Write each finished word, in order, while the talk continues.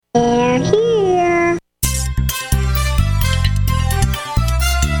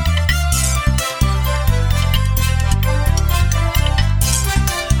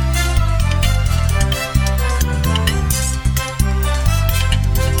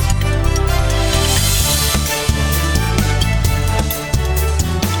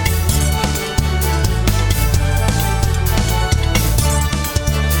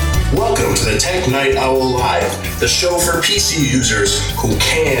the Tech Night Owl Live, the show for PC users who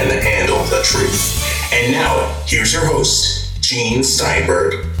can handle the truth. And now, here's your host, Gene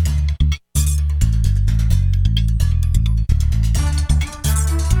Steinberg.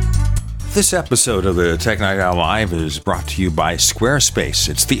 This episode of the Tech Night Owl Live is brought to you by Squarespace.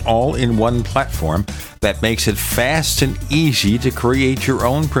 It's the all-in-one platform that makes it fast and easy to create your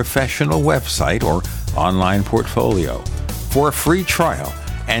own professional website or online portfolio. For a free trial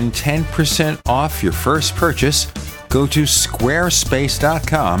and 10% off your first purchase, go to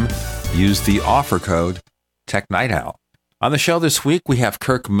squarespace.com. Use the offer code TechNightOwl. On the show this week, we have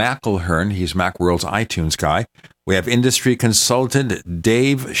Kirk McElhearn. He's Macworld's iTunes guy. We have industry consultant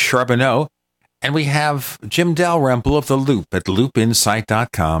Dave Charbonneau. And we have Jim Dalrymple of The Loop at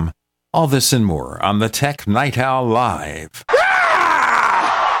loopinsight.com. All this and more on the Tech Night Owl Live.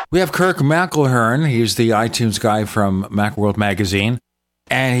 We have Kirk McElhearn. He's the iTunes guy from Macworld Magazine.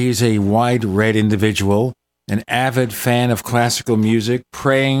 And he's a wide-read individual, an avid fan of classical music,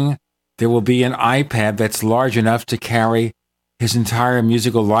 praying there will be an iPad that's large enough to carry his entire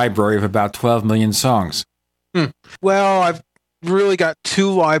musical library of about 12 million songs. Well, I've really got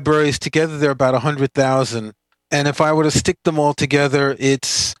two libraries together. They're about 100,000. And if I were to stick them all together,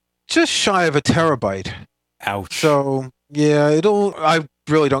 it's just shy of a terabyte. Ouch. So, yeah, I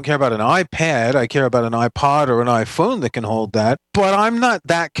really don't care about an iPad. I care about an iPod or an iPhone that can hold that. But I'm not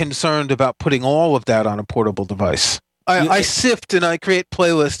that concerned about putting all of that on a portable device. I sift and I create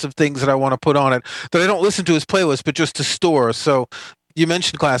playlists of things that I want to put on it that I don't listen to as playlists, but just to store. So you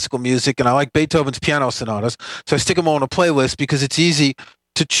mentioned classical music, and I like Beethoven's piano sonatas. So I stick them all on a playlist because it's easy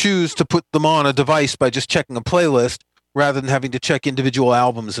to choose to put them on a device by just checking a playlist rather than having to check individual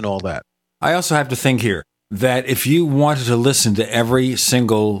albums and all that. I also have to think here that if you wanted to listen to every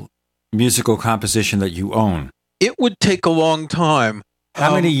single musical composition that you own, it would take a long time.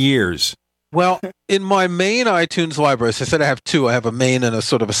 How many years? Well, in my main iTunes library, as I said, I have two. I have a main and a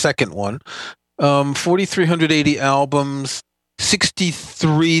sort of a second one. 4,380 albums,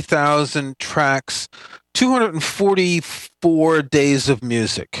 63,000 tracks, 244 days of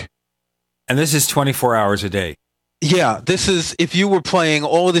music. And this is 24 hours a day. Yeah, this is, if you were playing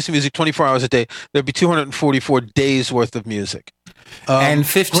all of this music 24 hours a day, there'd be 244 days worth of music. And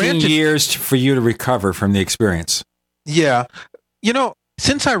 15 years for you to recover from the experience. Yeah. You know,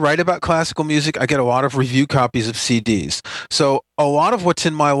 since I write about classical music, I get a lot of review copies of CDs. So a lot of what's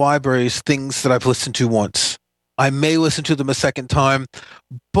in my library is things that I've listened to once. I may listen to them a second time,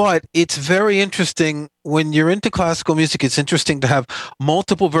 but it's very interesting when you're into classical music. It's interesting to have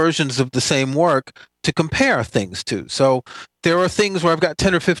multiple versions of the same work to compare things to. So there are things where I've got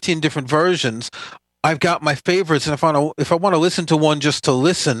 10 or 15 different versions. I've got my favorites, and if I want to listen to one just to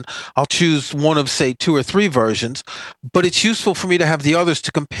listen, I'll choose one of, say, 2 or 3 versions. But it's useful for me to have the others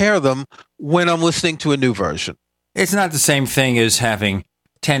to compare them when I'm listening to a new version. It's not the same thing as having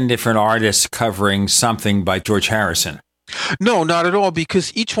 10 different artists covering something by George Harrison. No, not at all,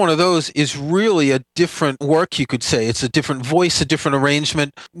 because each one of those is really a different work, you could say. It's a different voice, a different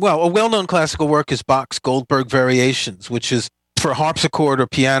arrangement. Well, a well-known classical work is Bach's Goldberg Variations, which is for harpsichord or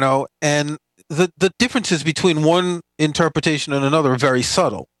piano, and the differences between one interpretation and another are very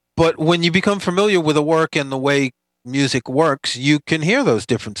subtle. But when you become familiar with a work and the way music works, you can hear those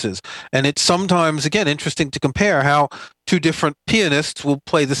differences. And it's sometimes, again, interesting to compare how two different pianists will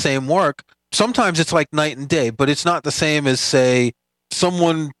play the same work. Sometimes it's like night and day, but it's not the same as, say,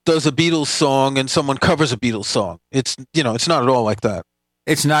 someone does a Beatles song and someone covers a Beatles song. It's not at all like that.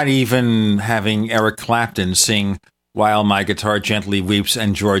 It's not even having Eric Clapton sing While My Guitar Gently Weeps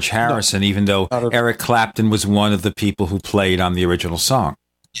and George Harrison, even though Eric Clapton was one of the people who played on the original song.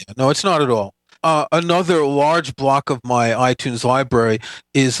 Yeah, no, it's not at all. Another large block of my iTunes library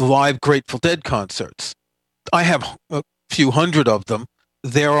is live Grateful Dead concerts. I have a few hundred of them.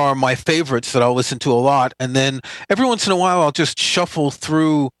 There are my favorites that I'll listen to a lot, and then every once in a while I'll just shuffle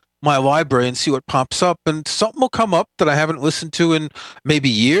through my library and see what pops up, and something will come up that I haven't listened to in maybe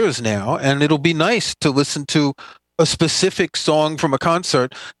years now, and it'll be nice to listen to a specific song from a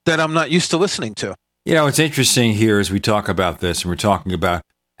concert that I'm not used to listening to. You know, it's interesting here as we talk about this, and we're talking about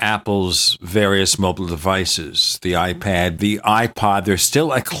Apple's various mobile devices, the iPad, the iPod. There's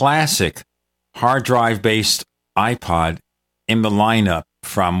still a classic hard drive-based iPod in the lineup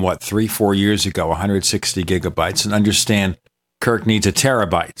from, 3-4 years ago, 160 gigabytes. And understand, Kirk needs a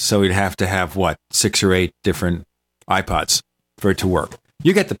terabyte, so he'd have to have, 6 or 8 different iPods for it to work.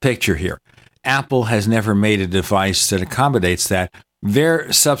 You get the picture here. Apple has never made a device that accommodates that.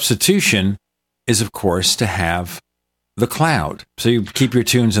 Their substitution is, of course, to have the cloud. So you keep your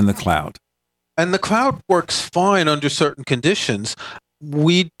tunes in the cloud. And the cloud works fine under certain conditions.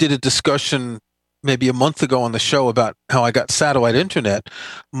 we did a discussion maybe a month ago on the show about how I got satellite internet.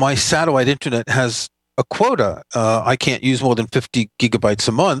 My satellite internet has a quota. I can't use more than 50 gigabytes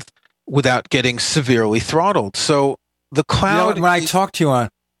a month without getting severely throttled. So the cloud... when I talk to you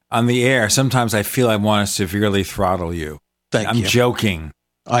on the air, sometimes I feel I want to severely throttle you. I'm joking.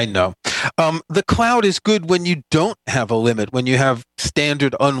 I know. The cloud is good when you don't have a limit, when you have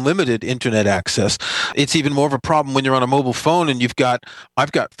standard unlimited internet access. It's even more of a problem when you're on a mobile phone and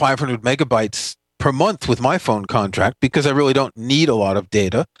I've got 500 megabytes per month with my phone contract because I really don't need a lot of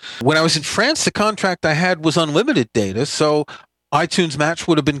data. When I was in France, the contract I had was unlimited data, so iTunes Match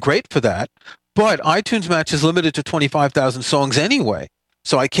would have been great for that. But iTunes Match is limited to 25,000 songs anyway,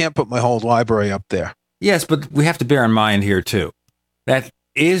 so I can't put my whole library up there. Yes, but we have to bear in mind here, too, that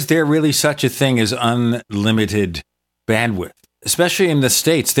is there really such a thing as unlimited bandwidth? Especially in the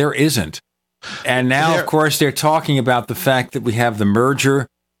States, there isn't. And now, of course, they're talking about the fact that we have the merger,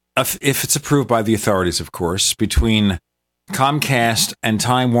 if it's approved by the authorities, of course, between Comcast and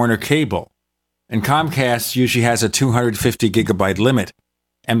Time Warner Cable. And Comcast usually has a 250 gigabyte limit,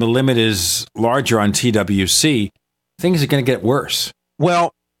 and the limit is larger on TWC. Things are going to get worse.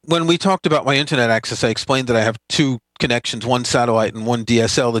 Well, when we talked about my internet access, I explained that I have two connections, one satellite and one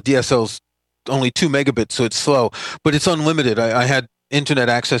DSL. The DSL's only 2 megabits, so it's slow, but it's unlimited. I had internet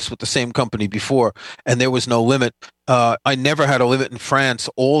access with the same company before, and there was no limit. I never had a limit in France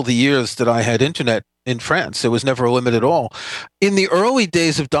all the years that I had internet in France. There was never a limit at all. In the early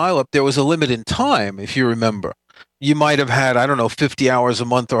days of dial-up, there was a limit in time, if you remember. You might have had, 50 hours a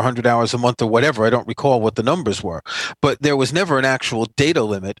month or 100 hours a month or whatever. I don't recall what the numbers were, but there was never an actual data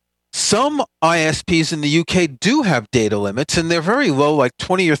limit. Some ISPs in the UK do have data limits, and they're very low, like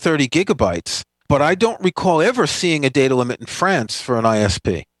 20 or 30 gigabytes. But I don't recall ever seeing a data limit in France for an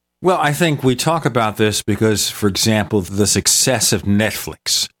ISP. Well, I think we talk about this because, for example, the success of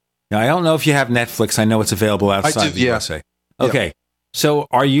Netflix. Now, I don't know if you have Netflix. I know it's available outside the USA. Okay. Yeah. So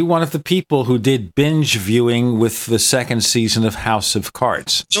are you one of the people who did binge viewing with the second season of House of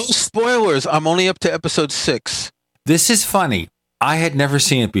Cards? No spoilers. I'm only up to episode 6. This is funny. I had never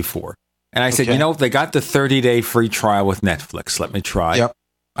seen it before. And I said, they got the 30-day free trial with Netflix. Let me try. Yep.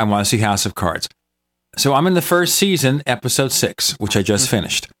 I want to see House of Cards. So I'm in the first season, episode 6, which I just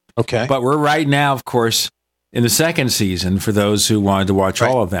finished. Okay. But we're right now, of course, in the second season for those who wanted to watch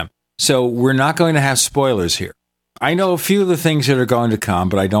all of them. So we're not going to have spoilers here. I know a few of the things that are going to come,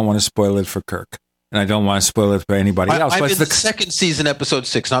 but I don't want to spoil it for Kirk. And I don't want to spoil it for anybody else. I'm in the second season, episode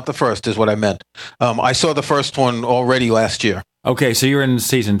 6, not the first, is what I meant. I saw the first one already last year. Okay, so you're in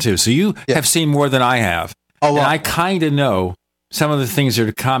season 2. So you have seen more than I have. And I kind of know some of the things that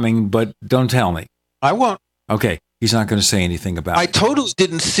are coming, but don't tell me. I won't. Okay, he's not going to say anything about it. I totally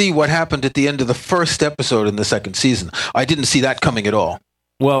didn't see what happened at the end of the first episode in the second season. I didn't see that coming at all.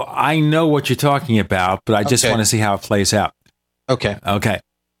 Well, I know what you're talking about, but I just want to see how it plays out. Okay.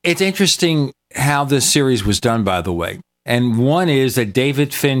 It's interesting how this series was done, by the way. And one is that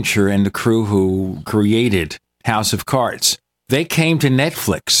David Fincher and the crew who created House of Cards, they came to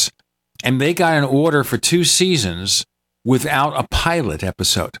Netflix and they got an order for 2 seasons without a pilot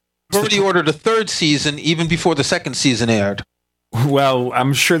episode. Already ordered a 3rd season even before the 2nd season aired. Well,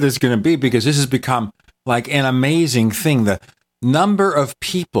 I'm sure there's going to be, because this has become like an amazing thing. The number of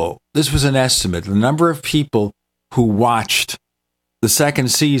people, this was an estimate, the number of people who watched the 2nd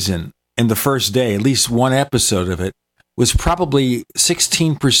season in the first day, at least one episode of it, was probably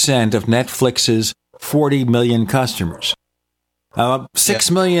 16% of Netflix's 40 million customers.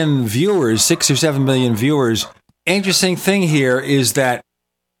 6 million viewers, 6 or 7 million viewers. Interesting thing here is that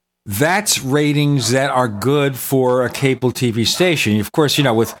that's ratings that are good for a cable TV station. Of course,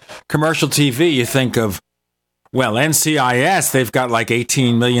 with commercial TV, you think of, NCIS, they've got like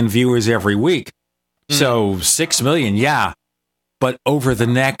 18 million viewers every week. So 6 million, yeah. But over the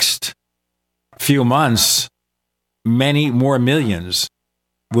next few months, many more millions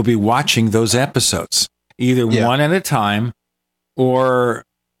will be watching those episodes, either one at a time or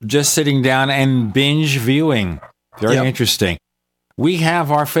just sitting down and binge viewing. Very interesting. We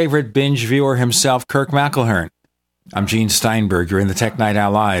have our favorite binge viewer himself, Kirk McElhearn. I'm Gene Steinberg. You're in the Tech Night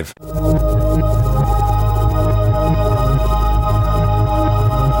Owl Live.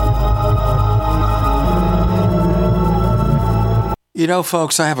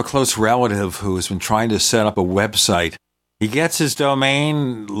 Folks, I have a close relative who has been trying to set up a website. He gets his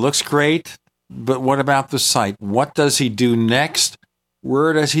domain, looks great, but what about the site? What does he do next?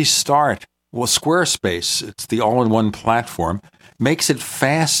 Where does he start? Well, Squarespace, it's the all-in-one platform, makes it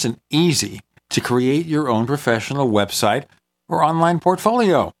fast and easy to create your own professional website or online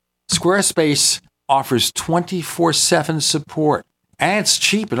portfolio. Squarespace offers 24/7 support And it's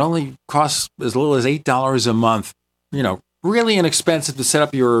cheap. It only costs as little as $8 a month. Really inexpensive to set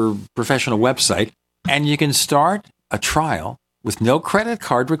up your professional website. And you can start a trial with no credit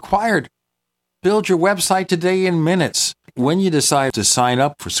card required. Build your website today in minutes. When you decide to sign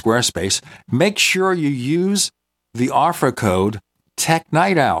up for Squarespace, make sure you use the offer code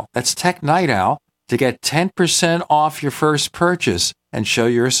TechNightOwl. That's TechNightOwl to get 10% off your first purchase and show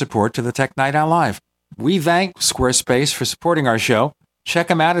your support to the Tech Night Owl Live. We thank Squarespace for supporting our show. Check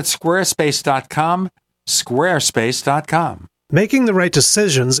them out at squarespace.com, squarespace.com. Making the right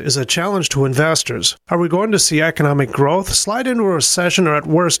decisions is a challenge to investors. Are we going to see economic growth, slide into a recession, or at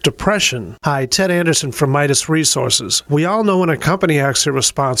worst, depression? Hi, Ted Anderson from Midas Resources. We all know when a company acts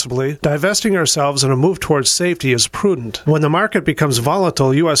irresponsibly, divesting ourselves in a move towards safety is prudent. When the market becomes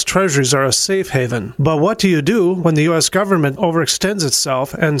volatile, U.S. Treasuries are a safe haven. But what do you do when the U.S. government overextends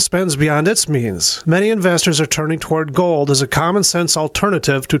itself and spends beyond its means? Many investors are turning toward gold as a common-sense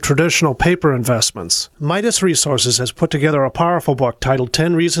alternative to traditional paper investments. Midas Resources has put together a powerful book titled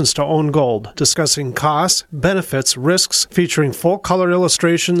 10 Reasons to Own Gold, discussing costs, benefits, risks, featuring full-color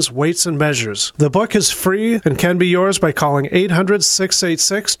illustrations, weights, and measures. The book is free and can be yours by calling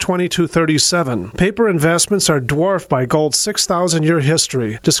 800-686-2237. Paper investments are dwarfed by gold's 6,000-year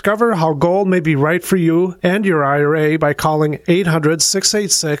history. Discover how gold may be right for you and your IRA by calling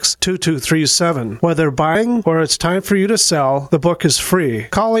 800-686-2237. Whether buying or it's time for you to sell, the book is free.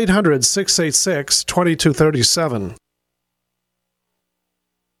 Call 800-686-2237.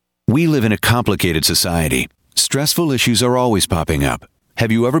 We live in a complicated society. Stressful issues are always popping up.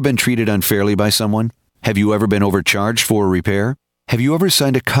 Have you ever been treated unfairly by someone? Have you ever been overcharged for a repair? Have you ever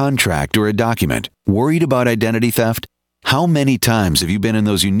signed a contract or a document? Worried about identity theft? How many times have you been in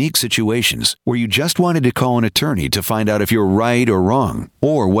those unique situations where you just wanted to call an attorney to find out if you're right or wrong,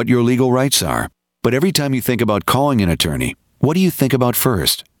 or what your legal rights are? But every time you think about calling an attorney, what do you think about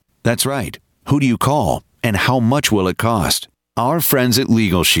first? That's right. Who do you call, and how much will it cost? Our friends at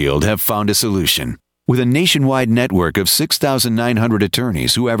Legal Shield have found a solution. With a nationwide network of 6,900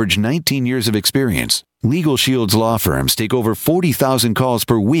 attorneys who average 19 years of experience, Legal Shield's law firms take over 40,000 calls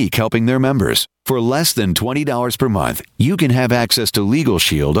per week helping their members. For less than $20 per month, you can have access to Legal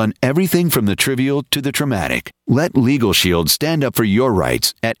Shield on everything from the trivial to the traumatic. Let Legal Shield stand up for your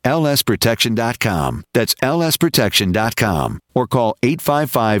rights at lsprotection.com. That's lsprotection.com. Or call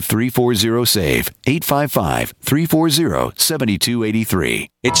 855-340-SAVE, 855-340-7283.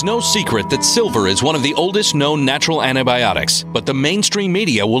 It's no secret that silver is one of the oldest known natural antibiotics, but the mainstream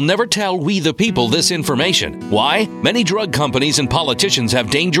media will never tell we the people this information. Why? Many drug companies and politicians have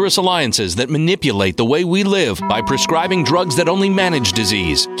dangerous alliances that manipulate the way we live by prescribing drugs that only manage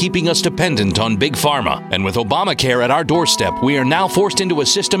disease, keeping us dependent on big pharma. And with Obamacare at our doorstep, we are now forced into a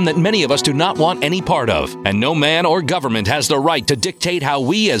system that many of us do not want any part of. And no man or government has the right to dictate how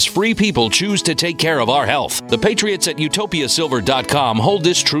we as free people choose to take care of our health. The patriots at utopiasilver.com hold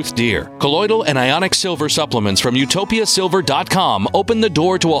this truth dear. Colloidal and ionic silver supplements from utopiasilver.com open the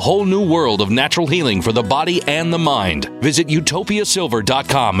door to a whole new world of natural healing for the body and the mind. Visit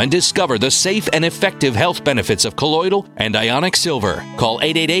utopiasilver.com and discover the safe and effective health benefits of colloidal and ionic silver. Call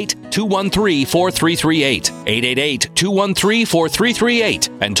 888-213-4338,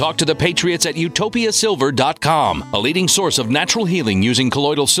 888-213-4338, and talk to the patriots at utopiasilver.com, a leading source of natural healing using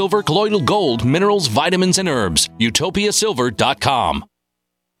colloidal silver, colloidal gold, minerals, vitamins, and herbs. utopiasilver.com.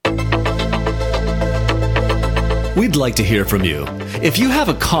 We'd like to hear from you. If you have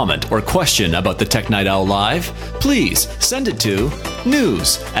a comment or question about the Tech Night Owl Live, please send it to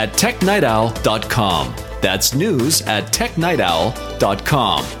news@technightowl.com. That's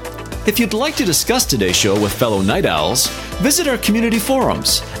news@technightowl.com. If you'd like to discuss today's show with fellow night owls, visit our community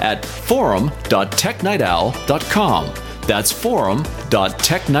forums at forum.technightowl.com. That's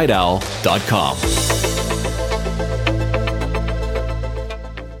forum.technightowl.com.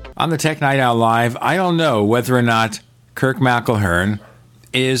 On the Tech Night Owl Live, I don't know whether or not Kirk McElhearn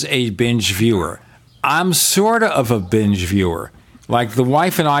is a binge viewer. I'm sort of a binge viewer. Like, the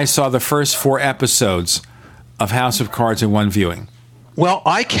wife and I saw the first 4 episodes of House of Cards in one viewing. Well,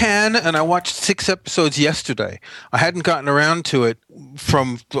 I can, and I watched 6 episodes yesterday. I hadn't gotten around to it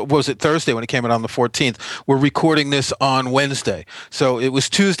from, what was it, Thursday when it came out on the 14th. We're recording this on Wednesday. So it was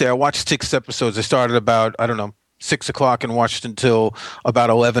Tuesday. I watched 6 episodes. I started about, 6 o'clock and watched until about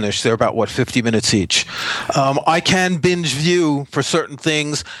 11ish. They're about, 50 minutes each. I can binge view for certain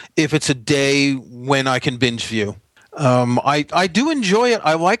things if it's a day when I can binge view. I do enjoy it.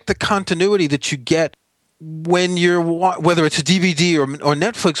 I like the continuity that you get when you're, whether it's a DVD or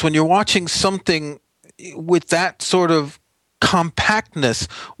Netflix, when you're watching something with that sort of compactness,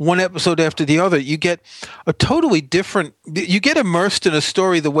 one episode after the other. You get a totally different, you get immersed in a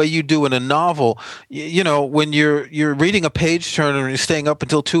story the way you do in a novel. You know, when you're reading a page turner and you're staying up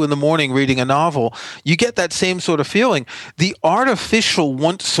until 2 a.m. reading a novel, you get that same sort of feeling. The artificial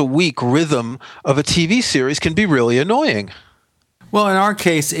once a week rhythm of a TV series can be really annoying. Well, in our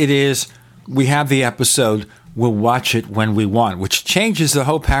case, it is, we have the episode, we'll watch it when we want, which changes the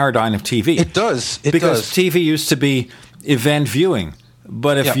whole paradigm of TV. It does. Because TV used to be event viewing.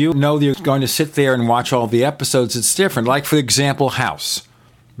 But if you know you're going to sit there and watch all the episodes, it's different. Like, for example, House,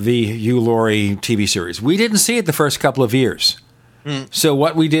 the Hugh Laurie TV series. We didn't see it the first couple of years. So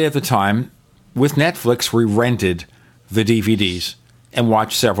what we did at the time, with Netflix, we rented the DVDs and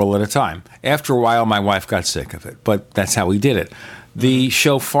watched several at a time. After a while, my wife got sick of it, but that's how we did it. The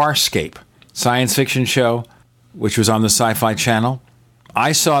show Farscape, science fiction show, which was on the Sci-Fi Channel,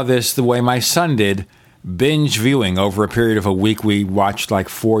 I saw this the way my son did, binge viewing over a period of a week. We watched like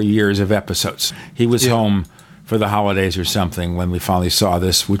 4 years of episodes. He was home for the holidays or something when we finally saw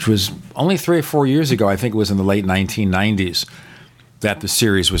this, which was only 3 or 4 years ago. I think it was in the late 1990s that the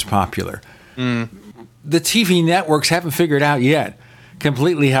series was popular. The TV networks haven't figured out yet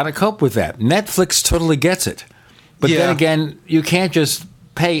completely how to cope with that. Netflix totally gets it. But then again, you can't just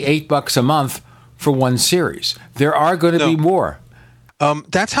pay $8 a month for one series. There are going to be more.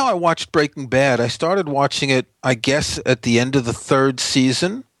 That's how I watched Breaking Bad. I started watching it, I guess, at the end of the 3rd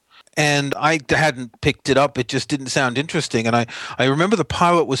season, and I hadn't picked it up. It just didn't sound interesting. And I remember the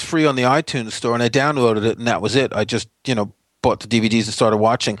pilot was free on the iTunes store, and I downloaded it, and that was it. I just, bought the DVDs and started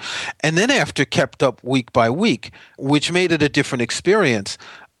watching. And then after kept up week by week, which made it a different experience.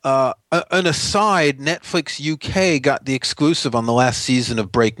 An aside, Netflix UK got the exclusive on the last season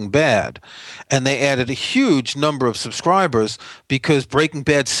of Breaking Bad, and they added a huge number of subscribers because Breaking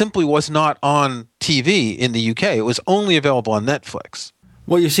Bad simply was not on TV in the UK. It was only available on Netflix.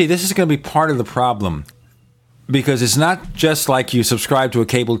 Well, you see, this is going to be part of the problem because it's not just like you subscribe to a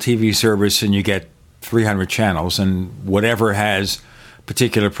cable TV service and you get 300 channels and whatever has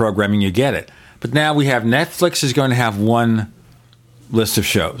particular programming, you get it. But now we have Netflix is going to have one list of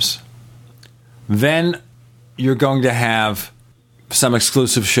shows. Then you're going to have some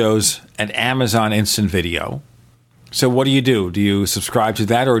exclusive shows at Amazon Instant Video. So what do? Do you subscribe to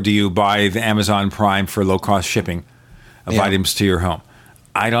that, or do you buy the Amazon Prime for low-cost shipping of items to your home?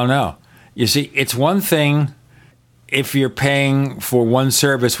 I don't know. You see, it's one thing if you're paying for one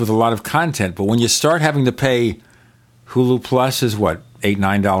service with a lot of content, but when you start having to pay, Hulu Plus is what, $8,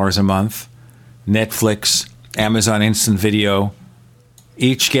 $9 a month? Netflix, Amazon Instant Video,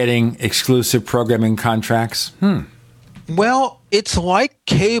 each getting exclusive programming contracts? Well, it's like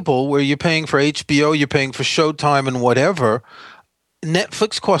cable where you're paying for HBO, you're paying for Showtime and whatever.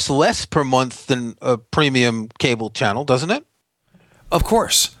 Netflix costs less per month than a premium cable channel, doesn't it? Of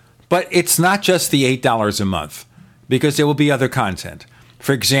course. But it's not just the $8 a month, because there will be other content.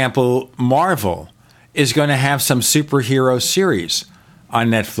 For example, Marvel is going to have some superhero series on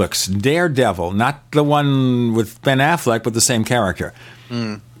Netflix. Daredevil, not the one with Ben Affleck, but the same character.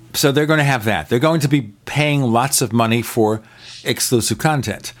 So they're going to have that. They're going to be paying lots of money for exclusive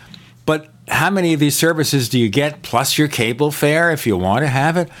content. But how many of these services do you get, plus your cable fare, if you want to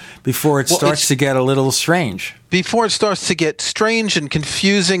have it, before it starts to get a little strange? Before it starts to get strange and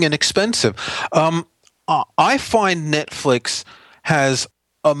confusing and expensive. I find Netflix has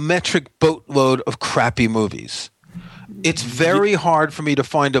a metric boatload of crappy movies. It's very hard for me to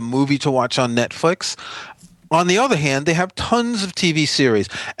find a movie to watch on Netflix. On the other hand, they have tons of TV series,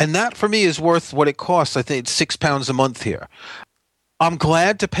 and that for me is worth what it costs. I think it's £6 a month here. I'm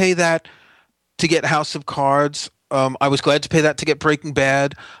glad to pay that to get House of Cards. I was glad to pay that to get Breaking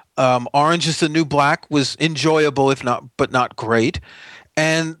Bad. Orange is the New Black was enjoyable, but not great.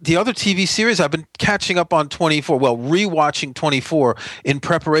 And the other TV series, I've been catching up on 24, rewatching 24 in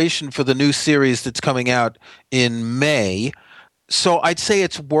preparation for the new series that's coming out in May. So I'd say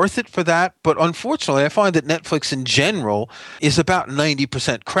it's worth it for that. But unfortunately, I find that Netflix in general is about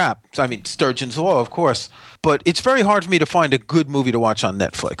 90% crap. I mean, Sturgeon's Law, of course. But it's very hard for me to find a good movie to watch on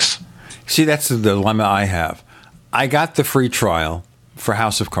Netflix. See, that's the dilemma I have. I got the free trial for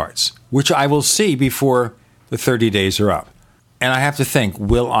House of Cards, which I will see before the 30 days are up. And I have to think,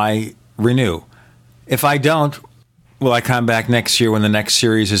 will I renew? If I don't, will I come back next year when the next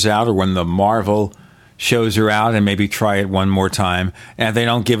series is out or when the Marvel shows are out and maybe try it one more time? And if they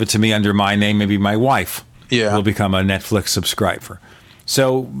don't give it to me under my name, maybe my wife will become a Netflix subscriber.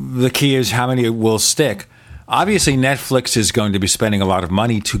 So the key is how many will stick. Obviously, Netflix is going to be spending a lot of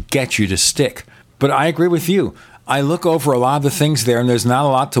money to get you to stick. But I agree with you. I look over a lot of the things there, and there's not a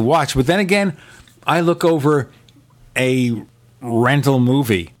lot to watch. But then again, I look over a rental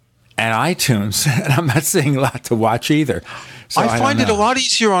movie at iTunes, and I'm not seeing a lot to watch either. So I find it a lot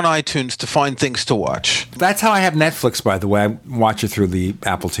easier on iTunes to find things to watch. That's how I have Netflix, by the way. I watch it through the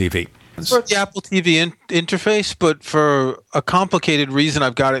Apple TV. For the Apple TV interface, but for a complicated reason,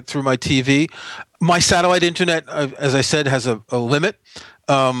 I've got it through my TV. My satellite internet, as I said, has a limit.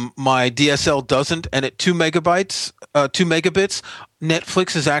 My DSL doesn't, and at 2 megabits,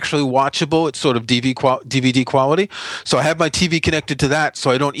 Netflix is actually watchable. It's sort of DVD quality. So I have my TV connected to that,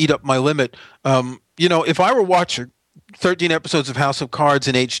 so I don't eat up my limit. If I were watching 13 episodes of House of Cards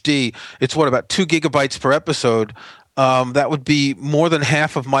in HD, it's about 2 gigabytes per episode. That would be more than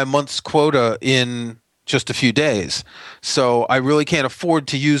half of my month's quota in just a few days. So I really can't afford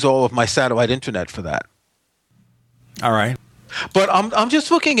to use all of my satellite internet for that. All right. But I'm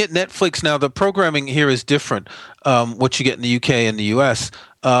just looking at Netflix now. The programming here is different, what you get in the UK and the US.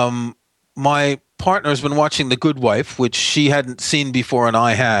 My partner has been watching The Good Wife, which she hadn't seen before and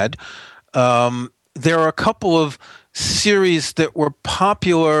I had. There are a couple of series that were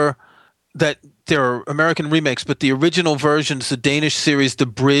popular that they're American remakes, but the original versions, the Danish series The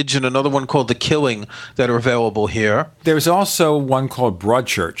Bridge and another one called The Killing, that are available here. There's also one called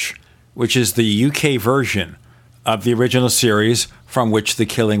Broadchurch, which is the UK version of the original series from which The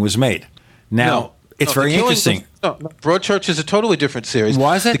Killing was made. Now, it's very interesting. Broadchurch is a totally different series.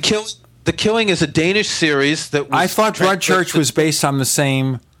 Was it? The Killing is a Danish series that was... I thought Broadchurch was based on the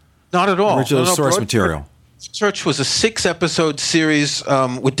same... Not at all. Original source material. Broadchurch was a 6-episode series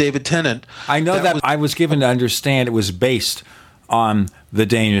with David Tennant. I know that I was given to understand it was based on the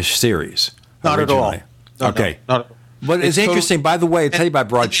Danish series. Not originally. At all. Okay. No, not at all. But it's interesting, by the way, I'll tell you about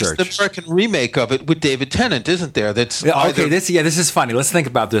Broadchurch. It's the American remake of it with David Tennant, isn't there? That's okay. This is funny. Let's think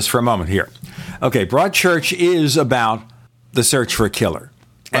about this for a moment here. Okay, Broadchurch is about the search for a killer,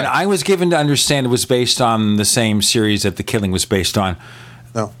 and I was given to understand it was based on the same series that The Killing was based on.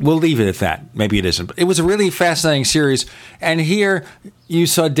 No, we'll leave it at that. Maybe it isn't. But it was a really fascinating series, and here you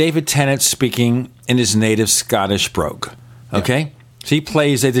saw David Tennant speaking in his native Scottish brogue. Okay, yeah. So he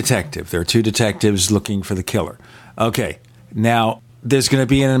plays a detective. There are 2 detectives looking for the killer. Okay, now there's going to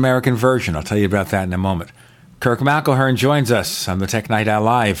be an American version. I'll tell you about that in a moment. Kirk McElhearn joins us on the Tech Night Owl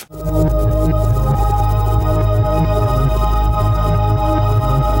Live.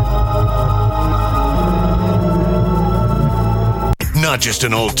 Not just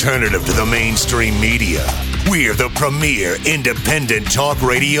an alternative to the mainstream media. We're the premier independent talk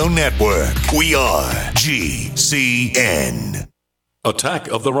radio network. We are GCN. Attack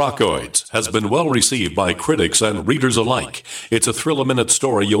of the Rockoids has been well received by critics and readers alike. It's a thrill-a-minute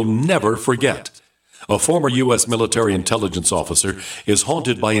story you'll never forget. A former U.S. military intelligence officer is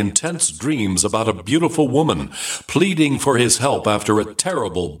haunted by intense dreams about a beautiful woman pleading for his help after a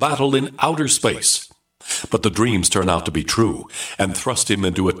terrible battle in outer space. But the dreams turn out to be true and thrust him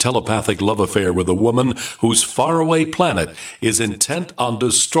into a telepathic love affair with a woman whose faraway planet is intent on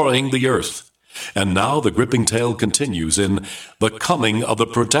destroying the Earth. And now the gripping tale continues in The Coming of the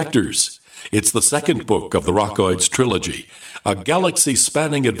Protectors. It's the second book of the Rockoids trilogy, a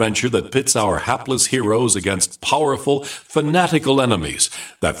galaxy-spanning adventure that pits our hapless heroes against powerful, fanatical enemies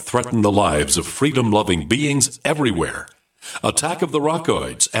that threaten the lives of freedom-loving beings everywhere. Attack of the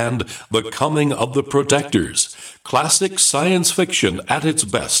Rockoids and The Coming of the Protectors. Classic science fiction at its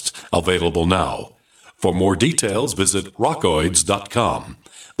best, available now. For more details, visit rockoids.com.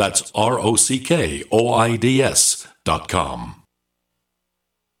 That's ROCKOIDS.com.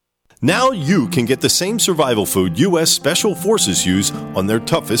 Now you can get the same survival food U.S. Special Forces use on their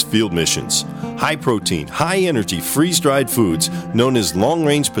toughest field missions. High-protein, high-energy, freeze-dried foods known as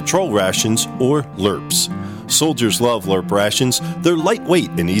long-range patrol rations, or LRPs. Soldiers love LRP rations. They're lightweight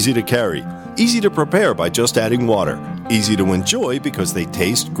and easy to carry. Easy to prepare by just adding water. Easy to enjoy because they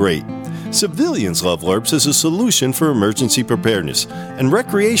taste great. Civilians love LRPs as a solution for emergency preparedness and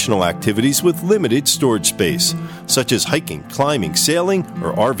recreational activities with limited storage space, such as hiking, climbing, sailing,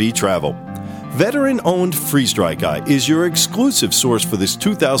 or RV travel. Veteran-owned Freeze Dry Guy is your exclusive source for this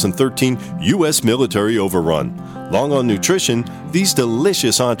 2013 U.S. military overrun. Long on nutrition, these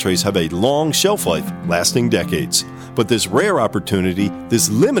delicious entrees have a long shelf life, lasting decades. But this rare opportunity, this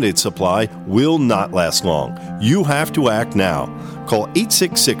limited supply, will not last long. You have to act now. Call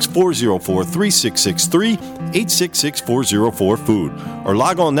 866-404-3663, 866-404-FOOD, or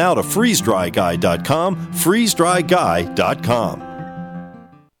log on now to freezedryguy.com, freezedryguy.com.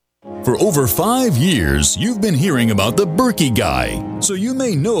 For over 5 years, you've been hearing about the Berkey Guy, so you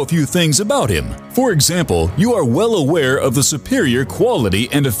may know a few things about him. For example, you are well aware of the superior quality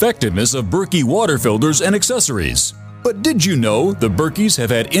and effectiveness of Berkey water filters and accessories. But did you know the Berkeys have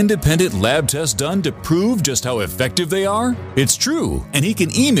had independent lab tests done to prove just how effective they are? It's true, and he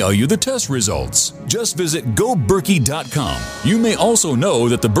can email you the test results. Just visit GoBerkey.com. You may also know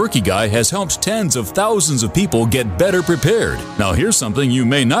that the Berkey Guy has helped tens of thousands of people get better prepared. Now here's something you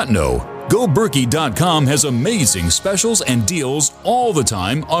may not know. GoBerkey.com has amazing specials and deals all the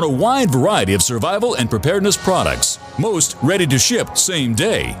time on a wide variety of survival and preparedness products. Most ready to ship same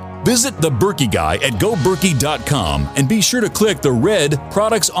day. Visit the Berkey Guy at GoBerkey.com and be sure to click the red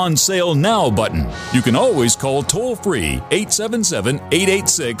Products on Sale Now button. You can always call toll-free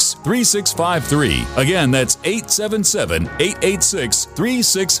 877-886-3653. Again, that's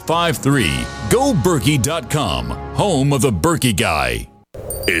 877-886-3653. GoBerkey.com, home of the Berkey Guy.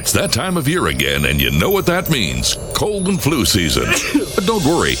 It's that time of year again, and you know what that means. Cold and flu season. But don't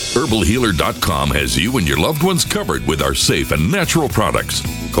worry, HerbalHealer.com has you and your loved ones covered with our safe and natural products.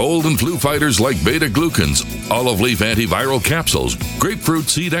 Cold and flu fighters like beta-glucans, olive leaf antiviral capsules, grapefruit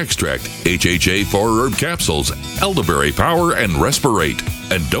seed extract, HHA 4-herb capsules, elderberry power, and respirate.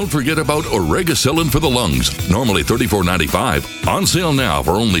 And don't forget about Oregacillin for the lungs, normally $34.95, on sale now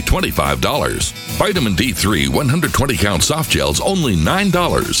for only $25. Vitamin D3 120-count soft gels, only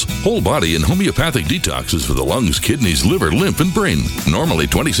 $9. Whole body and homeopathic detoxes for the lungs, kidneys, liver, lymph, and brain, normally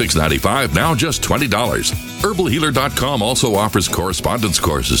 $26.95, now just $20. HerbalHealer.com also offers correspondence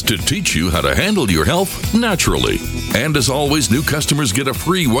courses to teach you how to handle your health naturally. And as always, new customers get a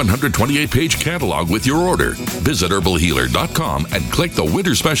free 128-page catalog with your order. Visit HerbalHealer.com and click the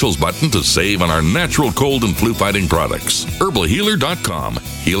Winter Specials button to save on our natural cold and flu fighting products. HerbalHealer.com,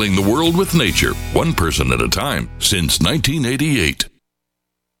 healing the world with nature, one person at a time, since 1988.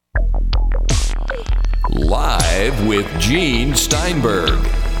 Live with Gene Steinberg.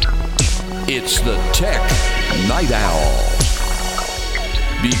 It's the Tech Night Owl.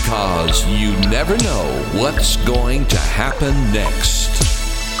 Because you never know what's going to happen next.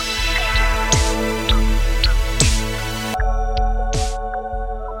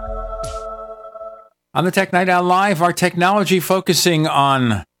 On the Tech Night Owl Live, our technology focusing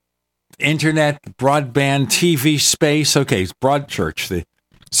on internet, broadband, TV space. Okay, it's Broadchurch, the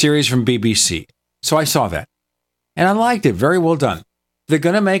series from BBC. So I saw that. And I liked it. Very well done. They're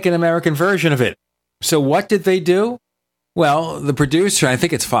going to make an American version of it. So what did they do? Well, the producer, I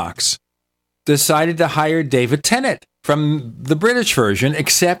think it's Fox, decided to hire David Tennant from the British version,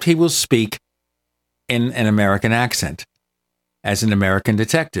 except he will speak in an American accent as an American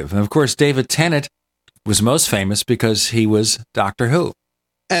detective. And of course, David Tennant was most famous because he was Doctor Who.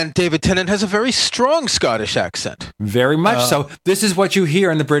 And David Tennant has a very strong Scottish accent. Very much so. This is what you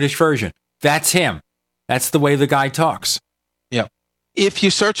hear in the British version. That's him. That's the way the guy talks. Yeah. If you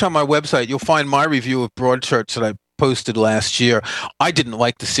search on my website, you'll find my review of Broadchurch that I posted last year. I didn't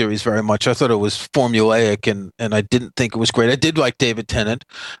like the series very much. I thought it was formulaic, and I didn't think it was great. I did like David Tennant.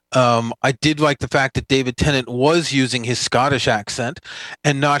 I did like the fact that David Tennant was using his Scottish accent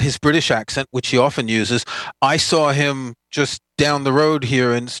and not his British accent, which he often uses. I saw him just down the road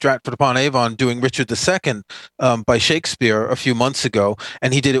here in Stratford-upon-Avon doing Richard II by Shakespeare a few months ago,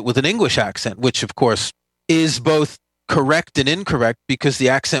 and he did it with an English accent, which, of course, is both correct and incorrect because the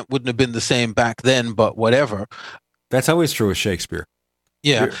accent wouldn't have been the same back then, but whatever. That's always true with Shakespeare.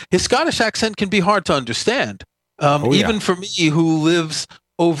 Yeah. His Scottish accent can be hard to understand. Even for me, who lives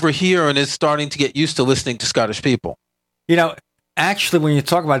over here and is starting to get used to listening to Scottish people. You know, actually, when you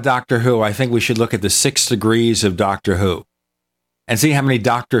talk about Doctor Who, I think we should look at the 6 degrees of Doctor Who and see how many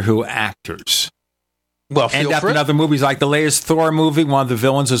Doctor Who actors end up in other movies. Like the latest Thor movie, one of the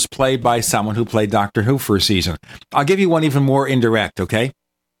villains was played by someone who played Doctor Who for a season. I'll give you one even more indirect, okay?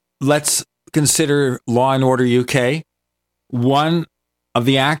 Let's consider Law & Order UK. One of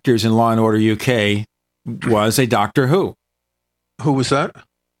the actors in Law & Order UK was a Doctor Who. Who was that?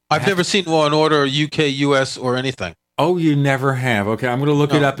 I've never seen Law & Order UK, US, or anything. Oh, you never have. Okay, I'm going to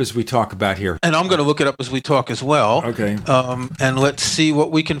look it up as we talk about here. And I'm going to look it up as we talk as well. Okay. And let's see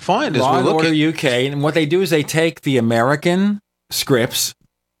what we can find as we look. Law & Order UK, and what they do is they take the American scripts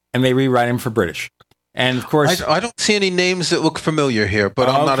and they rewrite them for British. And of course, I don't see any names that look familiar here, but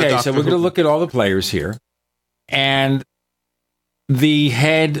I'm not a doctor. Okay, so we're going to look at all the players here. And the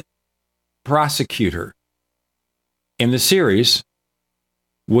head prosecutor in the series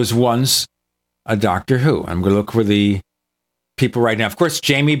was once a Doctor Who. I'm going to look for the people right now. Of course,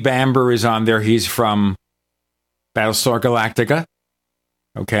 Jamie Bamber is on there. He's from Battlestar Galactica.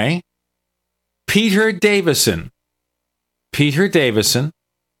 Okay. Peter Davison,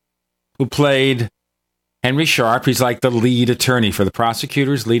 who played Henry Sharp. He's like the lead attorney for the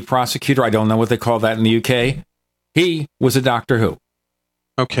prosecutors, lead prosecutor. I don't know what they call that in the UK. He was a Doctor Who.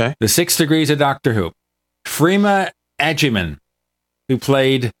 Okay. The 6 degrees of Doctor Who. Freema Edgerman, who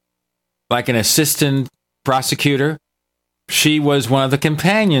played like an assistant prosecutor. She was one of the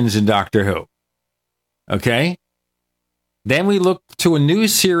companions in Doctor Who. Okay? Then we look to a new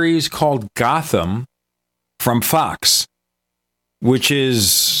series called Gotham from Fox, which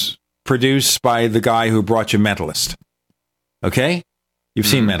is produced by the guy who brought you Mentalist. Okay? You've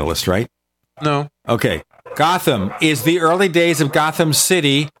seen Mentalist, right? No. Okay. Gotham is the early days of Gotham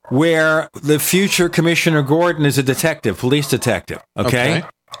City, where the future Commissioner Gordon is a detective, police detective. Okay?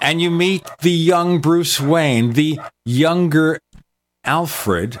 And you meet the young Bruce Wayne, the younger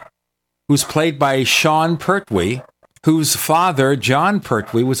Alfred, who's played by Sean Pertwee, whose father, John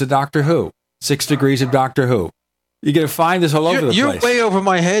Pertwee, was a Doctor Who. 6 Degrees of Doctor Who. You're going to find this all over the place. You're way over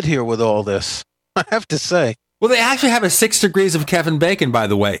my head here with all this, I have to say. Well, they actually have a 6 Degrees of Kevin Bacon, by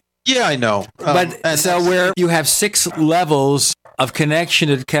the way. Yeah, I know. But so where you have 6 levels of connection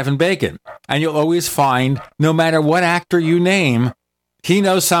to Kevin Bacon, and you'll always find, no matter what actor you name, he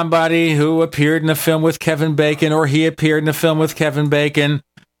knows somebody who appeared in a film with Kevin Bacon, or he appeared in a film with Kevin Bacon,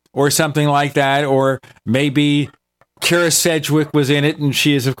 or something like that, or maybe Kira Sedgwick was in it, and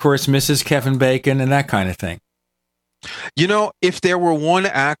she is, of course, Mrs. Kevin Bacon, and that kind of thing. You know, if there were one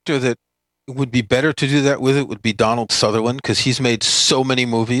actor that would be better to do that with, it would be Donald Sutherland, because he's made so many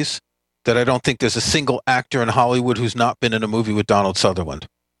movies that I don't think there's a single actor in Hollywood who's not been in a movie with Donald Sutherland.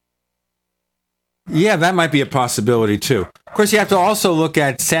 Yeah, that might be a possibility, too. Of course, you have to also look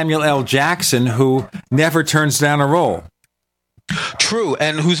at Samuel L. Jackson, who never turns down a role. True,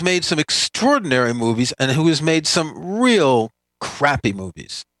 and who's made some extraordinary movies, and who has made some real crappy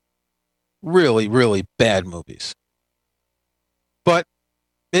movies. Really, really bad movies. But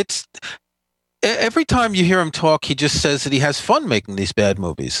it's... every time you hear him talk, he just says that he has fun making these bad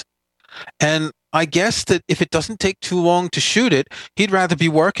movies. And I guess that if it doesn't take too long to shoot it, he'd rather be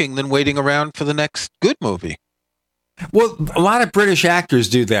working than waiting around for the next good movie. Well, a lot of British actors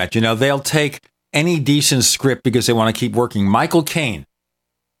do that. You know, they'll take any decent script because they want to keep working. Michael Caine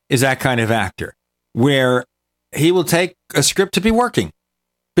is that kind of actor, where he will take a script to be working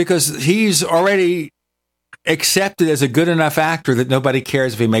because he's already accepted as a good enough actor that nobody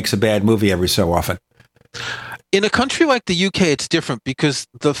cares if he makes a bad movie every so often. In a country like the UK, it's different because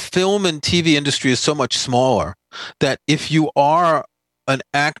the film and TV industry is so much smaller that if you are an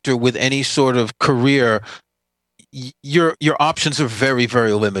actor with any sort of career, your options are very,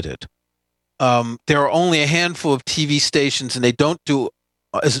 very limited. There are only a handful of TV stations, and they don't do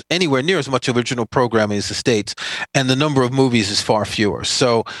anywhere near as much original programming as the States, and the number of movies is far fewer.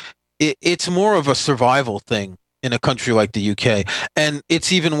 So it's more of a survival thing in a country like the UK. And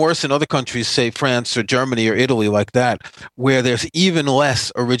it's even worse in other countries, say France or Germany or Italy like that, where there's even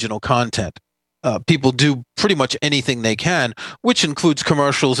less original content. People do pretty much anything they can, which includes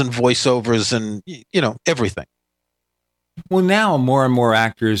commercials and voiceovers and, everything. Well, now more and more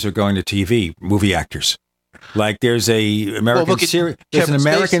actors are going to TV, movie actors. Like there's an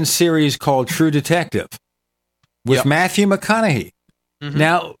American series called True Detective with Matthew McConaughey. Mm-hmm.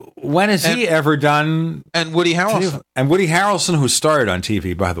 Now, when has he ever done... And Woody Harrelson. And Woody Harrelson, who starred on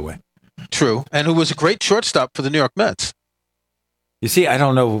TV, by the way. True, and who was a great shortstop for the New York Mets. You see, I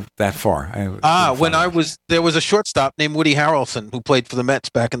don't know that far. There was a shortstop named Woody Harrelson who played for the Mets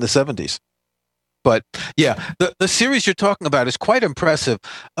back in the 70s. But yeah, the series you're talking about is quite impressive,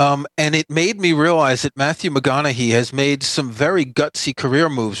 and it made me realize that Matthew McConaughey has made some very gutsy career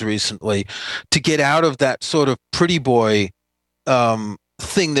moves recently to get out of that sort of pretty boy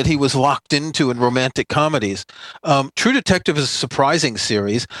thing that he was locked into in romantic comedies. True Detective is a surprising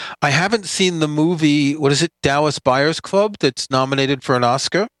series. I haven't seen the movie, Dallas Buyers Club, that's nominated for an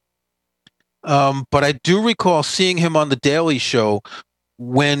Oscar. But I do recall seeing him on The Daily Show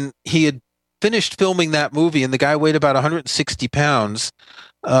when he had finished filming that movie, and the guy weighed about 160 pounds.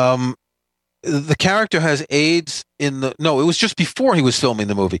 The character has AIDS it was just before he was filming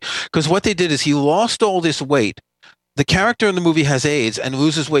the movie, because what they did is he lost all this weight. The character in the movie has AIDS and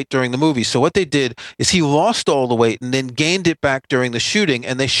loses weight during the movie. So what they did is he lost all the weight and then gained it back during the shooting,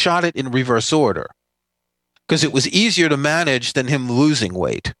 and they shot it in reverse order because it was easier to manage than him losing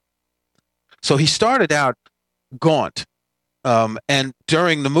weight. So he started out gaunt. And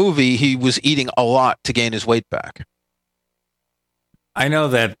during the movie, he was eating a lot to gain his weight back. I know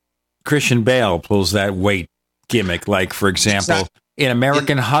that Christian Bale pulls that weight gimmick. Like, for example, in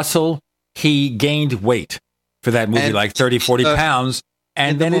American Hustle, he gained weight for that movie, like 30, 40 pounds.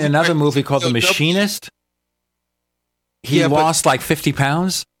 And then in another movie called The Machinist, he lost like 50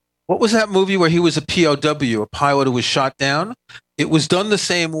 pounds. What was that movie where he was a POW, a pilot who was shot down? It was done the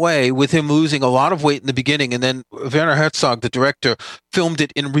same way with him losing a lot of weight in the beginning, and then Werner Herzog, the director, filmed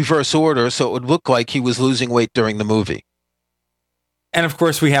it in reverse order so it would look like he was losing weight during the movie. And of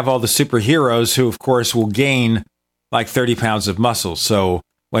course, we have all the superheroes who, of course, will gain like 30 pounds of muscle. So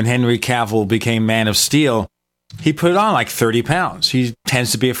when Henry Cavill became Man of Steel, he put on like 30 pounds. He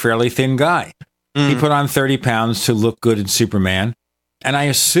tends to be a fairly thin guy. He put on 30 pounds to look good in Superman. And I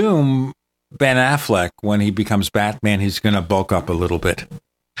assume Ben Affleck, when he becomes Batman, he's going to bulk up a little bit.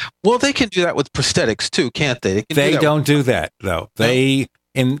 Well, they can do that with prosthetics too, can't they? They don't do that, though. They,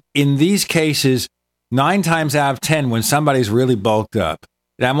 in these cases, 9 times out of 10, when somebody's really bulked up,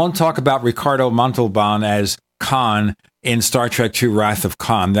 and I won't talk about Ricardo Montalban as Khan in Star Trek II Wrath of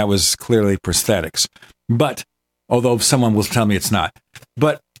Khan. That was clearly prosthetics. But, although someone will tell me it's not.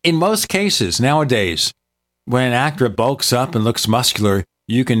 But in most cases, nowadays, when an actor bulks up and looks muscular,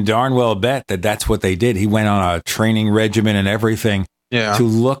 you can darn well bet that that's what they did. He went on a training regimen and everything to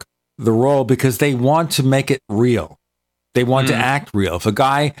look the role because they want to make it real. They want to act real. If a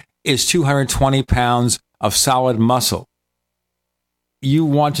guy is 220 pounds of solid muscle, you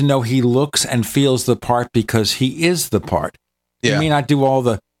want to know he looks and feels the part because he is the part. He may not do all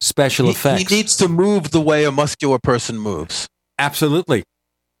the special effects. He needs to move the way a muscular person moves. Absolutely.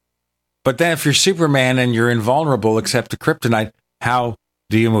 But then if you're Superman and you're invulnerable except to kryptonite, how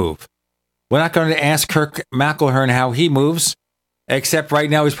do you move? We're not going to ask Kirk McElhearn how he moves, except right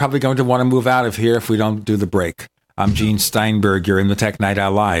now he's probably going to want to move out of here if we don't do the break. I'm Gene Steinberg. You're in the Tech Night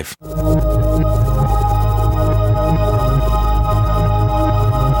Owl Live.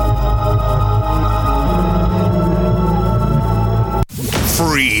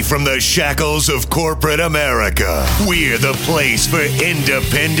 Free from the shackles of corporate America, we're the place for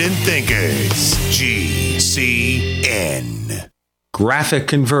independent thinkers. GCN. Graphic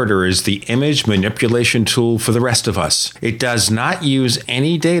Converter is the image manipulation tool for the rest of us. It does not use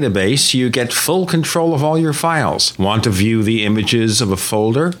any database. You get full control of all your files. Want to view the images of a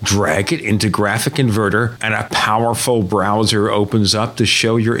folder? Drag it into Graphic Converter and a powerful browser opens up to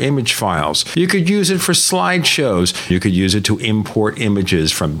show your image files. You could use it for slideshows. You could use it to import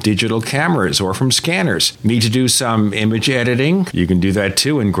images from digital cameras or from scanners. Need to do some image editing? You can do that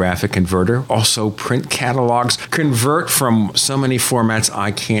too in Graphic Converter. Also print catalogs. Convert from so many formats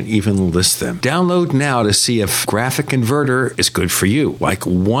I can't even list them. Download now to see if Graphic Converter is good for you, like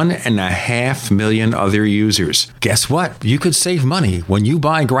 1.5 million other users. Guess what? You could save money when you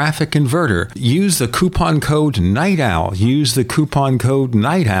buy Graphic Converter. Use the coupon code Night Owl. Use the coupon code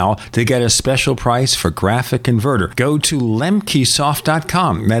Night Owl to get a special price for Graphic Converter. Go to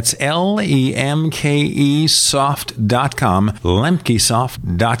lemkesoft.com. That's LEMKE soft.com.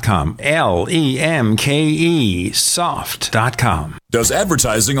 lemkesoft.com. LEMKE soft.com. Does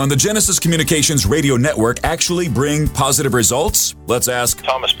advertising on the Genesis Communications radio network actually bring positive results? Let's ask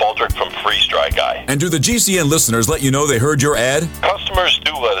Thomas Baldrick from Freeze Dry Guy. And do the GCN listeners let you know they heard your ad? Customers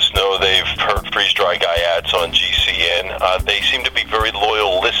do let us know they've heard Freeze Dry Guy ads on GCN. They seem to be very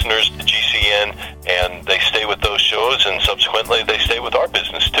loyal listeners to GCN, and they stay with those shows, and subsequently they stay with our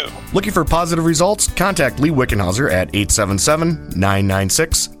business too. Looking for positive results? Contact Lee Wickenhauser at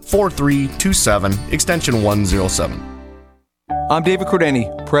 877-996-4327, extension 107. I'm David Cordani,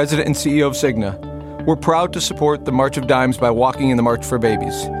 President and CEO of Cigna. We're proud to support the March of Dimes by walking in the March for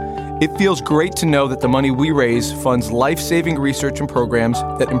Babies. It feels great to know that the money we raise funds life-saving research and programs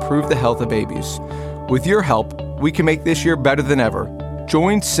that improve the health of babies. With your help, we can make this year better than ever.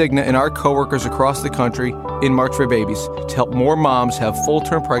 Join Cigna and our coworkers across the country in March for Babies to help more moms have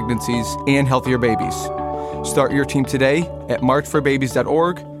full-term pregnancies and healthier babies. Start your team today at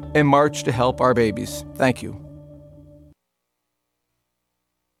marchforbabies.org and march to help our babies. Thank you.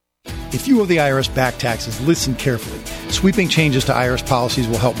 If you owe the IRS back taxes, listen carefully. Sweeping changes to IRS policies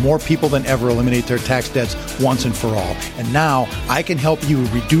will help more people than ever eliminate their tax debts once and for all. And now, I can help you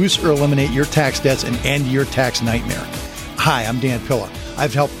reduce or eliminate your tax debts and end your tax nightmare. Hi, I'm Dan Pilla.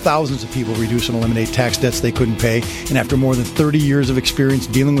 I've helped thousands of people reduce and eliminate tax debts they couldn't pay. And after more than 30 years of experience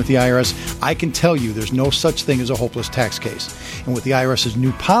dealing with the IRS, I can tell you there's no such thing as a hopeless tax case. And with the IRS's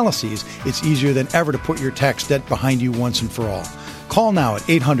new policies, it's easier than ever to put your tax debt behind you once and for all. Call now at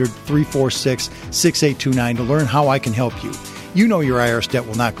 800-346-6829 to learn how I can help you. You know your IRS debt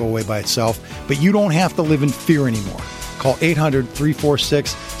will not go away by itself, but you don't have to live in fear anymore. Call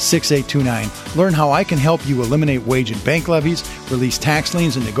 800-346-6829. Learn how I can help you eliminate wage and bank levies, release tax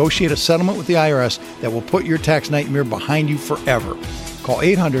liens, and negotiate a settlement with the IRS that will put your tax nightmare behind you forever. Call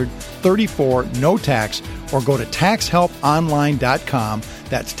 800-34-NO-TAX or go to taxhelponline.com.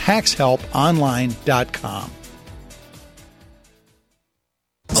 That's taxhelponline.com.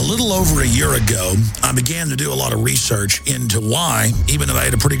 A little over a year ago, I began to do a lot of research into why, even though I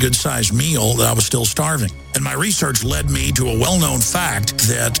had a pretty good-sized meal, that I was still starving. And my research led me to a well-known fact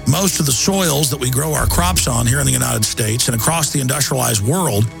that most of the soils that we grow our crops on here in the United States and across the industrialized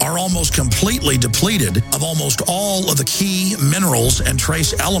world are almost completely depleted of almost all of the key minerals and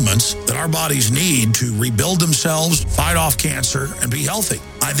trace elements that our bodies need to rebuild themselves, fight off cancer, and be healthy.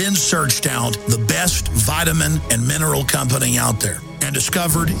 I then searched out the best vitamin and mineral company out there and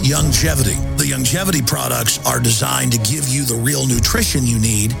discovered Youngevity. The Youngevity products are designed to give you the real nutrition you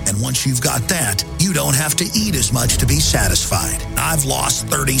need, and once you've got that, you don't have to eat as much to be satisfied. I've lost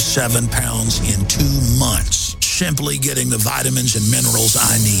 37 pounds in 2 months, simply getting the vitamins and minerals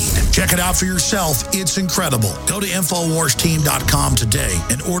I need. Check it out for yourself. It's incredible. Go to InfoWarsTeam.com today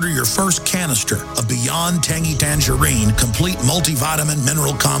and order your first canister of Beyond Tangy Tangerine Complete Multivitamin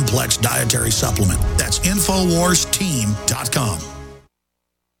Mineral Complex Dietary Supplement. That's InfoWarsTeam.com.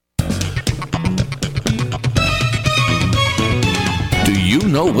 Do you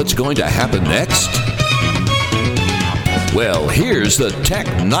know what's going to happen next? Well, here's the Tech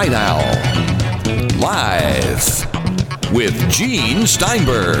Night Owl. Live with Gene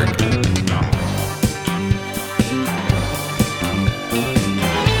Steinberg.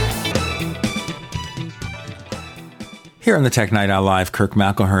 Here on the Tech Night Owl Live, Kirk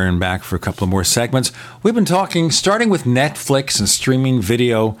McElhearn back for a couple of more segments. We've been talking, starting with Netflix and streaming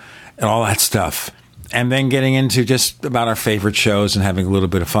video and all that stuff, and then getting into just about our favorite shows and having a little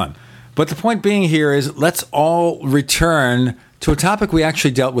bit of fun. But the point being here is let's all return to a topic we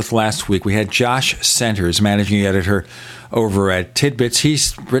actually dealt with last week. We had Josh Centers, managing editor over at Tidbits.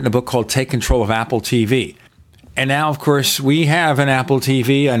 He's written a book called Take Control of Apple TV. And now, of course, we have an Apple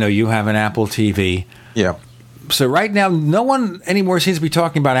TV. I know you have an Apple TV. Yeah. So right now, no one anymore seems to be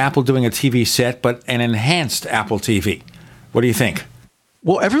talking about Apple doing a TV set, but an enhanced Apple TV. What do you think?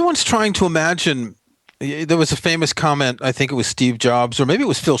 Well, everyone's trying to imagine. There was a famous comment, I think it was Steve Jobs, or maybe it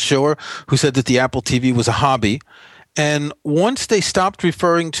was Phil Schiller, who said that the Apple TV was a hobby. And once they stopped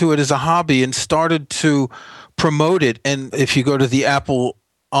referring to it as a hobby and started to promote it, and if you go to the Apple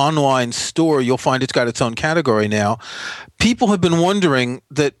online store, you'll find it's got its own category now. People have been wondering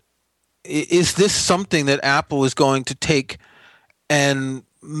that, is this something that Apple is going to take and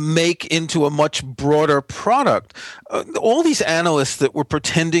make into a much broader product? All these analysts that were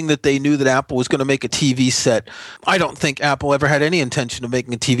pretending that they knew that Apple was going to make a TV set, I don't think Apple ever had any intention of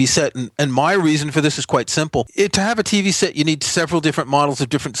making a TV set. And my reason for this is quite simple. To have a TV set, you need several different models of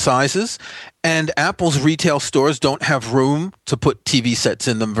different sizes, and Apple's retail stores don't have room to put TV sets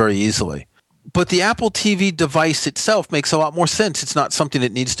in them very easily. But the Apple TV device itself makes a lot more sense. It's not something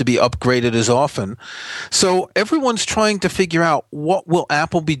that needs to be upgraded as often. So everyone's trying to figure out, what will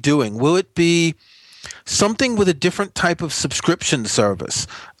Apple be doing? Will it be something with a different type of subscription service?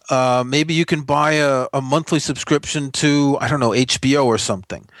 Maybe you can buy a monthly subscription to, I don't know, HBO or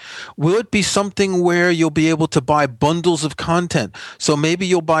something. Will it be something where you'll be able to buy bundles of content? So maybe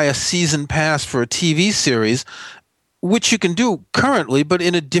you'll buy a season pass for a TV series, which you can do currently, but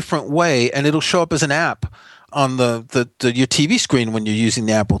in a different way, and it'll show up as an app on your TV screen when you're using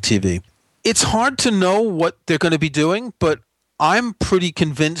the Apple TV. It's hard to know what they're going to be doing, but I'm pretty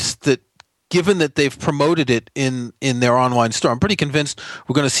convinced that, given that they've promoted it in their online store, I'm pretty convinced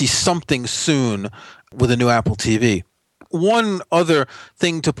we're going to see something soon with a new Apple TV. One other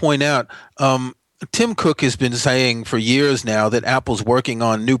thing to point out, Tim Cook has been saying for years now that Apple's working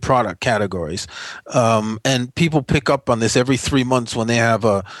on new product categories. And people pick up on this every 3 months when they have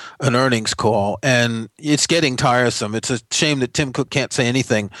an earnings call. And it's getting tiresome. It's a shame that Tim Cook can't say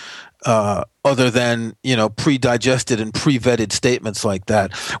anything other than, pre-digested and pre-vetted statements like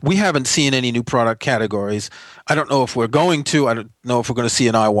that. We haven't seen any new product categories. I don't know if we're going to. I don't know if we're going to see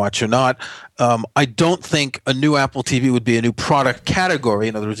an iWatch or not. I don't think a new Apple TV would be a new product category,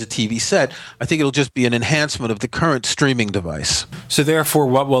 in other words, a TV set. I think it'll just be an enhancement of the current streaming device. So therefore,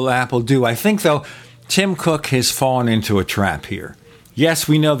 what will Apple do? I think, though, Tim Cook has fallen into a trap here. Yes,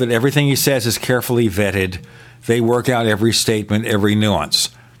 we know that everything he says is carefully vetted. They work out every statement, every nuance.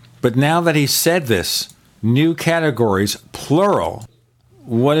 But now that he's said this, new categories, plural,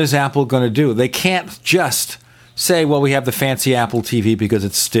 what is Apple going to do? They can't just say, well, we have the fancy Apple TV because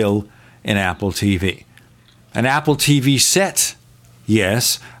it's still an Apple TV. An Apple TV set,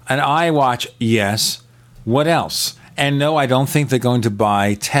 yes. An iWatch, yes. What else? And no, I don't think they're going to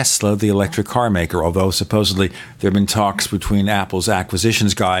buy Tesla, the electric car maker, although supposedly there have been talks between Apple's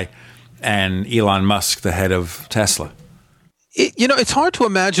acquisitions guy and Elon Musk, the head of Tesla. It's hard to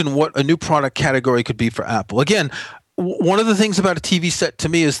imagine what a new product category could be for Apple. Again, one of the things about a TV set to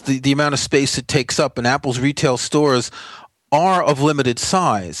me is the amount of space it takes up, and Apple's retail stores are of limited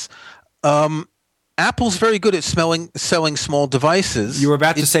size. Apple's very good at selling small devices. You were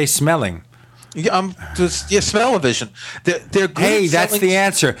about to say smelling. Smell-o-vision. They're good. Hey, that's the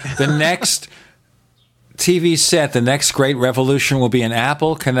answer. The next TV set, the next great revolution will be an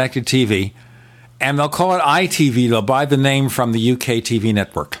Apple connected TV, and they'll call it iTV. They'll buy the name from the UK TV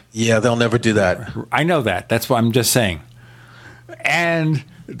network. Yeah, they'll never do that. I know that. That's what I'm just saying. And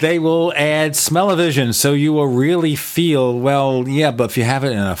they will add smell-o-vision, so you will really feel, well, yeah, but if you have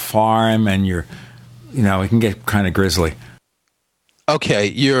it in a farm and it can get kind of grisly. Okay,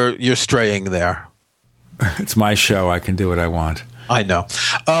 you're straying there. It's my show. I can do what I want. I know.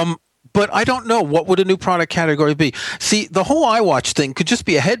 But I don't know. What would a new product category be? See, the whole iWatch thing could just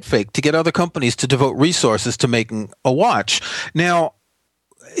be a head fake to get other companies to devote resources to making a watch. Now,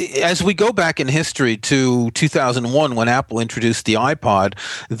 as we go back in history to 2001 when Apple introduced the iPod,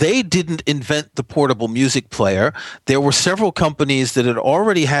 they didn't invent the portable music player. There were several companies that had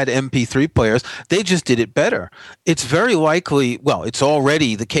already had MP3 players. They just did it better. It's very likely, well, it's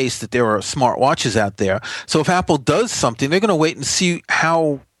already the case that there are smartwatches out there. So if Apple does something, they're going to wait and see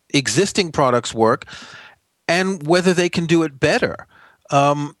how existing products work and whether they can do it better.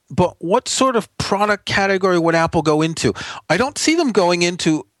 But what sort of product category would Apple go into? I don't see them going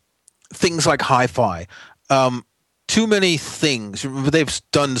into things like hi-fi. Too many things. They've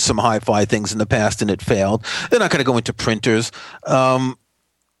done some hi-fi things in the past and it failed. They're not going to go into printers. I'm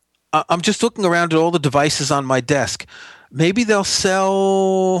just looking around at all the devices on my desk. Maybe they'll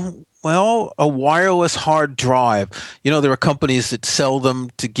sell, a wireless hard drive. There are companies that sell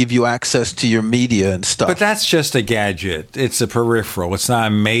them to give you access to your media and stuff. But that's just a gadget. It's a peripheral. It's not a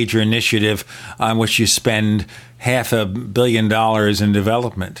major initiative on which you spend $500 million in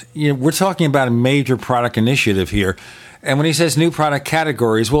development. We're talking about a major product initiative here. And when he says new product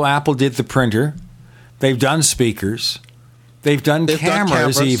categories, well, Apple did the printer. They've done speakers. They've done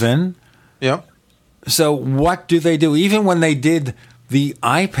cameras even. Yep. So what do they do? Even when they did the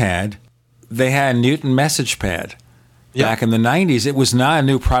iPad, they had a Newton message pad. Yep. Back in the 90s, it was not a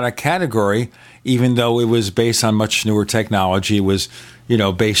new product category, even though it was based on much newer technology. It was,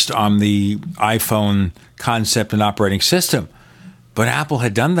 based on the iPhone concept and operating system. But Apple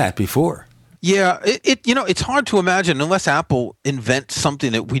had done that before. Yeah, it's hard to imagine unless Apple invents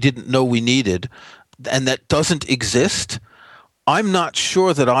something that we didn't know we needed and that doesn't exist. I'm not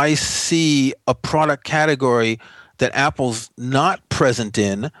sure that I see a product category that Apple's not present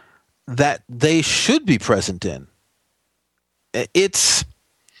in that they should be present in. It's,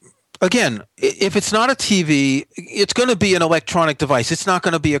 again, if it's not a TV, it's going to be an electronic device. It's not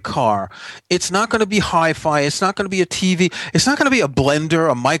going to be a car. It's not going to be hi-fi. It's not going to be a TV. It's not going to be a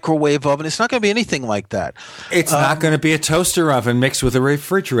blender, a microwave oven. It's not going to be anything like that. It's not going to be a toaster oven mixed with a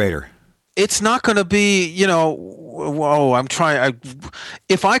refrigerator. It's not going to be,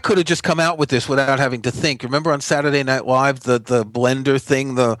 if I could have just come out with this without having to think. Remember on Saturday Night Live, the blender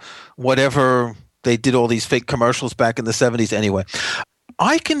thing, the whatever, they did all these fake commercials back in the 70s. Anyway,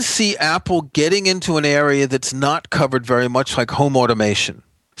 I can see Apple getting into an area that's not covered very much, like home automation.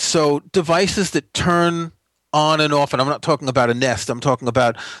 So devices that turn on and off, and I'm not talking about a Nest. I'm talking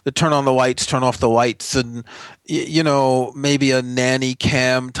about the turn on the lights, turn off the lights, and maybe a nanny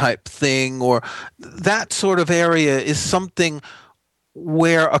cam type thing, or that sort of area is something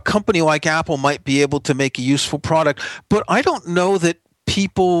where a company like Apple might be able to make a useful product. But I don't know that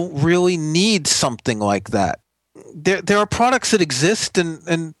people really need something like that. There are products that exist,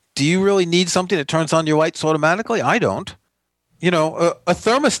 and do you really need something that turns on your lights automatically? I don't. A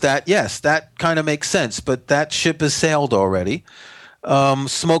thermostat, yes, that kind of makes sense, but that ship has sailed already.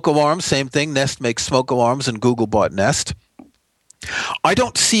 Smoke alarms, same thing. Nest makes smoke alarms, and Google bought Nest. I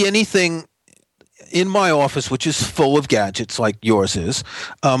don't see anything in my office which is full of gadgets like yours is.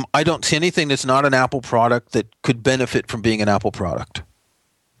 I don't see anything that's not an Apple product that could benefit from being an Apple product.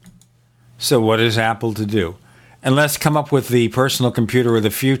 So what is Apple to do? And let's come up with the personal computer of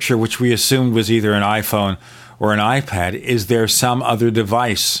the future, which we assumed was either an iPhone or an iPad. Is there some other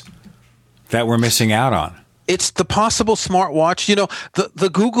device that we're missing out on? It's the possible smartwatch. The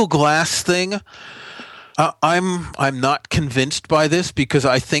Google Glass thing, I'm not convinced by this, because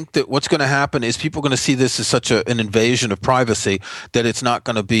I think that what's going to happen is people are going to see this as such an invasion of privacy that it's not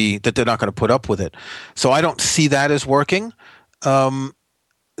going to be, that they're not going to put up with it. So I don't see that as working.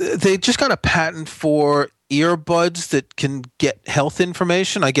 They just got a patent for earbuds that can get health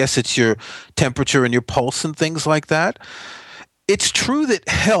information. I guess it's your temperature and your pulse and things like that. It's true that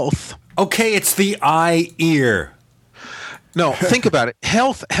health... Okay, it's the eye-ear. No, think about it.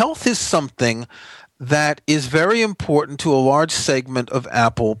 Health is something that is very important to a large segment of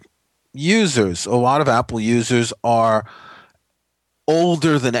Apple users. A lot of Apple users are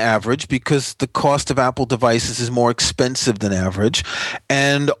older than average because the cost of Apple devices is more expensive than average,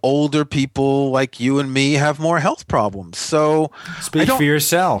 and older people like you and me have more health problems. So speak for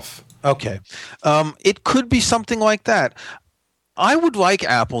yourself. Okay. It could be something like that. I would like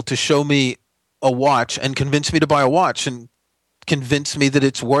Apple to show me a watch and convince me to buy a watch and convince me that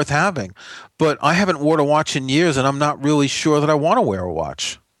it's worth having. But I haven't worn a watch in years, and I'm not really sure that I want to wear a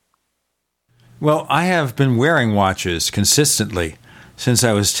watch. Well, I have been wearing watches consistently since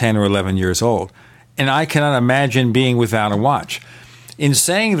I was 10 or 11 years old, and I cannot imagine being without a watch. In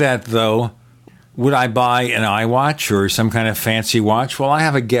saying that, though, would I buy an iWatch or some kind of fancy watch? Well, I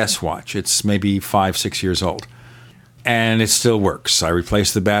have a Guess watch. It's maybe 5-6 years old, and it still works. I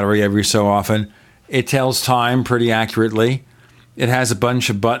replace the battery every so often. It tells time pretty accurately. It has a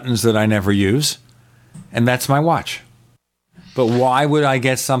bunch of buttons that I never use, and that's my watch. But why would I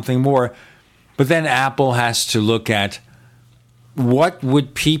get something more? But then Apple has to look at what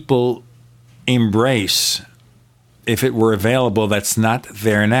would people embrace if it were available that's not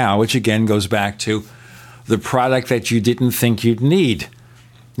there now, which again goes back to the product that you didn't think you'd need.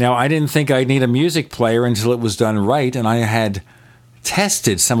 Now, I didn't think I'd need a music player until it was done right, and I had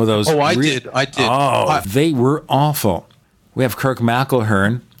tested some of those. Oh, I did. Oh, they were awful. We have Kirk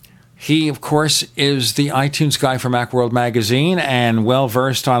McElhearn. He, of course, is the iTunes guy for Macworld Magazine and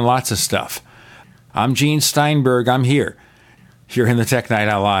well-versed on lots of stuff. I'm Gene Steinberg. I'm here in the Tech Night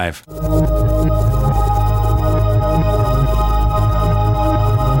Owl Live.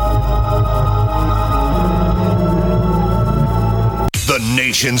 The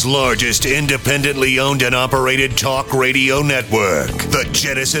nation's largest independently owned and operated talk radio network. The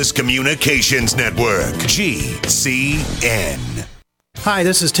Genesis Communications Network. GCN. Hi,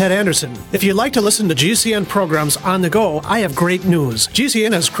 this is Ted Anderson. If you'd like to listen to GCN programs on the go, I have great news.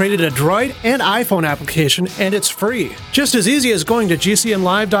 GCN has created a Droid and iPhone application, and it's free. Just as easy as going to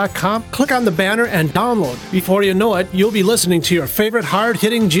GCNlive.com, click on the banner, and download. Before you know it, you'll be listening to your favorite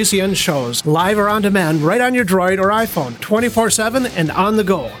hard-hitting GCN shows, live or on demand, right on your Droid or iPhone, 24/7 and on the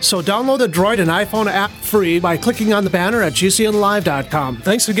go. So download the Droid and iPhone app free by clicking on the banner at GCNlive.com.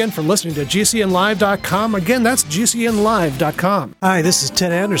 Thanks again for listening to GCNlive.com. Again, that's GCNlive.com. Hi, this is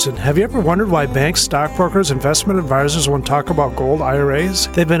Ted Anderson. Have you ever wondered why banks, stockbrokers, investment advisors won't talk about gold IRAs?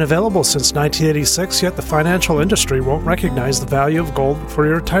 They've been available since 1986, yet the financial industry won't recognize the value of gold for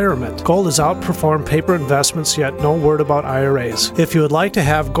your retirement. Gold has outperformed paper investments, yet no word about IRAs. If you would like to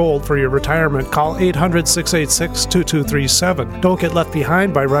have gold for your retirement, call 800-686-2237. Don't get left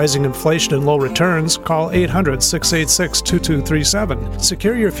behind by rising inflation and low returns. Call 800-686-2237.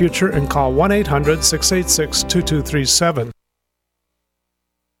 Secure your future and call 1-800-686-2237.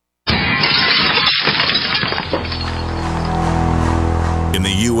 In the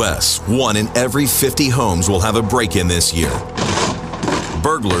U.S., 1 in every 50 homes will have a break-in this year.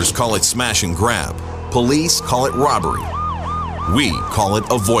 Burglars call it smash and grab. Police call it robbery. We call it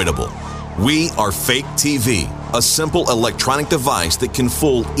avoidable. We are Fake TV, a simple electronic device that can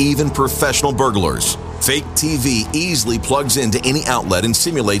fool even professional burglars. Fake TV easily plugs into any outlet and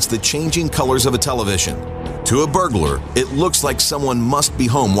simulates the changing colors of a television. To a burglar, it looks like someone must be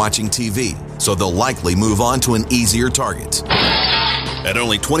home watching TV, so they'll likely move on to an easier target. At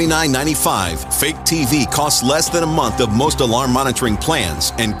only $29.95, Fake TV costs less than a month of most alarm monitoring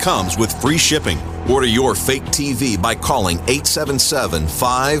plans and comes with free shipping. Order your Fake TV by calling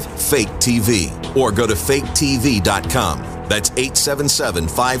 877-5-FAKE-TV or go to faketv.com. That's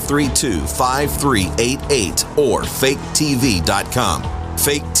 877-532-5388 or faketv.com.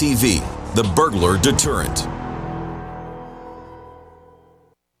 Fake TV, the burglar deterrent.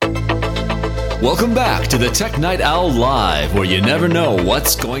 Welcome back to the Tech Night Owl Live, where you never know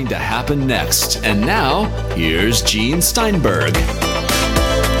what's going to happen next. And now, here's Gene Steinberg.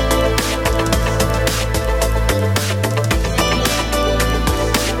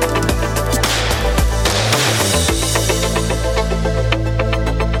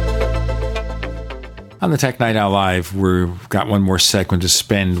 On the Tech Night Owl Live, we've got one more segment to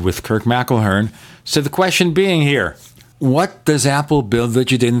spend with Kirk McElhearn. So the question being here, what does Apple build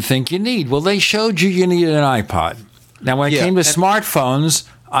that you didn't think you need? Well, they showed you needed an iPod. Now, when it came to smartphones,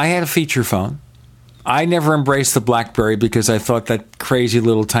 I had a feature phone. I never embraced the BlackBerry because I thought that crazy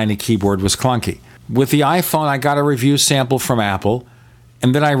little tiny keyboard was clunky. With the iPhone, I got a review sample from Apple,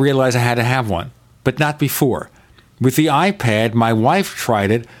 and then I realized I had to have one, but not before. With the iPad, my wife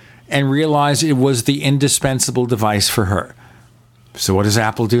tried it and realized it was the indispensable device for her. So what does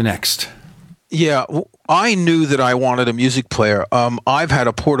Apple do next? Yeah, I knew that I wanted a music player. I've had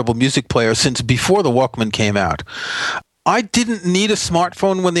a portable music player since before the Walkman came out. I didn't need a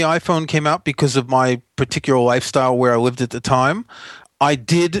smartphone when the iPhone came out because of my particular lifestyle where I lived at the time. I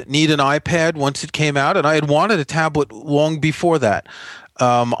did need an iPad once it came out, and I had wanted a tablet long before that.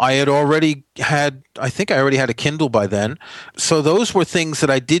 I already had a Kindle by then. So those were things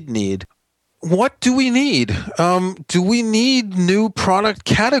that I did need. What do we need? Do we need new product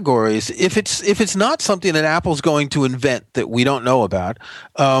categories? If it's not something that Apple's going to invent that we don't know about,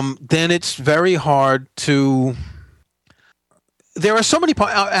 then it's very hard to... There are so many...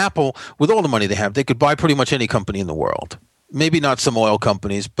 Apple, with all the money they have, they could buy pretty much any company in the world. Maybe not some oil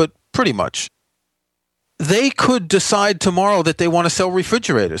companies, but pretty much. They could decide tomorrow that they want to sell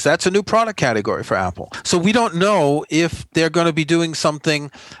refrigerators. That's a new product category for Apple. So we don't know if they're going to be doing something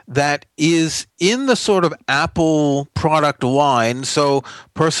that is in the sort of Apple product line, so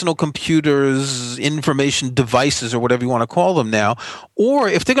personal computers, information devices, or whatever you want to call them now, or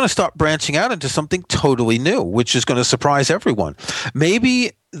if they're going to start branching out into something totally new, which is going to surprise everyone.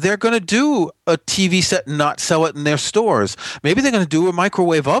 Maybe they're going to do a TV set and not sell it in their stores. Maybe they're going to do a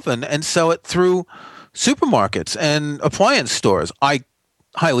microwave oven and sell it through supermarkets and appliance stores. I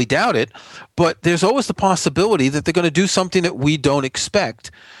highly doubt it, but there's always the possibility that they're going to do something that we don't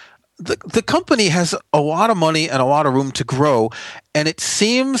expect. The company has a lot of money and a lot of room to grow, and it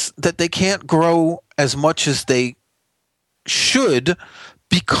seems that they can't grow as much as they should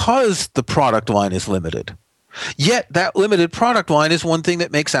because the product line is limited. Yet that limited product line is one thing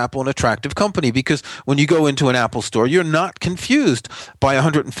that makes Apple an attractive company, because when you go into an Apple store, you're not confused by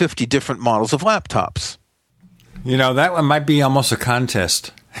 150 different models of laptops. You know, that one might be almost a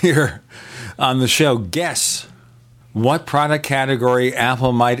contest here on the show. Guess what product category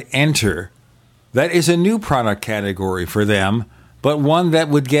Apple might enter that is a new product category for them, but one that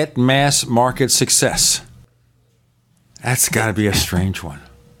would get mass market success. That's got to be a strange one.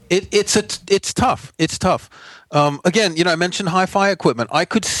 It's tough. It's tough. Again, I mentioned hi-fi equipment. I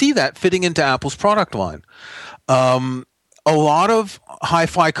could see that fitting into Apple's product line. A lot of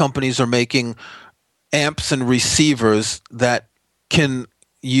hi-fi companies are making amps and receivers that can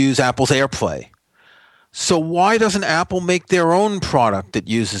use Apple's AirPlay. So why doesn't Apple make their own product that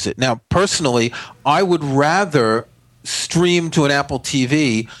uses it? Now, personally, I would rather stream to an Apple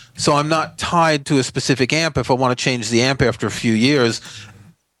TV, so I'm not tied to a specific amp. If I want to change the amp after a few years,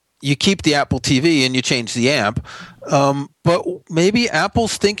 you keep the Apple TV and you change the amp. But maybe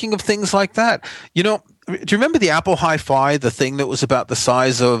Apple's thinking of things like that. Do you remember the Apple Hi-Fi, the thing that was about the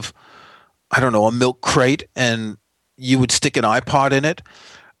size of, I don't know, a milk crate, and you would stick an iPod in it?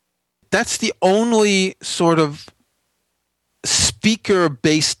 That's the only sort of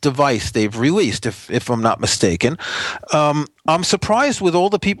speaker-based device they've released, if I'm not mistaken. I'm surprised with all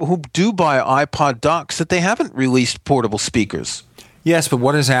the people who do buy iPod docks that they haven't released portable speakers. Yes, but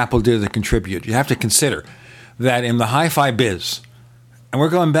what does Apple do to contribute? You have to consider that in the hi-fi biz, and we're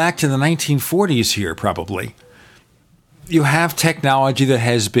going back to the 1940s here probably, you have technology that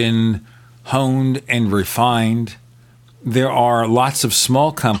has been honed and refined. There are lots of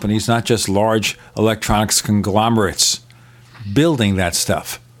small companies, not just large electronics conglomerates, building that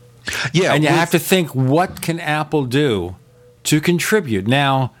stuff. Yeah, and you have to think, what can Apple do to contribute?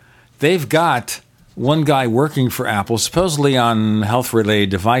 Now, they've got one guy working for Apple, supposedly on health-related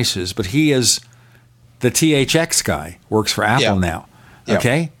devices, but he is the THX guy, works for Apple now.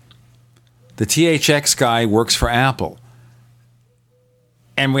 Okay? The THX guy works for Apple.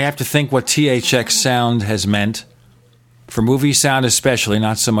 And we have to think what THX sound has meant, for movie sound especially,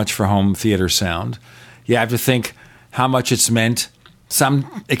 not so much for home theater sound. You have to think how much it's meant.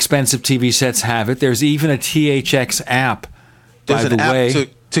 Some expensive TV sets have it. There's even a THX app, by the way,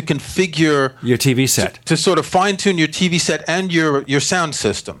 to configure your TV set. To sort of fine-tune your TV set and your sound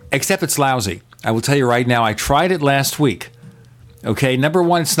system. Except it's lousy. I will tell you right now, I tried it last week. Okay, number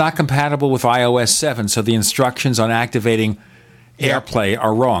one, it's not compatible with iOS 7, so the instructions on activating AirPlay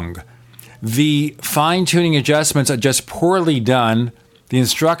are wrong. The fine-tuning adjustments are just poorly done. The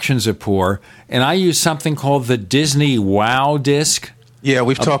instructions are poor. And I use something called the Disney Wow Disc. Yeah,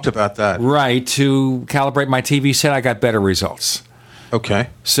 we've talked about that. Right. To calibrate my TV set, I got better results. Okay.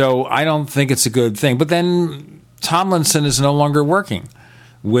 So I don't think it's a good thing. But then Tomlinson is no longer working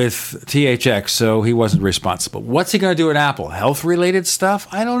with THX, so he wasn't responsible. What's he going to do at Apple? Health-related stuff?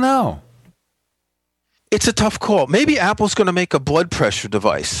 I don't know. It's a tough call. Maybe Apple's going to make a blood pressure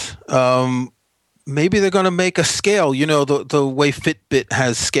device. Maybe they're going to make a scale. The way Fitbit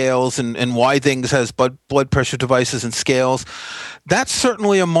has scales and Withings has blood pressure devices and scales. That's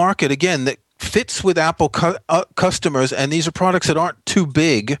certainly a market, again, that fits with Apple customers, and these are products that aren't too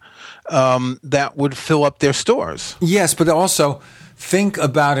big that would fill up their stores. Yes, but also think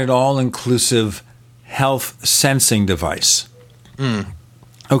about an all-inclusive health sensing device.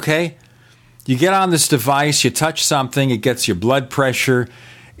 Okay? You get on this device, you touch something, it gets your blood pressure,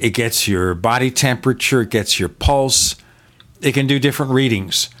 it gets your body temperature, it gets your pulse. It can do different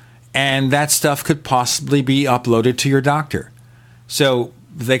readings. And that stuff could possibly be uploaded to your doctor. So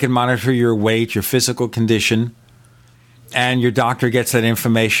they can monitor your weight, your physical condition, and your doctor gets that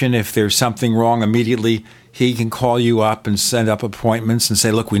information. If there's something wrong, immediately he can call you up and set up appointments and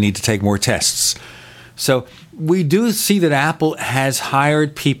say, look, we need to take more tests. So we do see that Apple has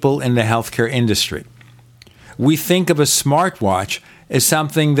hired people in the healthcare industry. We think of a smartwatch as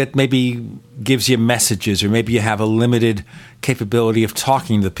something that maybe gives you messages, or maybe you have a limited capability of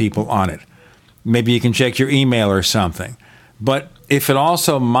talking to people on it. Maybe you can check your email or something. But if it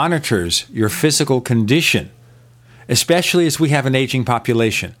also monitors your physical condition, especially as we have an aging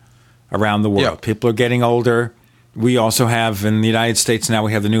population around the world. People are getting older. We also have, in the United States now,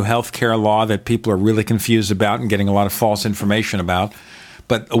 we have the new health care law that people are really confused about and getting a lot of false information about.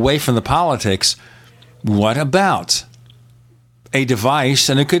 But away from the politics, what about a device?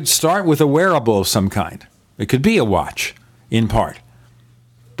 And it could start with a wearable of some kind. It could be a watch, in part.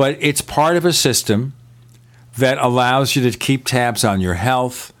 But it's part of a system that allows you to keep tabs on your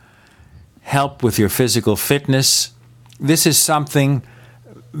health, help with your physical fitness. This is something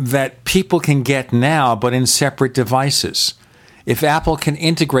that people can get now, but in separate devices. If Apple can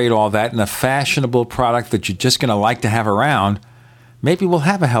integrate all that in a fashionable product that you're just going to like to have around, maybe we'll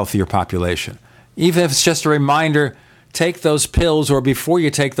have a healthier population. Even if it's just a reminder, take those pills, or before you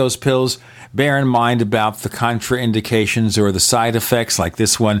take those pills, bear in mind about the contraindications or the side effects, like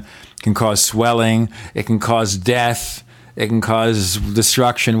this one can cause swelling, it can cause death, it can cause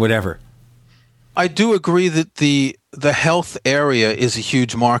destruction, whatever. I do agree that the health area is a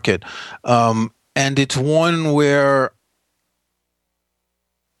huge market, and it's one where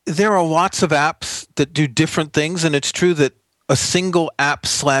there are lots of apps that do different things, and it's true that a single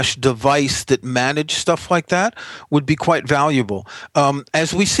app/device that manage stuff like that would be quite valuable.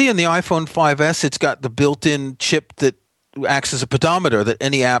 As we see in the iPhone 5S, it's got the built-in chip that acts as a pedometer that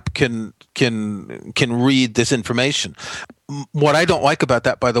any app can read this information. What I don't like about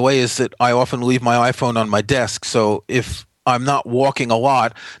that, by the way, is that I often leave my iPhone on my desk. So if I'm not walking a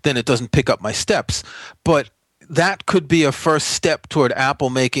lot, then it doesn't pick up my steps. But that could be a first step toward Apple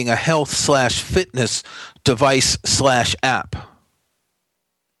making a health/fitness device/app.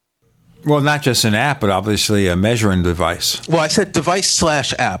 Well, not just an app, but obviously a measuring device. Well, I said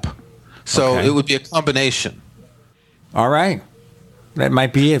device/app. So It would be a combination. All right. That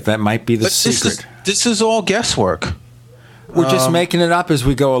might be it. That might be the secret. This is all guesswork. We're just making it up as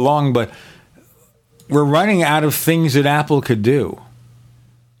we go along, but we're running out of things that Apple could do.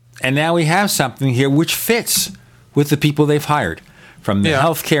 And now we have something here which fits with the people they've hired. From the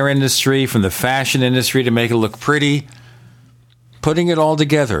healthcare industry, from the fashion industry to make it look pretty. Putting it all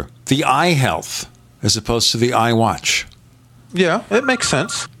together. The eye health as opposed to the iWatch. Yeah, it makes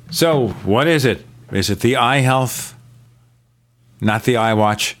sense. So, what is it? Is it the eye health? Not the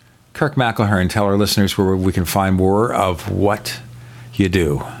iWatch? Kirk McElhearn, tell our listeners where we can find more of what you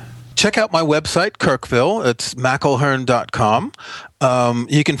do. Check out my website, Kirkville. It's McElhearn.com.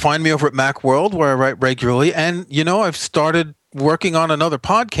 You can find me over at Macworld, where I write regularly. And, I've started working on another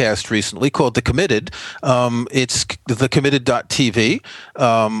podcast recently called The Committed. It's thecommitted.tv.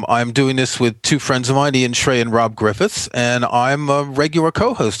 I'm doing this with two friends of mine, Ian Schrey and Rob Griffiths, and I'm a regular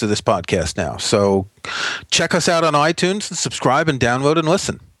co-host of this podcast now. So check us out on iTunes and subscribe and download and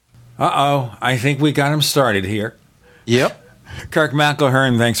listen. I think we got him started here. Yep. Kirk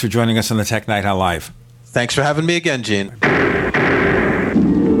McElhearn, thanks for joining us on the Tech Night Owl Live. Thanks for having me again, Gene.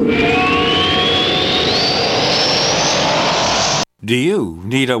 Do you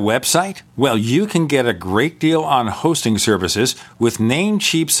need a website? Well, you can get a great deal on hosting services with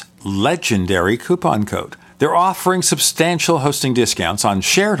Namecheap's legendary coupon code. They're offering substantial hosting discounts on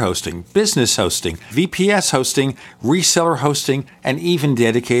shared hosting, business hosting, VPS hosting, reseller hosting, and even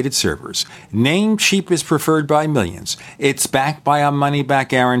dedicated servers. Namecheap is preferred by millions. It's backed by a money-back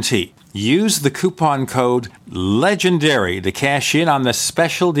guarantee. Use the coupon code LEGENDARY to cash in on the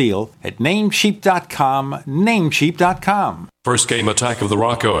special deal at Namecheap.com, Namecheap.com. First came Attack of the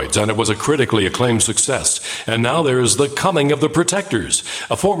Rockoids, and it was a critically acclaimed success. And now there is The Coming of the Protectors.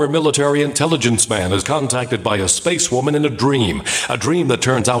 A former military intelligence man is contacted by a space woman in a dream that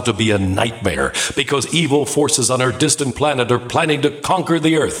turns out to be a nightmare because evil forces on her distant planet are planning to conquer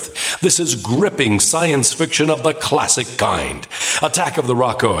the Earth. This is gripping science fiction of the classic kind. Attack of the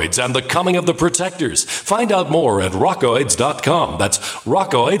Rockoids and The Coming of the Protectors. Find out more at rockoids.com. That's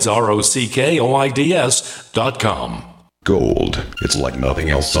Rockoids, ROCKOIDS.com. Gold. It's like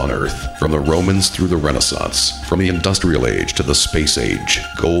nothing else on Earth. From the Romans through the Renaissance, from the Industrial Age to the Space Age,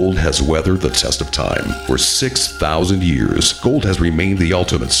 gold has weathered the test of time. For 6,000 years, gold has remained the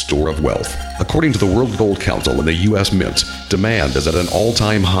ultimate store of wealth. According to the World Gold Council and the U.S. Mint, demand is at an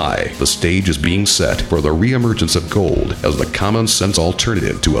all-time high. The stage is being set for the reemergence of gold as the common-sense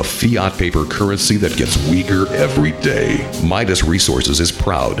alternative to a fiat paper currency that gets weaker every day. Midas Resources is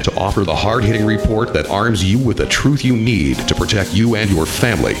proud to offer the hard-hitting report that arms you with the truth you need to protect you and your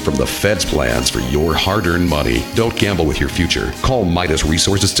family from the Fed's plans for your hard-earned money. Don't gamble with your future. Call Midas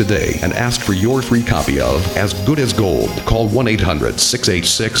Resources today and ask for your free copy of As Good as Gold. Call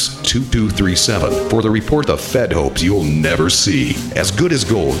 1-800-686-2237 for the report the Fed hopes you'll never see. As Good as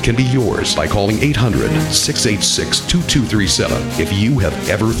Gold can be yours by calling 800-686-2237. If you have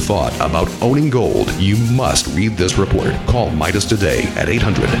ever thought about owning gold, you must read this report. Call Midas today at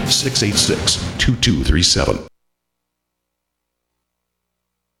 800-686-2237.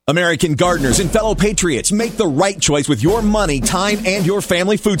 American gardeners and fellow patriots, make the right choice with your money, time, and your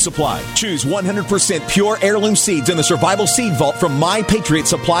family food supply. Choose 100% pure heirloom seeds in the Survival Seed Vault from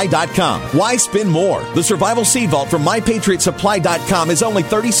MyPatriotSupply.com. Why spend more? The Survival Seed Vault from MyPatriotSupply.com is only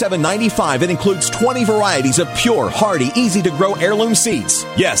 $37.95 and includes 20 varieties of pure, hardy, easy-to-grow heirloom seeds.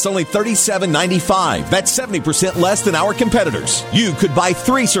 Yes, only $37.95. That's 70% less than our competitors. You could buy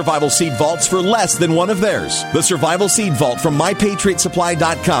 3 Survival Seed Vaults for less than one of theirs. The Survival Seed Vault from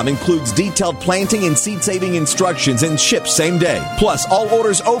MyPatriotSupply.com includes detailed planting and seed-saving instructions and ships same day. Plus, all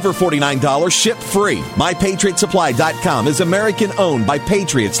orders over $49 ship free. MyPatriotSupply.com is American-owned by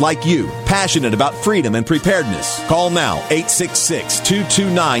patriots like you, passionate about freedom and preparedness. Call now,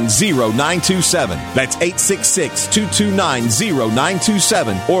 866-229-0927. That's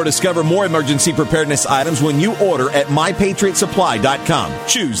 866-229-0927. Or discover more emergency preparedness items when you order at MyPatriotSupply.com.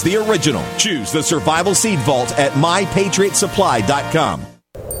 Choose the original. Choose the Survival Seed Vault at MyPatriotSupply.com.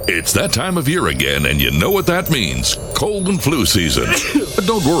 It's that time of year again, and you know what that means. Cold and flu season. But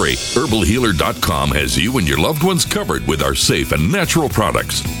don't worry, HerbalHealer.com has you and your loved ones covered with our safe and natural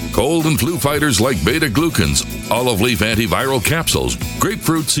products. Cold and flu fighters like beta-glucans, olive leaf antiviral capsules,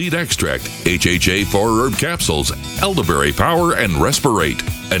 grapefruit seed extract, HHA 4-herb capsules, elderberry power, and respirate.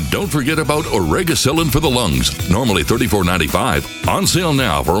 And don't forget about Oregacillin for the lungs, normally $34.95, on sale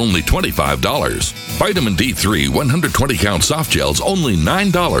now for only $25. Vitamin D3 120-count soft gels, only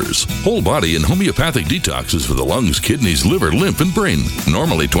 $9. Whole body and homeopathic detoxes for the lungs, kidneys, liver, lymph, and brain,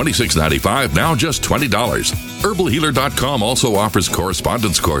 normally $26.95, now just $20. HerbalHealer.com also offers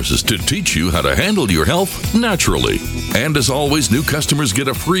correspondence courses to teach you how to handle your health naturally. And as always, new customers get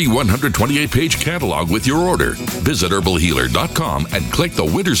a free 128-page catalog with your order. Visit HerbalHealer.com and click the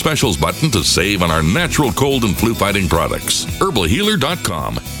Winter Specials button to save on our natural cold and flu fighting products.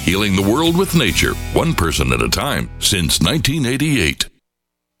 HerbalHealer.com, healing the world with nature, one person at a time, since 1988.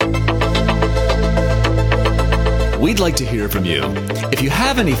 We'd like to hear from you. If you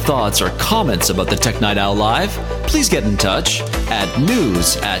have any thoughts or comments about the Tech Night Owl Live, please get in touch at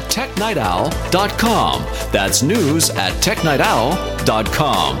news@technightowl.com. That's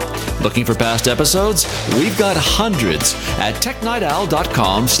news@technightowl.com. Looking for past episodes? We've got hundreds at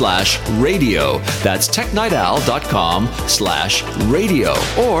technightowl.com/radio. That's technightowl.com/radio.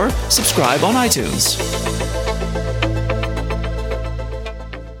 Or subscribe on iTunes.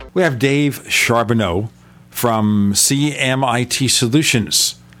 We have Dave Charbonneau from CMIT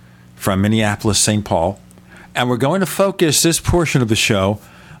Solutions from Minneapolis, St. Paul. And we're going to focus this portion of the show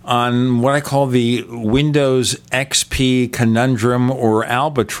on what I call the Windows XP conundrum or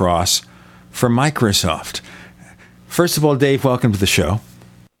albatross for Microsoft. First of all, Dave, welcome to the show.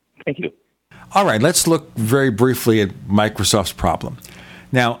 Thank you. All right, let's look very briefly at Microsoft's problem.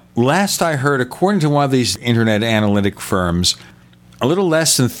 Now, last I heard, according to one of these internet analytic firms, a little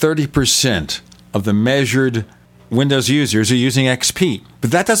less than 30% of the measured Windows users are using XP.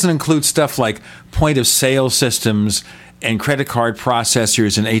 But that doesn't include stuff like point-of-sale systems and credit card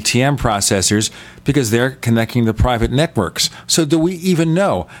processors and ATM processors because they're connecting to private networks. So do we even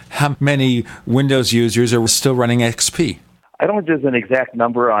know how many Windows users are still running XP? I don't know if there's an exact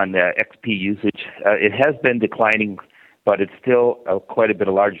number on XP usage. It has been declining, but it's still quite a bit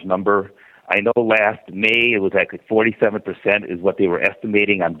of large number. I know last May it was like 47% is what they were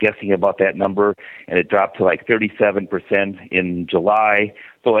estimating. I'm guessing about that number, and it dropped to like 37% in July.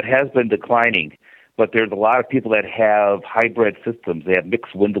 So it has been declining. But there's a lot of people that have hybrid systems. They have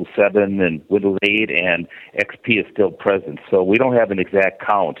mixed Windows 7 and Windows 8, and XP is still present. So we don't have an exact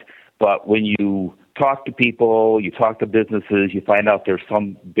count. But when you talk to people, you talk to businesses, you find out there's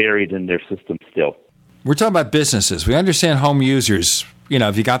some buried in their system still. We're talking about businesses. We understand home users. You know,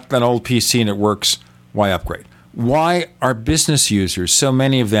 if you got an old PC and it works, why upgrade? Why are business users, so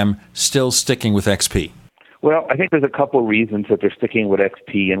many of them, still sticking with XP? Well, I think there's a couple of reasons that they're sticking with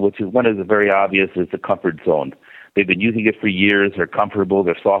XP, and one is very obvious is the comfort zone. They've been using it for years. They're comfortable.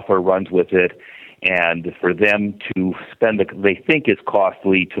 Their software runs with it. And for them to spend, they think it's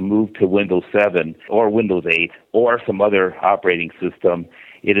costly to move to Windows 7 or Windows 8 or some other operating system.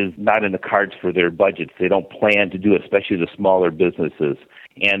 It is not in the cards for their budgets. They don't plan to do it, especially the smaller businesses.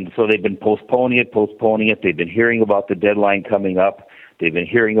 And so they've been postponing it. They've been hearing about the deadline coming up. They've been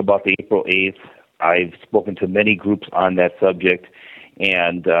hearing about the April 8th. I've spoken to many groups on that subject,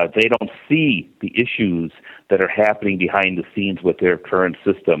 and they don't see the issues that are happening behind the scenes with their current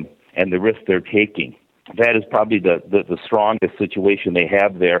system and the risk they're taking. That is probably the strongest situation they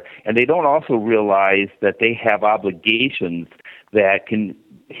have there. And they don't also realize that they have obligations that can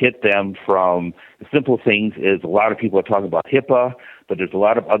hit them from simple things as a lot of people are talking about HIPAA, but there's a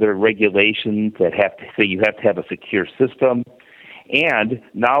lot of other regulations that have to say you have to have a secure system. And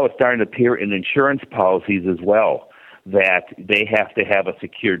now it's starting to appear in insurance policies as well that they have to have a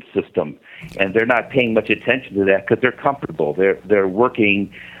secured system. And they're not paying much attention to that because they're comfortable. They're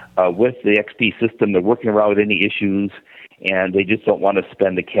working with the XP system. They're working around with any issues, and they just don't want to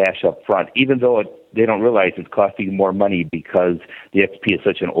spend the cash up front, even though they don't realize it's costing more money because the XP is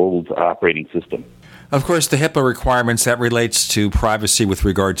such an old operating system. Of course, the HIPAA requirements, that relates to privacy with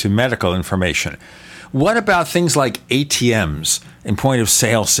regard to medical information. What about things like ATMs and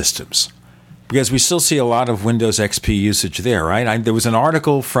point-of-sale systems? Because we still see a lot of Windows XP usage there, right? There was an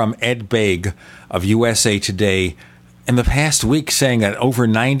article from Ed Baig of USA Today in the past week saying that over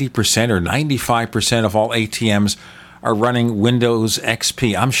 90% or 95% of all ATMs are running Windows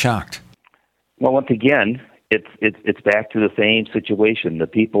XP. I'm shocked. Well, once again, it's back to the same situation. The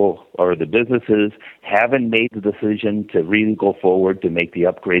people or the businesses haven't made the decision to really go forward to make the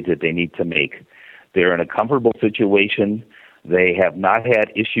upgrades that they need to make. They're in a comfortable situation. They have not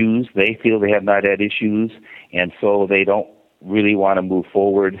had issues. They feel they have not had issues, and so they don't really want to move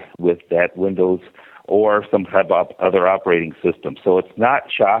forward with that Windows or some type of other operating system. So it's not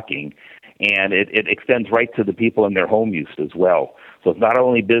shocking, and it extends right to the people in their home use as well. So it's not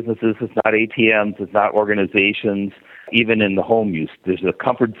only businesses, it's not ATMs, it's not organizations, even in the home use. There's a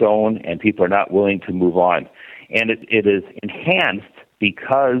comfort zone, and people are not willing to move on. And it is enhanced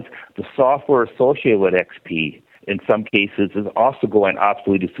because the software associated with XP, in some cases, is also going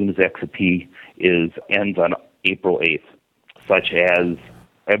obsolete as soon as XP ends on April 8th, such as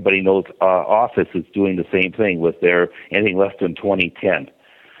everybody knows Office is doing the same thing with their anything less than 2010.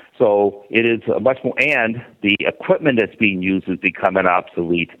 So it is much more, and the equipment that's being used is becoming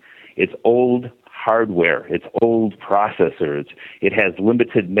obsolete. It's old hardware. It's old processors. It has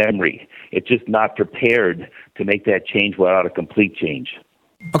limited memory. It's just not prepared to make that change without a complete change.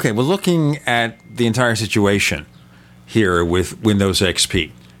 Okay, well, looking at the entire situation here with Windows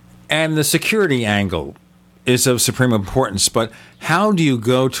XP, and the security angle is of supreme importance, but how do you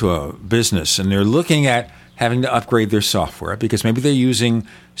go to a business and they're looking at having to upgrade their software because maybe they're using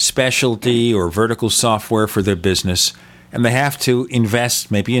specialty or vertical software for their business, and they have to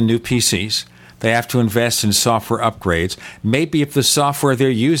invest maybe in new PCs. They have to invest in software upgrades. Maybe if the software they're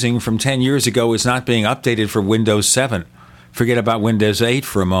using from 10 years ago is not being updated for Windows 7, forget about Windows 8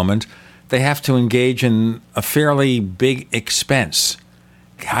 for a moment, they have to engage in a fairly big expense.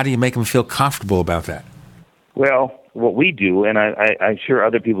 How do you make them feel comfortable about that? Well, what we do, and I'm sure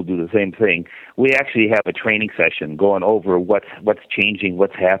other people do the same thing, we actually have a training session going over what's changing,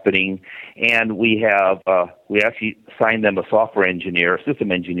 what's happening, and we actually assign them a software engineer, a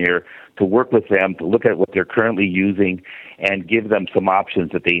system engineer, to work with them, to look at what they're currently using, and give them some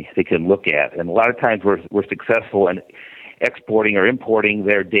options that they can look at. And a lot of times we're successful in exporting or importing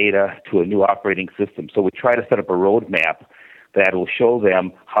their data to a new operating system. So we try to set up a roadmap that will show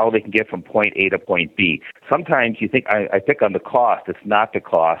them how they can get from point A to point B. Sometimes you think, I pick on the cost. It's not the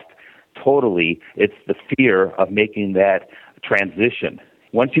cost totally. It's the fear of making that transition.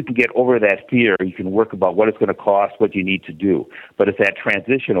 Once you can get over that fear, you can work about what it's going to cost, what you need to do. But it's that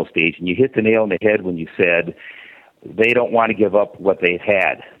transitional stage, and you hit the nail on the head when you said they don't want to give up what they've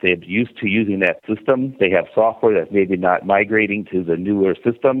had. They're used to using that system. They have software that's maybe not migrating to the newer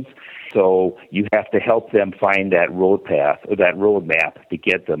systems. So you have to help them find that road path or that roadmap to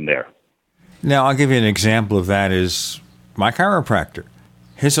get them there. Now, I'll give you an example of that is my chiropractor.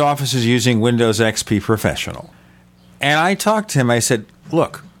 His office is using Windows XP Professional. And I talked to him. I said,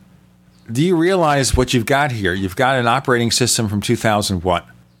 look, do you realize what you've got here? You've got an operating system from 2001.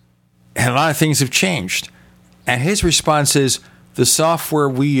 And a lot of things have changed. And his response is, the software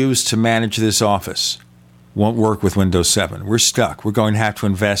we use to manage this office won't work with Windows 7. We're stuck. We're going to have to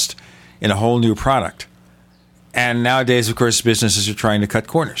invest in a whole new product. And nowadays, of course, businesses are trying to cut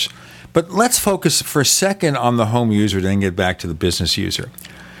corners. But let's focus for a second on the home user, then get back to the business user.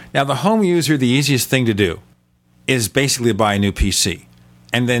 Now, the home user, the easiest thing to do is basically buy a new PC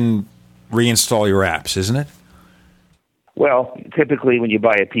and then reinstall your apps, isn't it? Well, typically when you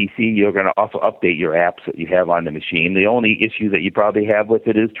buy a PC, you're going to also update your apps that you have on the machine. The only issue that you probably have with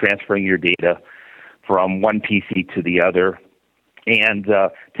it is transferring your data from one PC to the other. And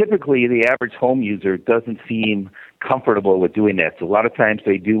typically the average home user doesn't seem comfortable with doing that. So a lot of times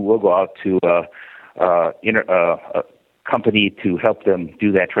will go out to a company to help them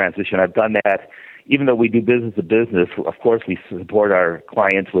do that transition. I've done that. Even though we do business to business, of course we support our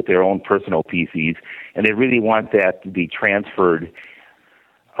clients with their own personal PCs, and they really want that to be transferred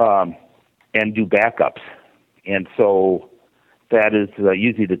and do backups. And so that is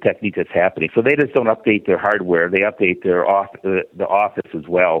usually the technique that's happening. So they just don't update their hardware; they update their the Office as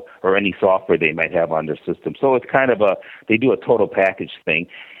well, or any software they might have on their system. So it's kind of they do a total package thing,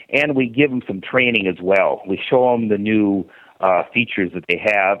 and we give them some training as well. We show them the new features that they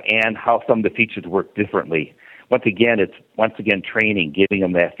have and how some of the features work differently. Once again training, giving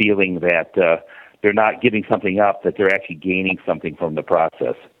them that feeling that they're not giving something up, that they're actually gaining something from the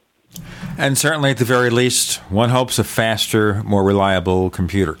process. And certainly, at the very least, one hopes a faster, more reliable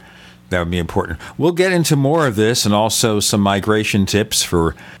computer. That would be important. We'll get into more of this and also some migration tips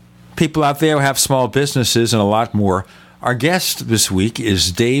for people out there who have small businesses and a lot more. Our guest this week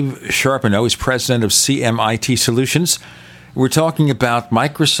is Dave Charpentier. He's president of CMIT Solutions. We're talking about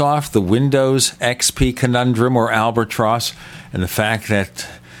Microsoft, the Windows XP conundrum or albatross, and the fact that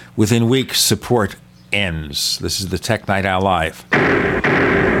within weeks support ends. This is the Tech Night Owl Live.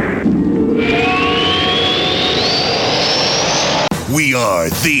 We are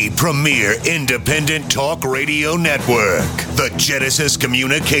the premier independent talk radio network, the Genesis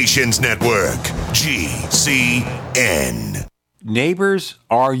Communications Network, GCN. Neighbors,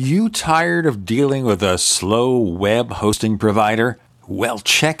 are you tired of dealing with a slow web hosting provider? Well,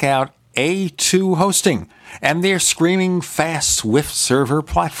 check out A2 Hosting and their screaming fast Swift server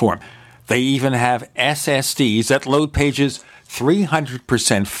platform. They even have SSDs that load pages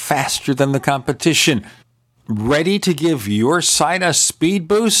 300% faster than the competition. Ready to give your site a speed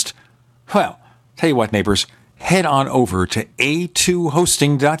boost? Well, tell you what, neighbors, head on over to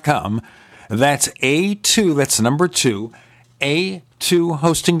a2hosting.com. That's A2, that's number 2,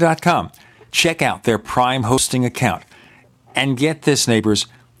 a2hosting.com. Check out their Prime hosting account. And get this, neighbors,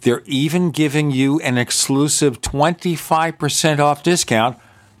 they're even giving you an exclusive 25% off discount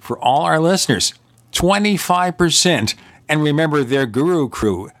for all our listeners. 25%. And remember, their Guru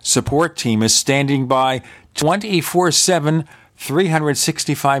Crew support team is standing by 24/7,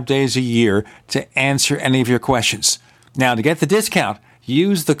 365 days a year to answer any of your questions. Now, to get the discount,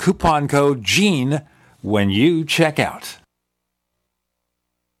 use the coupon code GENE when you check out.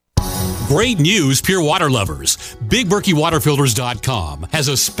 Great news, pure water lovers. BigBerkeyWaterFilters.com has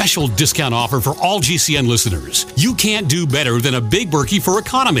a special discount offer for all GCN listeners. You can't do better than a Big Berkey for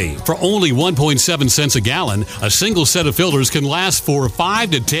economy. For only 1.7 cents a gallon, a single set of filters can last for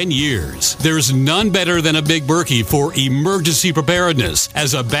 5 to 10 years. There's none better than a Big Berkey for emergency preparedness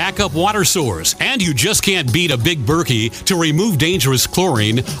as a backup water source. And you just can't beat a Big Berkey to remove dangerous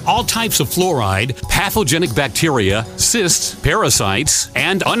chlorine, all types of fluoride, pathogenic bacteria, cysts, parasites,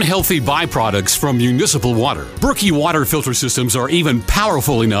 and unhealthy byproducts from municipal water. Berkey water filter systems are even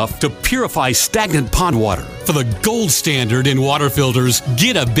powerful enough to purify stagnant pond water. For the gold standard in water filters,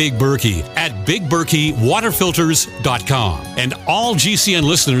 get a Big Berkey at BigBerkeyWaterFilters.com. And all GCN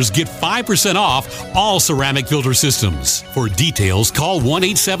listeners get 5% off all ceramic filter systems. For details, call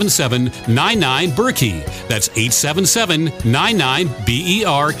 1-877-99-BERKEY. That's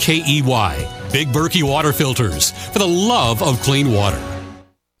 877-99-BERKEY. Big Berkey Water Filters, for the love of clean water.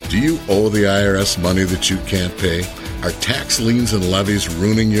 Do you owe the IRS money that you can't pay? Are tax liens and levies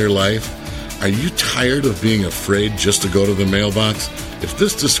ruining your life? Are you tired of being afraid just to go to the mailbox? If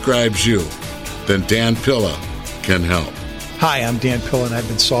this describes you, then Dan Pilla can help. Hi, I'm Dan Pilla, and I've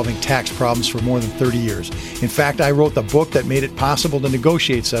been solving tax problems for more than 30 years. In fact, I wrote the book that made it possible to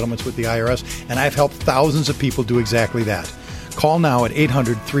negotiate settlements with the IRS, and I've helped thousands of people do exactly that. Call now at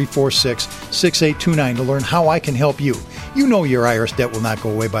 800-346-6829 to learn how I can help you. You know your IRS debt will not go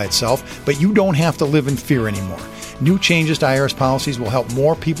away by itself, but you don't have to live in fear anymore. New changes to IRS policies will help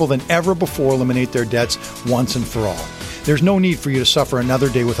more people than ever before eliminate their debts once and for all. There's no need for you to suffer another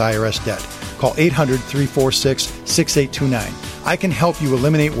day with IRS debt. Call 800-346-6829. I can help you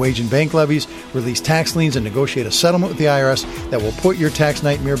eliminate wage and bank levies, release tax liens, and negotiate a settlement with the IRS that will put your tax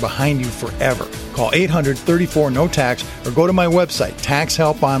nightmare behind you forever. Call 800-34-NO-TAX or go to my website,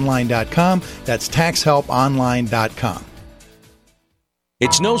 taxhelponline.com. That's taxhelponline.com.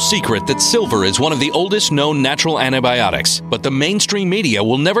 It's no secret that silver is one of the oldest known natural antibiotics, but the mainstream media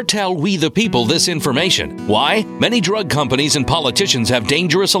will never tell we the people this information. Why? Many drug companies and politicians have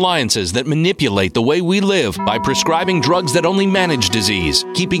dangerous alliances that manipulate the way we live by prescribing drugs that only manage disease,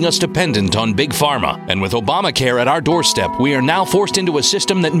 keeping us dependent on big pharma. And with Obamacare at our doorstep, we are now forced into a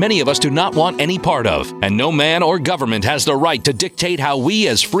system that many of us do not want any part of. And no man or government has the right to dictate how we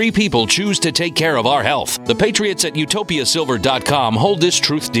as free people choose to take care of our health. The patriots at utopiasilver.com hold this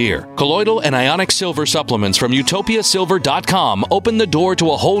truth dear. Colloidal and ionic silver supplements from utopiasilver.com open the door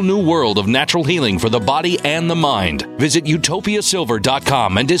to a whole new world of natural healing for the body and the mind. Visit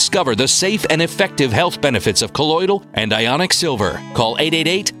utopiasilver.com and discover the safe and effective health benefits of colloidal and ionic silver. Call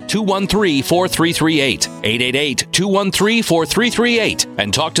 888-213-4338, 888-213-4338,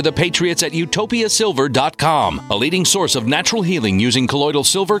 and talk to the patriots at utopiasilver.com, a leading source of natural healing using colloidal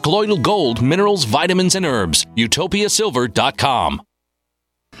silver, colloidal gold, minerals, vitamins, and herbs. utopiasilver.com.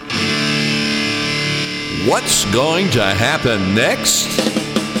 What's going to happen next?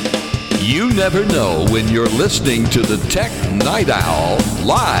 You never know when you're listening to the Tech Night Owl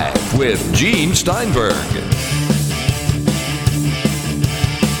live with Gene Steinberg.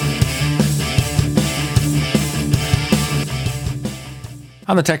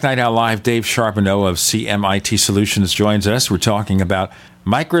 On the Tech Night Owl Live, Dave Charbonneau of CMIT Solutions joins us. We're talking about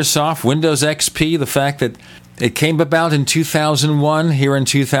Microsoft, Windows XP, the fact that it came about in 2001. Here in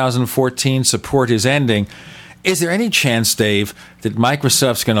 2014, support is ending. Is there any chance, Dave, that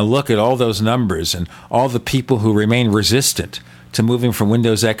Microsoft's going to look at all those numbers and all the people who remain resistant to moving from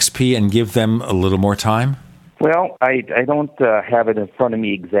Windows XP and give them a little more time? Well, I don't have it in front of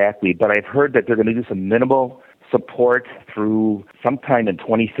me exactly, but I've heard that they're going to do some minimal support through sometime in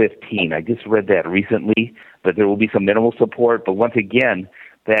 2015. I just read that recently, that there will be some minimal support, but once again,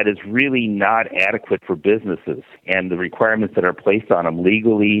 that is really not adequate for businesses, and the requirements that are placed on them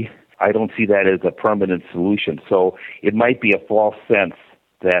legally, I don't see that as a permanent solution. So it might be a false sense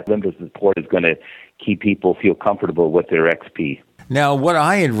that limited support is going to keep people feel comfortable with their XP. Now, what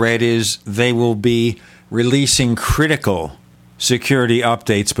I had read is they will be releasing critical security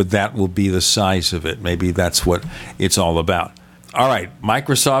updates, but that will be the size of it. Maybe that's what it's all about. All right,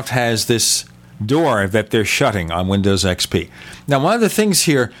 Microsoft has this door that they're shutting on Windows XP. Now, one of the things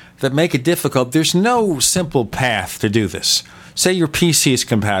here that make it difficult, there's no simple path to do this. Say your PC is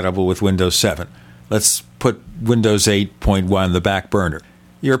compatible with Windows 7. Let's put Windows 8.1 on the back burner.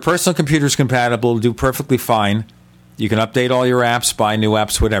 Your personal computer is compatible, do perfectly fine. You can update all your apps, buy new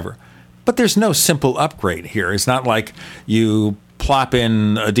apps, whatever. But there's no simple upgrade here. It's not like you plop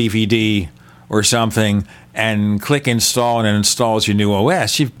in a DVD or something and click install and it installs your new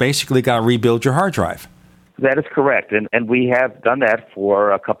OS. You've basically got to rebuild your hard drive. That is correct, and we have done that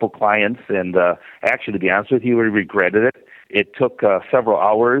for a couple clients, and actually, to be honest with you, we regretted it. It took several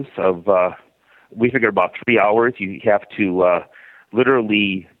hours of, we figured about 3 hours. You have to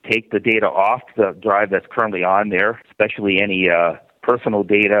literally take the data off the drive that's currently on there, especially any personal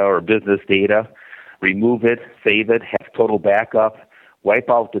data or business data, remove it, save it, have total backup, wipe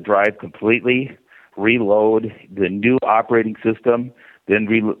out the drive completely, reload the new operating system, then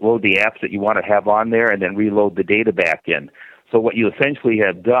reload the apps that you want to have on there, and then reload the data back in. So what you essentially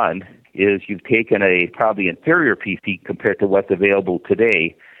have done is you've taken a probably inferior PC compared to what's available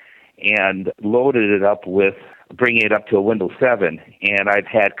today and loaded it up with bringing it up to a Windows 7. And I've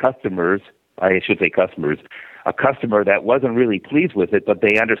had customers, I should say customers, a customer that wasn't really pleased with it, but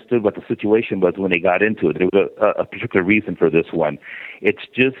they understood what the situation was when they got into it. There was a particular reason for this one. It's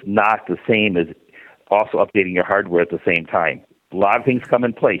just not the same as also updating your hardware at the same time. A lot of things come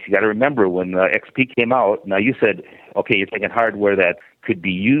in place. You got to remember when XP came out, now you said, okay, you're taking hardware that could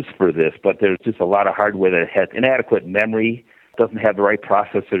be used for this, but there's just a lot of hardware that has inadequate memory, doesn't have the right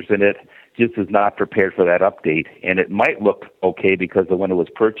processors in it, just is not prepared for that update. And it might look okay because of when it was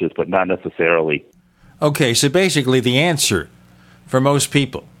purchased, but not necessarily. Okay, so basically the answer for most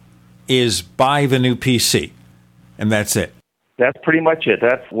people is buy the new PC, and that's it. That's pretty much it.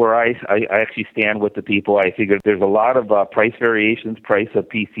 That's where I actually stand with the people. I figure there's a lot of price variations. Price of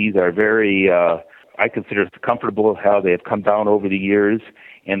PCs are very, I consider it comfortable how they have come down over the years,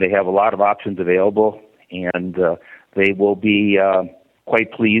 and they have a lot of options available, and they will be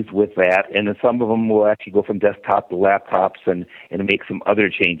quite pleased with that. And then some of them will actually go from desktop to laptops and make some other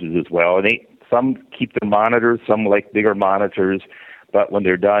changes as well. And Some keep their monitors, some like bigger monitors, but when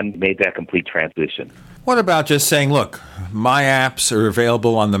they're done, made that complete transition. What about just saying, look, my apps are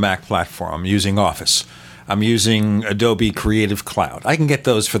available on the Mac platform. I'm using Office. I'm using Adobe Creative Cloud. I can get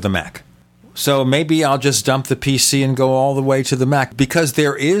those for the Mac. So maybe I'll just dump the PC and go all the way to the Mac, because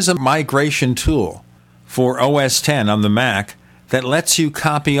there is a migration tool for OS X on the Mac that lets you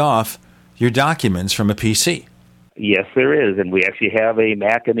copy off your documents from a PC. Yes, there is, and we actually have a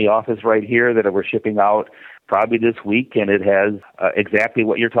Mac in the office right here that we're shipping out probably this week, and it has exactly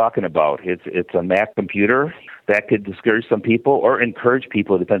what you're talking about. It's a Mac computer that could discourage some people or encourage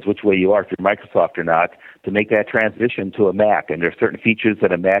people, it depends which way you are, if you're Microsoft or not, to make that transition to a Mac. And there are certain features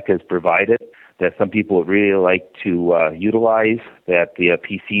that a Mac has provided that some people would really like to utilize that the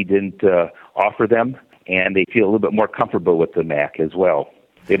PC didn't offer them, and they feel a little bit more comfortable with the Mac as well.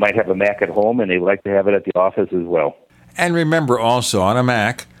 They might have a Mac at home, and they like to have it at the office as well. And remember also, on a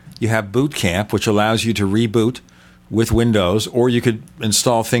Mac, you have Boot Camp, which allows you to reboot with Windows, or you could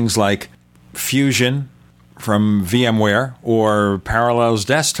install things like Fusion from VMware or Parallels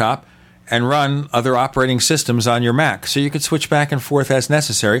Desktop and run other operating systems on your Mac. So you could switch back and forth as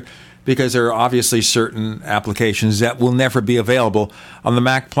necessary, because there are obviously certain applications that will never be available on the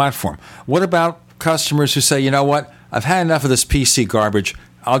Mac platform. What about customers who say, you know what, I've had enough of this PC garbage,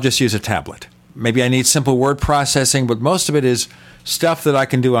 I'll just use a tablet. Maybe I need simple word processing, but most of it is stuff that I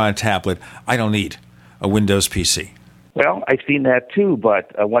can do on a tablet. I don't need a Windows PC. Well, I've seen that too,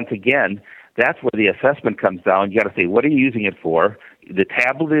 but once again, that's where the assessment comes down. You got to say, what are you using it for? The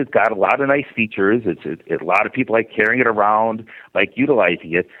tablet has got a lot of nice features. A lot of people like carrying it around, like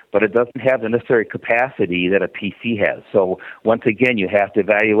utilizing it, but it doesn't have the necessary capacity that a PC has. So once again, you have to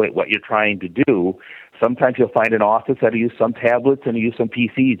evaluate what you're trying to do. Sometimes you'll find an office that'll use some tablets and use some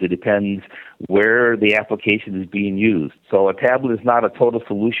PCs. It depends where the application is being used. So a tablet is not a total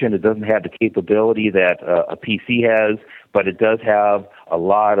solution. It doesn't have the capability that a PC has, but it does have a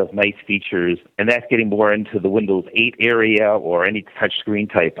lot of nice features, and that's getting more into the Windows 8 area or any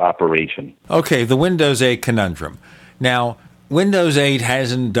touchscreen type operation. Okay, the Windows 8 conundrum. Now, Windows 8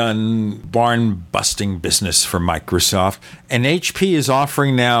 hasn't done barn-busting business for Microsoft, and HP is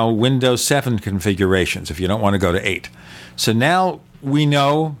offering now Windows 7 configurations if you don't want to go to 8. So now we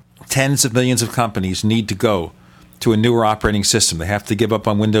know tens of millions of companies need to go to a newer operating system. They have to give up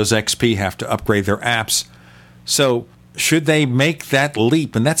on Windows XP, have to upgrade their apps. So should they make that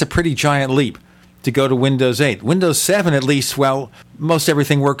leap, and that's a pretty giant leap, to go to Windows 8? Windows 7, at least, well, most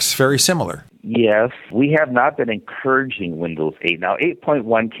everything works very similar. Yes, we have not been encouraging Windows 8. Now,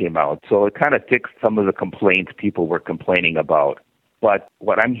 8.1 came out, so it kind of fixed some of the complaints people were complaining about. But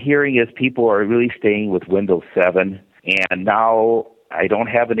what I'm hearing is people are really staying with Windows 7, and now I don't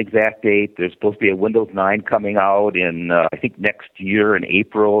have an exact date. There's supposed to be a Windows 9 coming out in, I think, next year in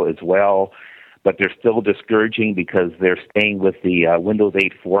April as well. But they're still discouraging because they're staying with the Windows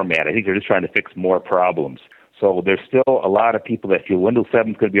 8 format. I think they're just trying to fix more problems. So there's still a lot of people that feel Windows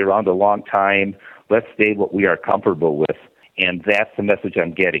 7 is going to be around a long time. Let's stay what we are comfortable with. And that's the message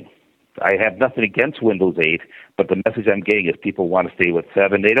I'm getting. I have nothing against Windows 8, but the message I'm getting is people want to stay with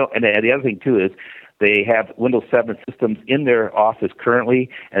 7. They don't. And the other thing, too, is they have Windows 7 systems in their office currently,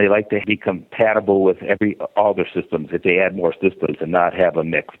 and they like to be compatible with all their systems if they add more systems and not have a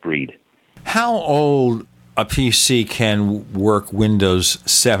mixed breed. How old a PC can work Windows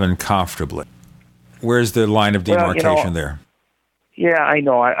 7 comfortably? Where's the line of demarcation there? Yeah, I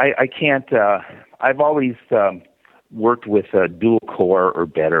know. I can't. I've always worked with dual core or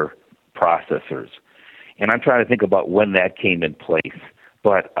better processors, and I'm trying to think about when that came in place.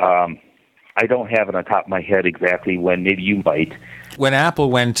 But I don't have it on top of my head exactly when. Maybe you might. When Apple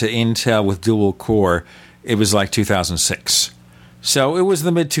went to Intel with dual core, it was like 2006. So it was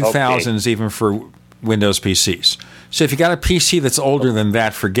the mid-2000s even for Windows PCs. So if you got a PC that's older than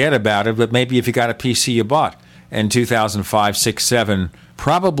that, forget about it. But maybe if you got a PC you bought in 2005, 6, 7,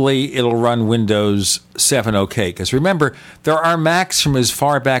 probably it'll run Windows 7 okay. Because remember, there are Macs from as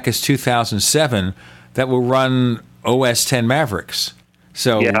far back as 2007 that will run OS X Mavericks.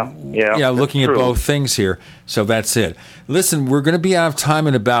 So, looking at both things here. So that's it. Listen, we're going to be out of time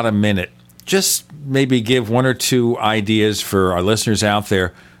in about a minute. Just maybe give one or two ideas for our listeners out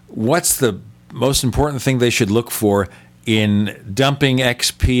there. What's the most important thing they should look for in dumping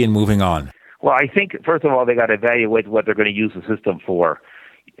XP and moving on? Well, I think, first of all, they got to evaluate what they're going to use the system for.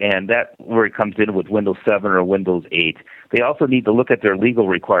 And that's where it comes in with Windows 7 or Windows 8. They also need to look at their legal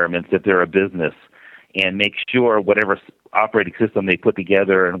requirements if they're a business and make sure whatever operating system they put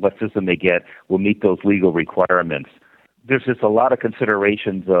together and what system they get will meet those legal requirements. there's just a lot of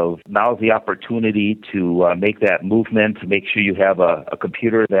considerations of now's the opportunity to make that movement, to make sure you have a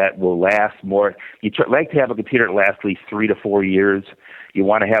computer that will last more. You'd like to have a computer that lasts at least 3 to 4 years. You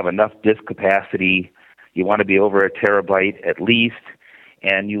want to have enough disk capacity. You want to be over 1 terabyte at least.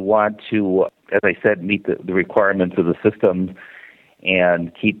 And you want to, as I said, meet the requirements of the system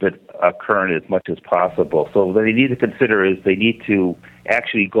and keep it current as much as possible. So what they need to consider is they need to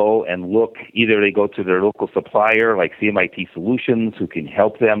actually go and look, either they go to their local supplier like CMIT Solutions who can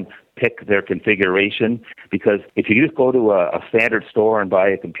help them pick their configuration, because if you just go to a standard store and buy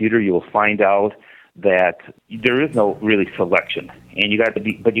a computer, you will find out that there is no really selection, and you got to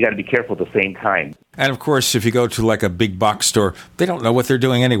be careful at the same time. And of course, if you go to like a big box store, they don't know what they're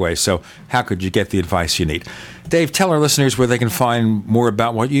doing anyway, so how could you get the advice you need? Dave, tell our listeners where they can find more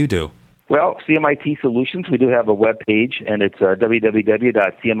about what you do. Well, CMIT Solutions, we do have a web page, and it's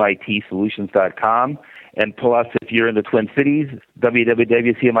www.cmitsolutions.com. And plus, if you're in the Twin Cities,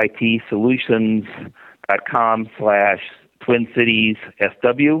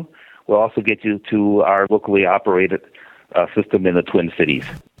 www.cmitsolutions.com/TwinCitiesSW will also get you to our locally operated system in the Twin Cities.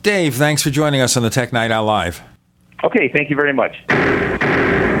 Dave, thanks for joining us on the Tech Night Owl Live. Okay, thank you very much.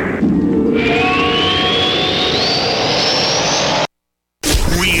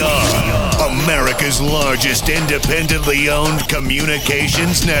 We are America's largest independently owned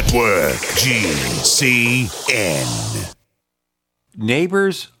communications network, GCN.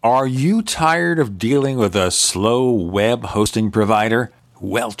 Neighbors, are you tired of dealing with a slow web hosting provider?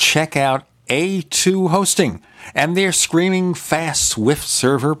 Well, check out A2 Hosting and their screaming fast Swift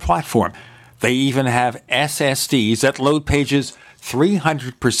server platform. They even have SSDs that load pages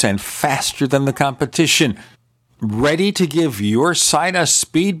 300% faster than the competition. Ready to give your site a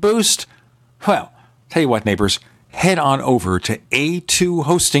speed boost? Well, tell you what, neighbors, head on over to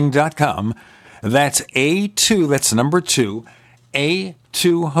a2hosting.com. That's A2, that's number 2,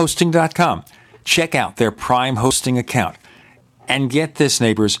 a2hosting.com. Check out their Prime hosting account. And get this,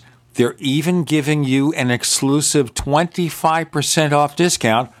 neighbors, they're even giving you an exclusive 25% off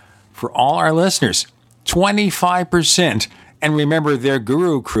discount for all our listeners. 25%. And remember, their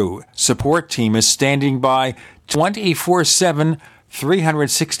Guru Crew support team is standing by 24/7,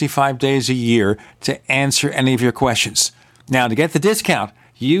 365 days a year to answer any of your questions. Now, to get the discount,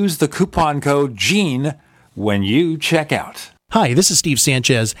 use the coupon code GENE when you check out. Hi, this is Steve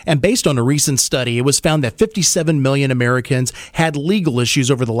Sanchez, and based on a recent study, it was found that 57 million Americans had legal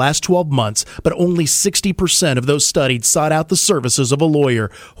issues over the last 12 months, but only 60% of those studied sought out the services of a lawyer.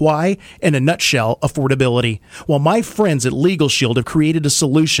 Why? In a nutshell, affordability. Well, my friends at Legal Shield have created a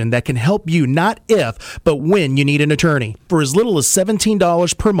solution that can help you not if, but when you need an attorney. For as little as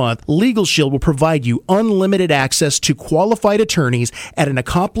 $17 per month, Legal Shield will provide you unlimited access to qualified attorneys at an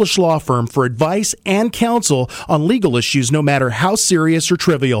accomplished law firm for advice and counsel on legal issues, no matter how serious or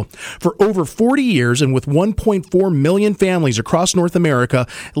trivial. For over 40 years and with 1.4 million families across North America,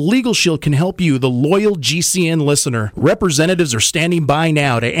 Legal Shield can help you, the loyal GCN listener. Representatives are standing by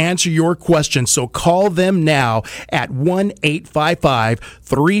now to answer your questions, so call them now at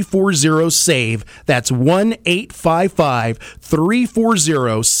 1-855-340-SAVE. That's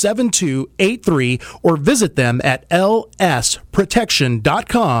 1-855-340-7283, or visit them at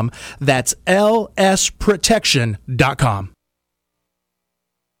lsprotection.com. That's lsprotection.com.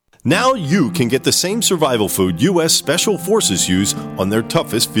 Now you can get the same survival food U.S. Special Forces use on their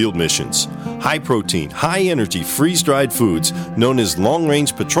toughest field missions. High-protein, high-energy, freeze-dried foods known as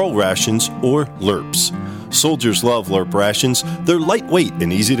long-range patrol rations, or LRPs. Soldiers love LRP rations. They're lightweight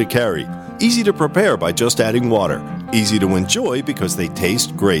and easy to carry. Easy to prepare by just adding water. Easy to enjoy because they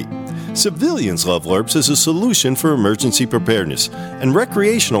taste great. Civilians love LRPs as a solution for emergency preparedness and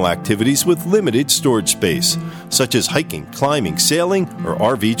recreational activities with limited storage space, such as hiking, climbing, sailing, or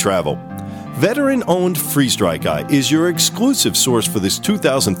RV travel. Veteran-owned Freeze Dry Guy is your exclusive source for this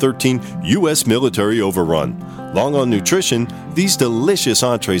 2013 U.S. military overrun. Long on nutrition, these delicious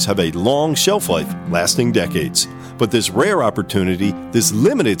entrees have a long shelf life, lasting decades. But this rare opportunity, this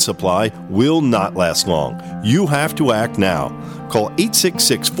limited supply, will not last long. You have to act now. Call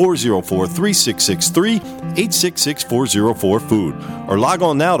 866-404-3663, 866-404-FOOD, or log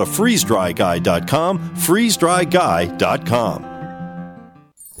on now to freezedryguy.com, freezedryguy.com.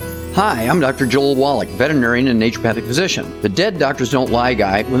 Hi, I'm Dr. Joel Wallach, veterinarian and naturopathic physician. The Dead Doctors Don't Lie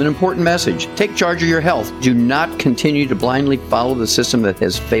guy with an important message. Take charge of your health. Do not continue to blindly follow the system that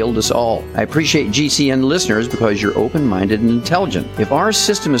has failed us all. I appreciate GCN listeners because you're open-minded and intelligent. If our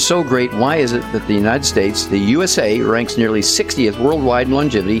system is so great, why is it that the United States, the USA, ranks nearly 60th worldwide in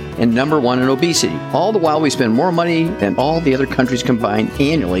longevity and number 1 in obesity? All the while we spend more money than all the other countries combined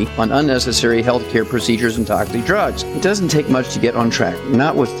annually on unnecessary healthcare procedures and toxic drugs. It doesn't take much to get on track.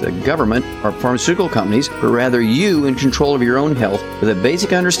 Not with the government or pharmaceutical companies, but rather you in control of your own health with a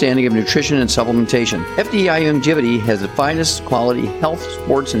basic understanding of nutrition and supplementation. FDI Longevity has the finest quality health,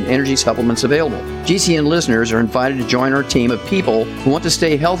 sports, and energy supplements available. GCN listeners are invited to join our team of people who want to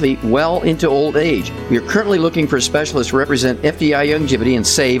stay healthy well into old age. We are currently looking for specialists to represent FDI Longevity and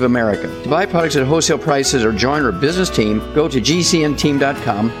Save America. To buy products at wholesale prices or join our business team, go to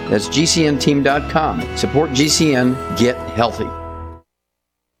GCNteam.com. That's GCNteam.com. Support GCN. Get healthy.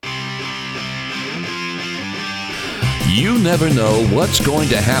 You never know what's going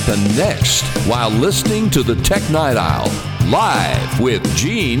to happen next while listening to the Tech Night Owl, live with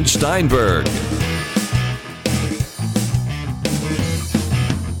Gene Steinberg.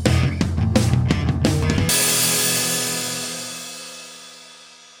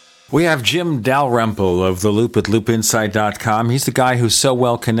 We have Jim Dalrymple of The Loop at loopinsight.com. He's the guy who's so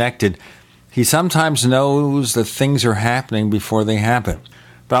well connected, he sometimes knows that things are happening before they happen.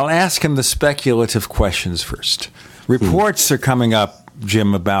 But I'll ask him the speculative questions first. Reports are coming up,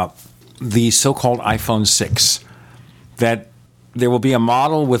 Jim, about the so-called iPhone 6, that there will be a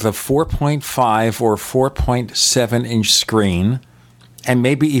model with a 4.5 or 4.7-inch screen and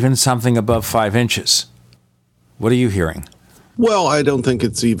maybe even something above 5 inches. What are you hearing? Well, I don't think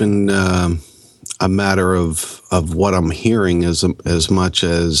it's even a matter of what I'm hearing as much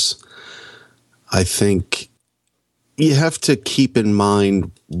as I think you have to keep in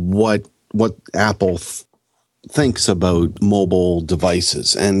mind what Apple thinks about mobile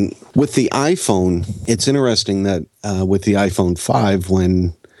devices. And with the iPhone, it's interesting that with the iPhone 5,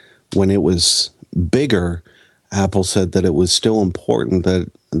 when it was bigger, Apple said that it was still important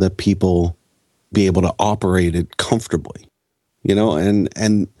that people be able to operate it comfortably. You know,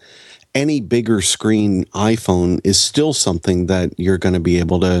 and any bigger screen iPhone is still something that you're going to be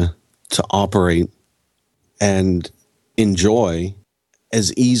able to operate and enjoy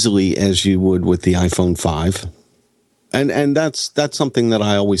as easily as you would with the iPhone 5. And that's something that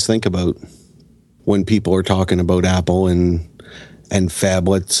I always think about when people are talking about Apple and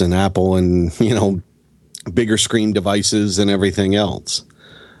phablets and Apple and, you know, bigger screen devices and everything else.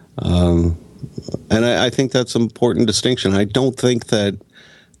 And I think that's an important distinction. I don't think that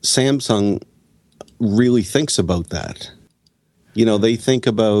Samsung really thinks about that. You know, they think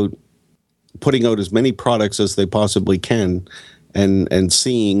about putting out as many products as they possibly can and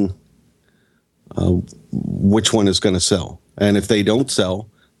seeing which one is going to sell. And if they don't sell,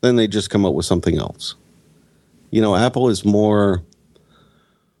 then they just come up with something else. You know, Apple is more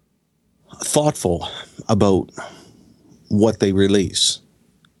thoughtful about what they release.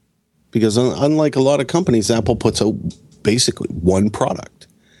 Because unlike a lot of companies, Apple puts out basically one product.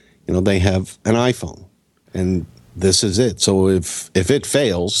 You know, they have an iPhone, and this is it. So if it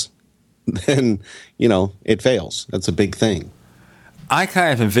fails, then, you know, it fails. That's a big thing. I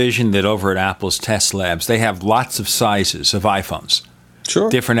kind of envision that over at Apple's test labs, they have lots of sizes of iPhones. Sure.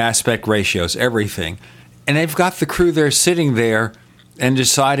 Different aspect ratios, everything. And they've got the crew there sitting there and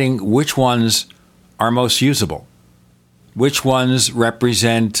deciding which ones are most usable, which ones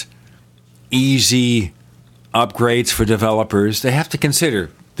represent easy upgrades for developers. They have to consider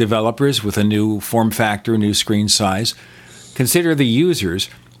developers with a new form factor, new screen size. Consider the users,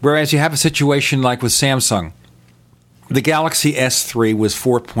 whereas you have a situation like with Samsung. The Galaxy S3 was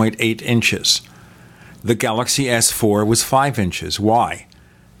 4.8 inches. The Galaxy S4 was 5 inches. Why?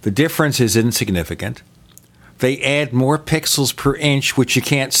 The difference is insignificant. They add more pixels per inch, which you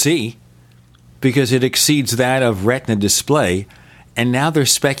can't see, because it exceeds that of Retina display. And now they're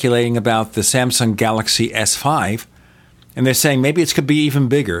speculating about the Samsung Galaxy S5, and they're saying maybe it could be even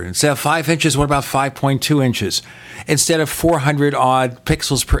bigger. Instead of 5 inches, what about 5.2 inches? Instead of 400-odd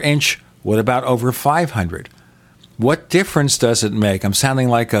pixels per inch, what about over 500? What difference does it make? I'm sounding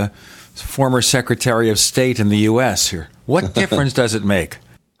like a former Secretary of State in the U.S. here. What difference does it make?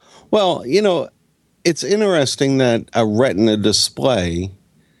 Well, you know, it's interesting that a Retina display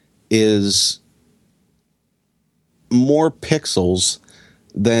is more pixels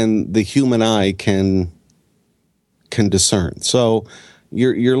than the human eye can discern. So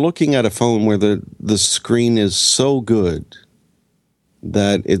you're looking at a phone where the screen is so good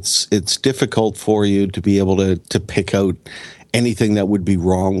that it's difficult for you to be able to pick out anything that would be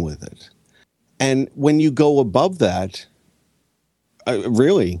wrong with it. And when you go above that,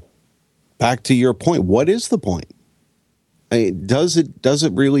 really, back to your point, what is the point? Does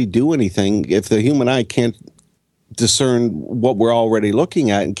it really do anything if the human eye can't discern what we're already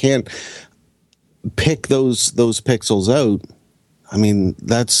looking at and can't pick those pixels out? I mean,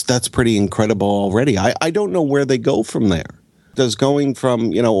 that's pretty incredible already. I don't know where they go from there. Does going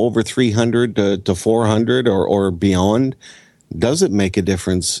from, over 300 to 400 or beyond, does it make a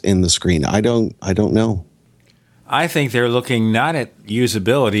difference in the screen? I don't know. I think they're looking not at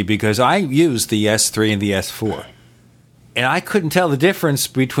usability, because I use the S3 and the S4, and I couldn't tell the difference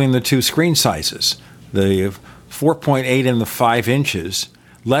between the two screen sizes, the 4.8 and the 5 inches,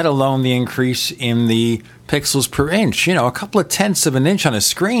 let alone the increase in the pixels per inch. A couple of tenths of an inch on a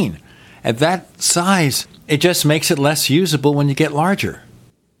screen at that size, it just makes it less usable when you get larger.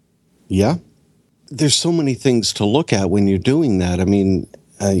 Yeah. There's so many things to look at when you're doing that. I mean,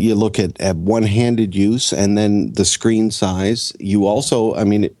 you look at one-handed use and then the screen size. You also,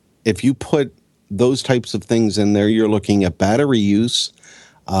 if you put those types of things in there, you're looking at battery use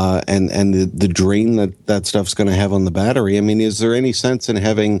and the drain that stuff's going to have on the battery. I mean, is there any sense in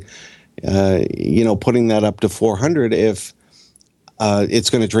having, putting that up to 400 if it's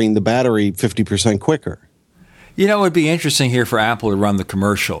going to drain the battery 50% quicker? It would be interesting here for Apple to run the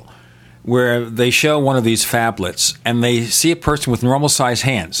commercial where they show one of these phablets and they see a person with normal size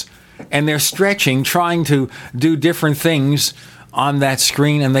hands and they're stretching, trying to do different things on that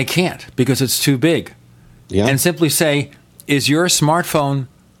screen, and they can't because it's too big. Yeah. And simply say, is your smartphone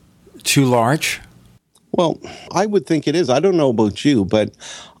too large? Well, I would think it is. I don't know about you, but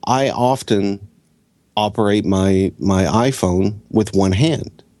I often operate my iPhone with one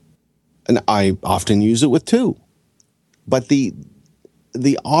hand, and I often use it with two. But the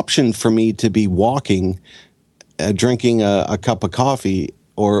option for me to be walking, drinking a cup of coffee,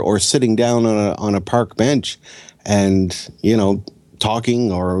 or sitting down on a park bench, and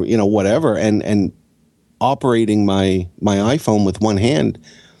talking or whatever, and operating my iPhone with one hand,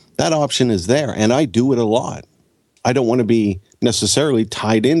 that option is there, and I do it a lot. I don't want to be necessarily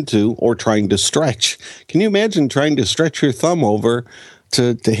tied into or trying to stretch. Can you imagine trying to stretch your thumb over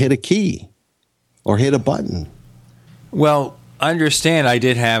to hit a key or hit a button? Well, understand I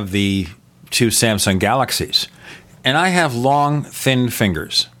did have the two Samsung Galaxies, and I have long, thin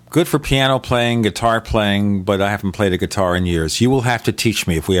fingers. Good for piano playing, guitar playing, but I haven't played a guitar in years. You will have to teach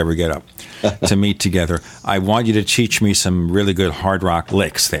me if we ever get up to meet together. I want you to teach me some really good hard rock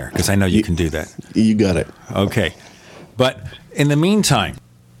licks there, because I know you can do that. You got it. Okay. But in the meantime,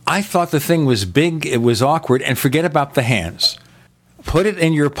 I thought the thing was big, it was awkward, and forget about the hands. Put it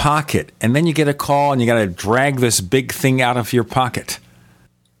in your pocket, and then you get a call, and you got to drag this big thing out of your pocket.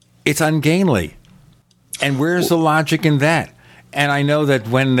 It's ungainly. And where's the logic in that? And I know that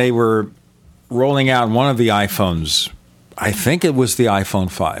when they were rolling out one of the iPhones, I think it was the iPhone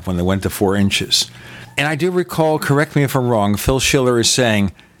 5, when they went to 4 inches. And I do recall, correct me if I'm wrong, Phil Schiller is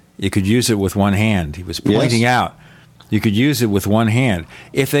saying you could use it with one hand. He was pointing out you could use it with one hand.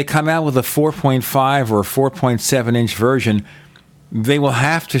 If they come out with a 4.5 or a 4.7 inch version, they will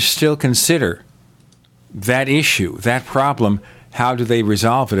have to still consider that issue, that problem. How do they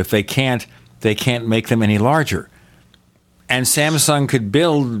resolve it? If they can't make them any larger. And Samsung could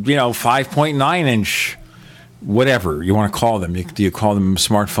build, 5.9 inch, whatever you want to call them. Do you call them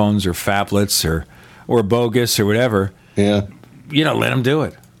smartphones or phablets or bogus or whatever? Yeah. Let them do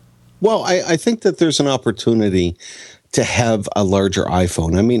it. Well, I think that there's an opportunity to have a larger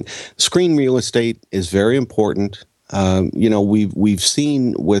iPhone. I mean, screen real estate is very important. We've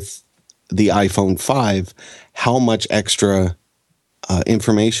seen with the iPhone 5 how much extra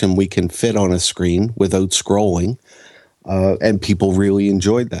information we can fit on a screen without scrolling. And people really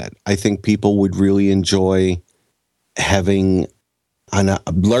enjoyed that. I think people would really enjoy having a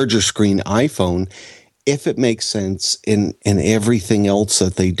larger screen iPhone if it makes sense in everything else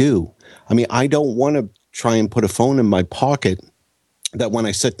that they do. I mean, I don't want to try and put a phone in my pocket that when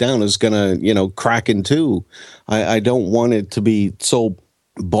I sit down is going to, crack in two. I don't want it to be so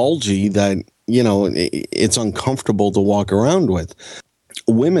bulgy that, it's uncomfortable to walk around with.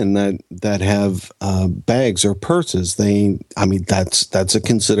 Women that have bags or purses, that's a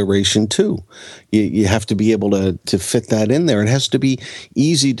consideration too. You have to be able to fit that in there. It has to be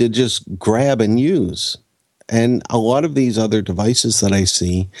easy to just grab and use. And a lot of these other devices that I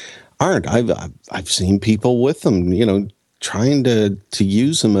see aren't. I've seen people with them, trying to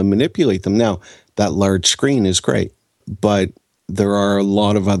use them and manipulate them. Now, that large screen is great, but there are a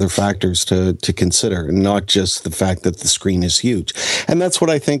lot of other factors to consider, not just the fact that the screen is huge. And that's what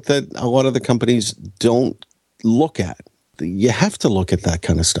I think that a lot of the companies don't look at. you have to look at that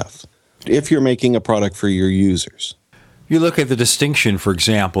kind of stuff if you're making a product for your users. You look at the distinction, for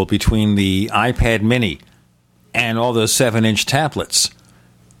example, between the iPad mini and all those 7-inch tablets.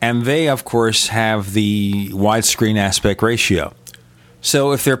 And they, of course, have the widescreen aspect ratio.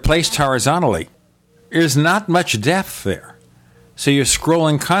 So if they're placed horizontally, there's not much depth there. So you're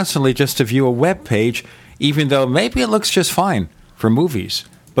scrolling constantly just to view a web page, even though maybe it looks just fine for movies.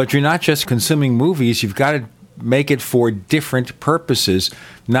 But you're not just consuming movies. You've got to make it for different purposes,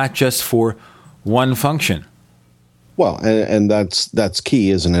 not just for one function. Well, and that's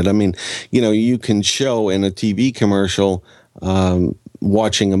key, isn't it? I mean, you can show in a TV commercial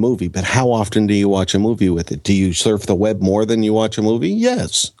watching a movie, but how often do you watch a movie with it? Do you surf the web more than you watch a movie?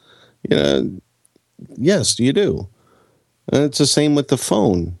 Yes. Yes, you do. And it's the same with the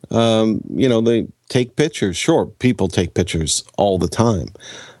phone. They take pictures. Sure, people take pictures all the time.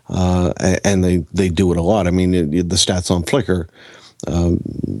 And they do it a lot. I mean, the stats on Flickr,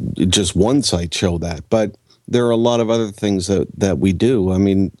 just one site show that. But there are a lot of other things that we do. I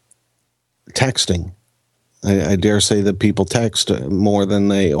mean, texting. I dare say that people text more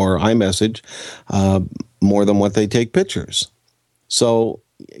than or iMessage more than what they take pictures. So,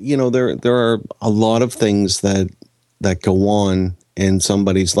 there are a lot of things that go on in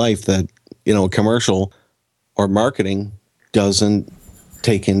somebody's life that, a commercial or marketing doesn't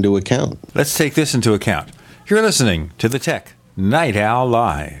take into account. Let's take this into account. You're listening to the Tech Night Owl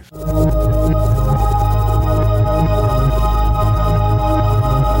Live.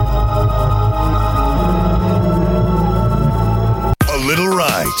 A little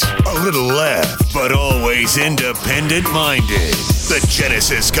right, a little left, but always independent-minded. The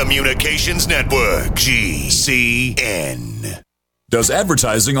Genesis Communications Network, GCN. Does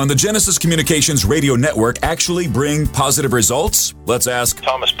advertising on the Genesis Communications Radio Network actually bring positive results? Let's ask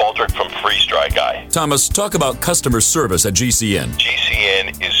Thomas Baldrick from Freeze Dry Guy. Thomas, talk about customer service at GCN.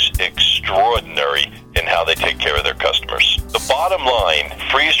 GCN is extraordinary in how they take care of their customers. The bottom line,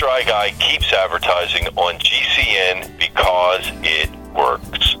 Freeze Dry Guy keeps advertising on GCN because it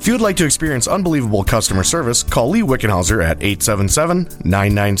works. If you would like to experience unbelievable customer service, call Lee Wickenhauser at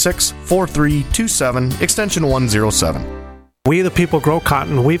 877-996-4327, extension 107. We the people grow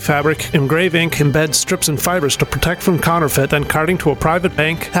cotton, weave fabric, engrave ink, embed strips and fibers to protect from counterfeit, then carting to a private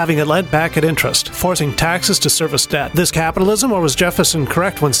bank, having it lent back at interest, forcing taxes to service debt. This capitalism, or was Jefferson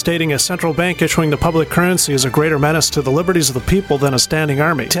correct when stating a central bank issuing the public currency is a greater menace to the liberties of the people than a standing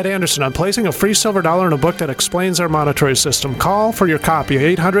army? Ted Anderson, I'm placing a free silver dollar in a book that explains our monetary system. Call for your copy,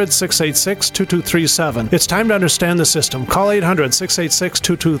 800-686-2237. It's time to understand the system. Call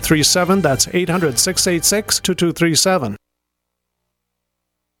 800-686-2237. That's 800-686-2237.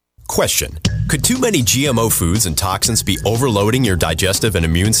 Question: could too many GMO foods and toxins be overloading your digestive and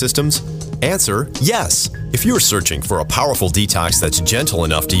immune systems? Answer: yes. If you're searching for a powerful detox that's gentle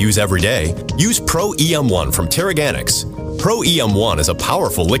enough to use every day, use Pro EM1 from Terraganics. Pro EM1 is a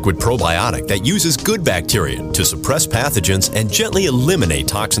powerful liquid probiotic that uses good bacteria to suppress pathogens and gently eliminate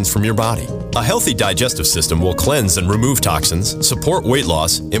toxins from your body. A healthy digestive system will cleanse and remove toxins, support weight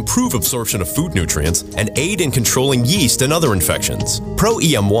loss, improve absorption of food nutrients, and aid in controlling yeast and other infections. Pro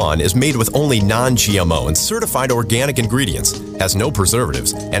EM1 is made with only non-GMO and certified organic ingredients, has no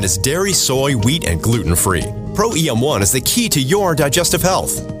preservatives, and is dairy, soy, wheat, and gluten-free. Pro EM1 is the key to your digestive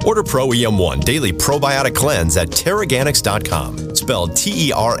health. Order Pro EM1 Daily Probiotic Cleanse at Terraganics.com, spelled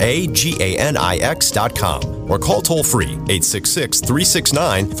Terraganix.com, or call toll-free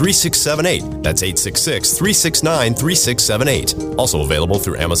 866-369-3678. That's 866-369-3678. Also available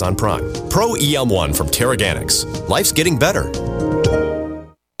through Amazon Prime. Pro EM1 from Terraganics. Life's getting better.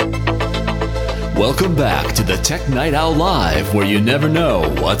 Welcome back to the Tech Night Owl Live, where you never know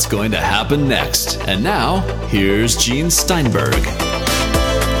what's going to happen next. And now, here's Gene Steinberg.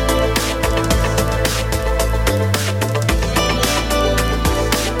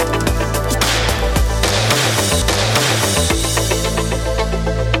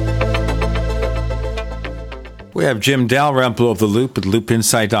 We have Jim Dalrymple of The Loop at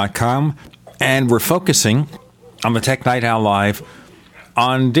loopinsight.com, and we're focusing on the Tech Night Owl Live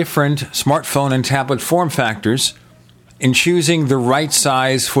on different smartphone and tablet form factors in choosing the right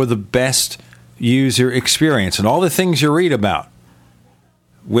size for the best user experience. And all the things you read about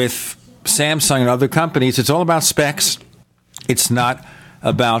with Samsung and other companies, it's all about specs. It's not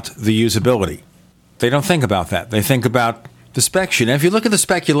about the usability. They don't think about that. They think about the spec sheet. And if you look at the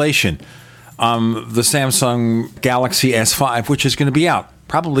speculation, the Samsung Galaxy S5, which is going to be out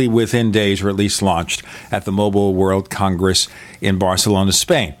probably within days, or at least launched at the Mobile World Congress in Barcelona,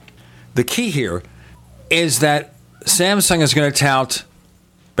 Spain. The key here is that Samsung is going to tout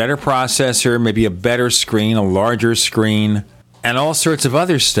better processor, maybe a better screen, a larger screen, and all sorts of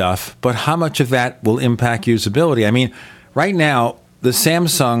other stuff. But how much of that will impact usability? I mean, right now, the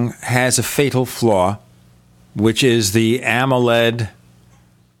Samsung has a fatal flaw, which is the AMOLED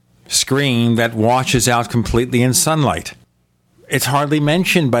screen that washes out completely in sunlight. It's hardly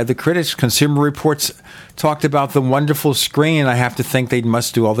mentioned by the critics. Consumer Reports talked about the wonderful screen, and I have to think they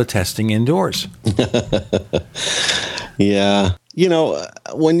must do all the testing indoors. Yeah. You know,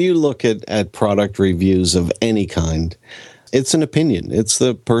 when you look at product reviews of any kind, it's an opinion. It's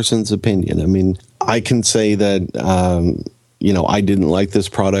the person's opinion. I mean, I can say that, I didn't like this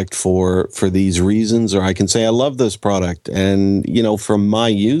product for these reasons, or I can say I love this product. And, from my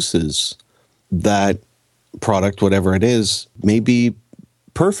uses, that product, whatever it is, may be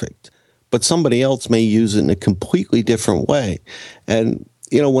perfect, but somebody else may use it in a completely different way. And,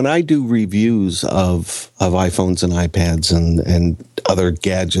 when I do reviews of iPhones and iPads and other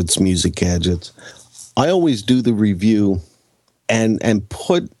gadgets, music gadgets, I always do the review and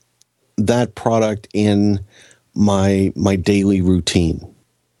put that product in my daily routine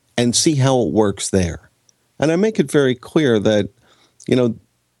and see how it works there. And I make it very clear that,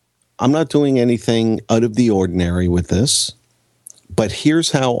 I'm not doing anything out of the ordinary with this, but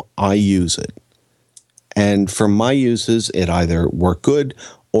here's how I use it. And for my uses, it either worked good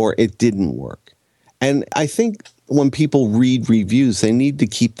or it didn't work. And I think when people read reviews, they need to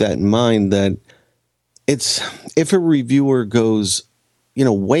keep that in mind, that if a reviewer goes,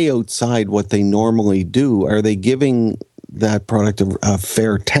 way outside what they normally do, are they giving that product a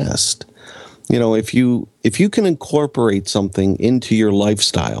fair test? If you can incorporate something into your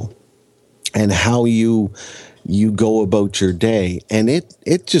lifestyle and how you go about your day, and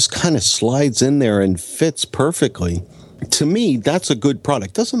it just kind of slides in there and fits perfectly, to me, that's a good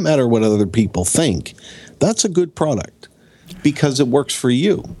product. Doesn't matter what other people think. That's a good product because it works for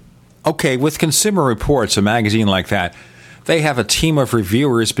you. Okay, with Consumer Reports, a magazine like that, they have a team of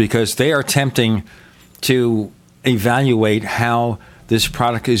reviewers because they are attempting to evaluate how this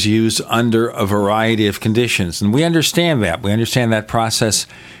product is used under a variety of conditions. And we understand that. We understand that process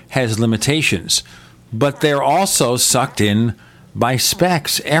has limitations. But they're also sucked in by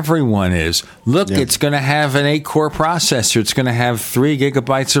specs. Everyone is. Look, yeah. It's going to have an 8-core processor. It's going to have 3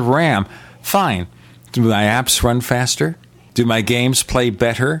 gigabytes of RAM. Fine. Do my apps run faster? Do my games play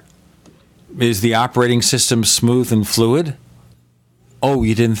better? Is the operating system smooth and fluid? Oh,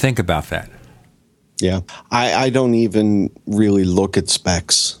 you didn't think about that. Yeah, I don't even really look at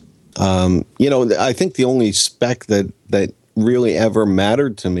specs. I think the only spec that really ever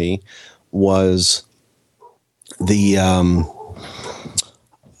mattered to me was the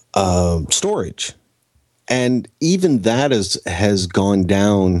storage. And even that has gone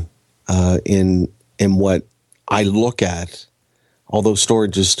down in what I look at, although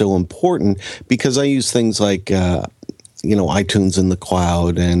storage is still important, because I use things like iTunes in the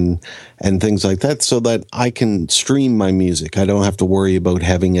cloud and things like that, so that I can stream my music. I don't have to worry about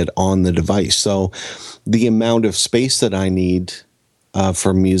having it on the device. So the amount of space that I need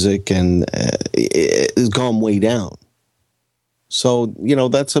for music and has gone way down. So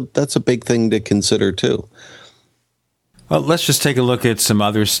that's a big thing to consider too. Well, let's just take a look at some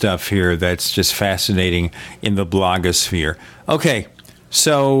other stuff here that's just fascinating in the blogosphere. Okay,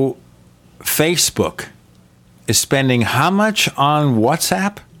 so Facebook is spending how much on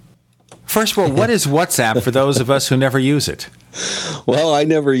WhatsApp? First of all, what is WhatsApp for those of us who never use it? Well, I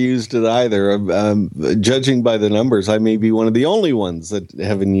never used it either. Judging by the numbers, I may be one of the only ones that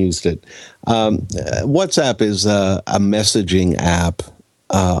haven't used it. WhatsApp is a messaging app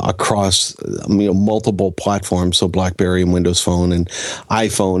across multiple platforms, so BlackBerry and Windows Phone and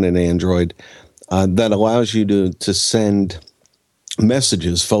iPhone and Android, that allows you to send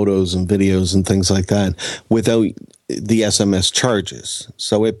messages, photos and videos and things like that without the SMS charges.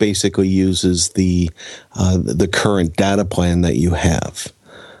 So it basically uses the current data plan that you have,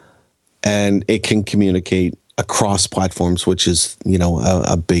 and it can communicate across platforms, which is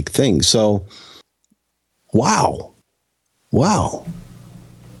a big thing. So, wow.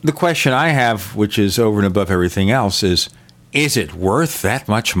 The question I have, which is over and above everything else, is it worth that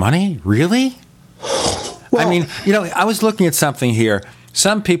much money? Really? Well, I mean, I was looking at something here.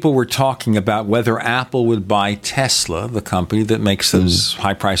 Some people were talking about whether Apple would buy Tesla, the company that makes those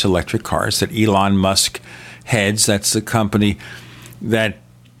high-price electric cars that Elon Musk heads. That's the company that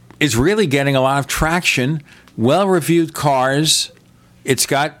is really getting a lot of traction, well-reviewed cars. It's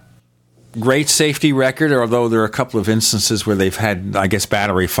got great safety record, although there are a couple of instances where they've had, I guess,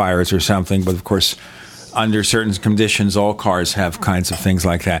 battery fires or something. But, of course, under certain conditions, all cars have kinds of things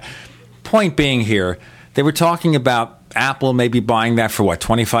like that. Point being here, they were talking about Apple may be buying that for,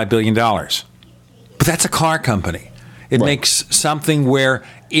 $25 billion. But that's a car company. It makes something where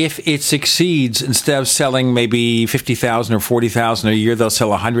if it succeeds, instead of selling maybe 50,000 or 40,000 a year, they'll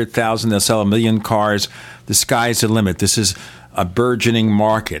sell 100,000, they'll sell 1 million cars. The sky's the limit. This is a burgeoning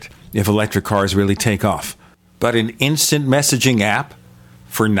market if electric cars really take off. But an instant messaging app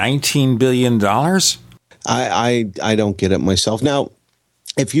for $19 billion? I don't get it myself. Now,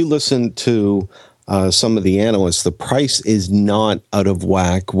 if you listen to some of the analysts, the price is not out of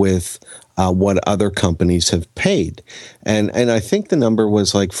whack with what other companies have paid. And I think the number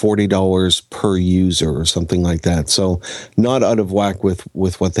was like $40 per user or something like that. So not out of whack with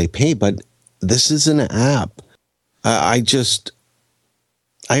what they pay, but this is an app. I got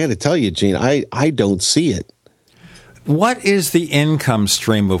to tell you, Gene, I don't see it. What is the income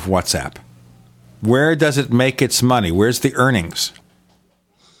stream of WhatsApp? Where does it make its money? Where's the earnings?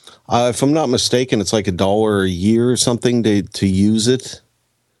 If I'm not mistaken, it's like $1 a year or something to use it.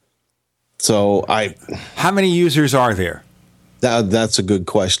 So how many users are there? That's a good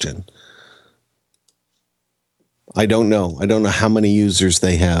question. I don't know. I don't know how many users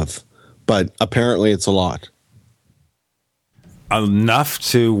they have, but apparently it's a lot. Enough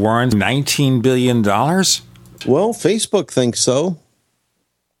to warrant $19 billion? Well, Facebook thinks so.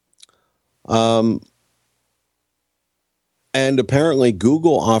 And apparently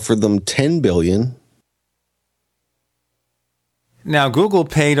Google offered them $10 billion. Now, Google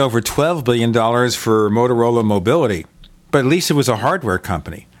paid over $12 billion for Motorola Mobility, but at least it was a hardware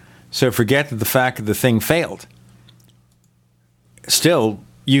company. So forget the fact that the thing failed. Still,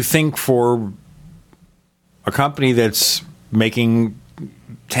 you think for a company that's making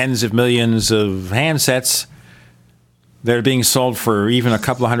tens of millions of handsets that are being sold for even a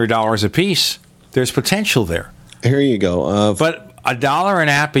couple of $100 a piece, there's potential there. Here you go. But $1 an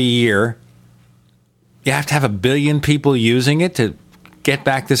app a year, you have to have 1 billion people using it to get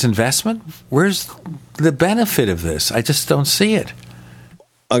back this investment? Where's the benefit of this? I just don't see it.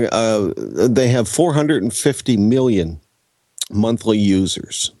 They have 450 million monthly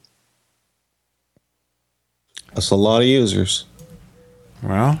users. That's a lot of users.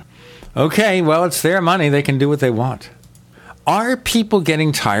 Well, okay. Well, it's their money. They can do what they want. Are people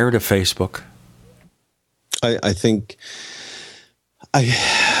getting tired of Facebook? I think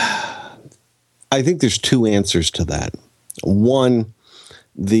there's two answers to that. One,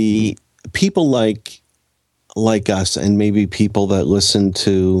 the people like us and maybe people that listen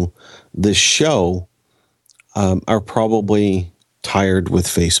to this show are probably tired with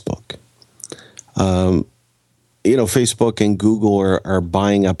Facebook. Facebook and Google are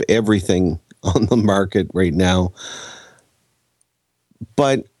buying up everything on the market right now.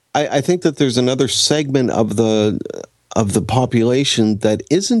 But I think that there's another segment of the population that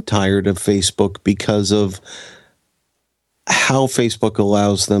isn't tired of Facebook because of how Facebook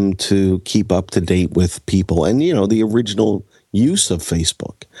allows them to keep up to date with people and, the original use of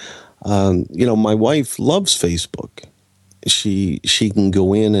Facebook. My wife loves Facebook. She can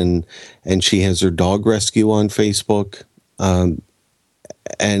go in and she has her dog rescue on Facebook.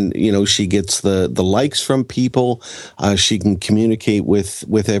 And she gets the likes from people. She can communicate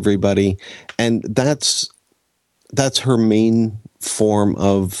with everybody, and that's her main form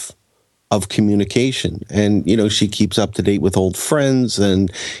of communication. And she keeps up to date with old friends,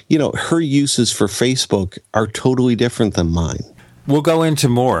 and her uses for Facebook are totally different than mine. We'll go into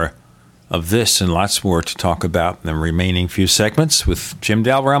more of this and lots more to talk about in the remaining few segments with Jim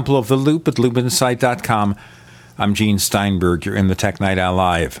Dalrymple of The Loop at loopinsight.com. I'm Gene Steinberg. You're in the Tech Night Owl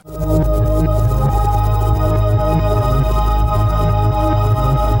Live.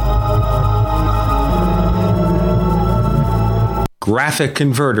 Graphic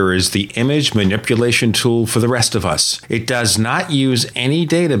Converter is the image manipulation tool for the rest of us. It does not use any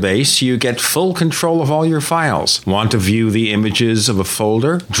database. You get full control of all your files. Want to view the images of a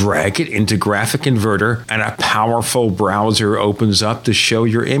folder? Drag it into Graphic Converter, and a powerful browser opens up to show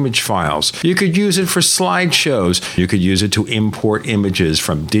your image files. You could use it for slideshows. You could use it to import images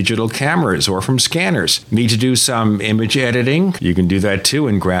from digital cameras or from scanners. Need to do some image editing? You can do that too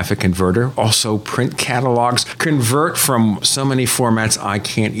in Graphic Converter. Also print catalogs. Convert from so many formats I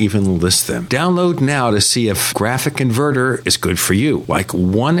can't even list them. Download now to see if Graphic Converter is good for you, like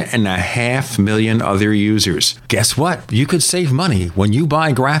 1.5 million other users. Guess what? You could save money when you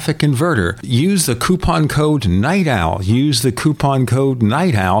buy Graphic Converter. Use the coupon code Night Owl. Use the coupon code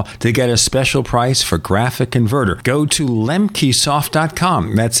Night Owl to get a special price for Graphic Converter. Go to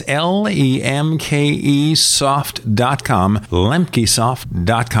lemkesoft.com. That's LEMKE soft.com.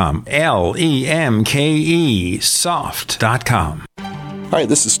 lemkesoft.com. LEMKE soft.com. Hi,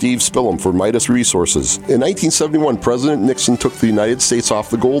 this is Steve Spillum for Midas Resources. In 1971, President Nixon took the United States off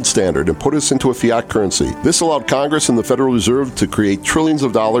the gold standard and put us into a fiat currency. This allowed Congress and the Federal Reserve to create trillions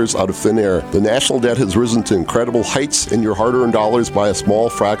of dollars out of thin air. The national debt has risen to incredible heights, and your hard-earned dollars by a small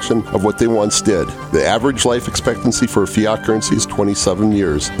fraction of what they once did. The average life expectancy for a fiat currency is 27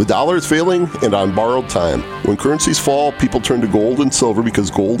 years. The dollar is failing and on borrowed time. When currencies fall, people turn to gold and silver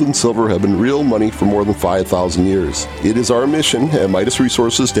because gold and silver have been real money for more than 5,000 years. It is our mission at Midas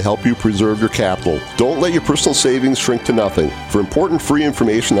Resources to help you preserve your capital. Don't let your personal savings shrink to nothing. For important free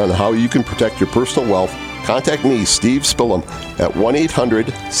information on how you can protect your personal wealth, contact me, Steve Spillum, at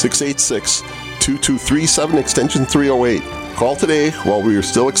 1-800-686-2237, extension 308. Call today while we are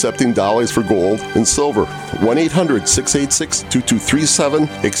still accepting dollars for gold and silver.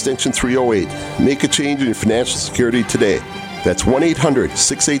 1-800-686-2237, extension 308. Make a change in your financial security today. That's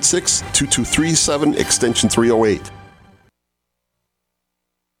 1-800-686-2237, extension 308.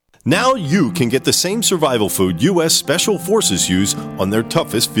 Now you can get the same survival food U.S. Special Forces use on their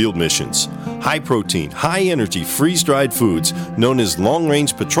toughest field missions. High protein, high energy, freeze-dried foods known as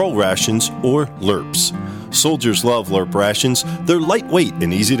long-range patrol rations or LRPs. Soldiers love LRP rations. They're lightweight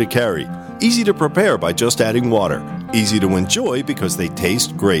and easy to carry. Easy to prepare by just adding water. Easy to enjoy because they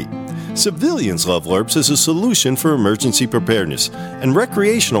taste great. Civilians love LRPs as a solution for emergency preparedness and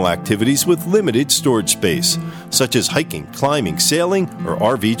recreational activities with limited storage space, such as hiking, climbing, sailing, or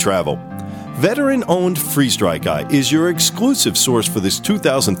RV travel. Veteran-owned Freeze Dry Guy is your exclusive source for this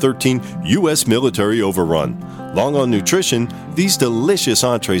 2013 U.S. military overrun. Long on nutrition, these delicious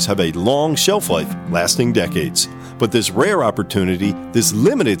entrees have a long shelf life, lasting decades. But this rare opportunity, this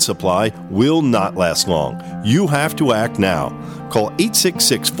limited supply, will not last long. You have to act now. Call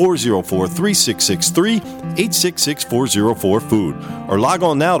 866-404-3663, 866-404-FOOD, or log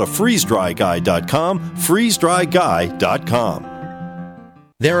on now to freezedryguy.com, freezedryguy.com.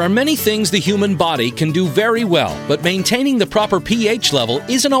 There are many things the human body can do very well, but maintaining the proper pH level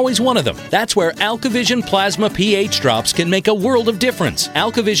isn't always one of them. That's where AlkaVision Plasma pH Drops can make a world of difference.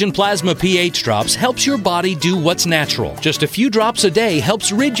 AlkaVision Plasma pH Drops helps your body do what's natural. Just a few drops a day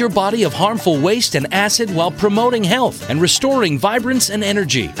helps rid your body of harmful waste and acid while promoting health and restoring vibrance and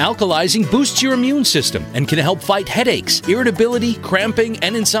energy. Alkalizing boosts your immune system and can help fight headaches, irritability, cramping,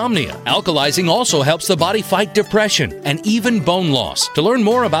 and insomnia. Alkalizing also helps the body fight depression and even bone loss. To learn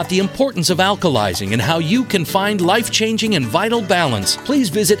more about the importance of alkalizing and how you can find life-changing and vital balance, please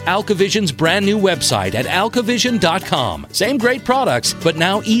visit AlkaVision's brand new website at alkavision.com. Same great products, but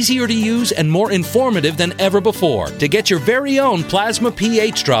now easier to use and more informative than ever before. To get your very own Plasma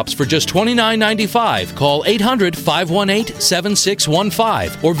pH Drops for just $29.95, call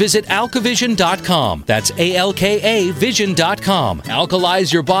 800-518-7615 or visit alkavision.com. That's ALKA vision.com.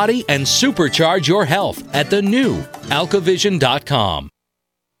 Alkalize your body and supercharge your health at the new alkavision.com.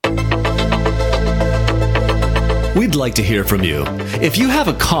 We'd like to hear from you. If you have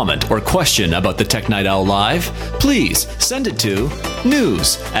a comment or question about the Tech Night Owl Live, please send it to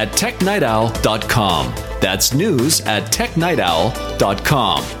news@technightowl.com. That's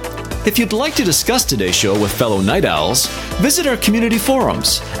news@technightowl.com. If you'd like to discuss today's show with fellow night owls, visit our community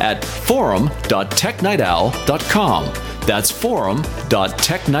forums at forum.technightowl.com. That's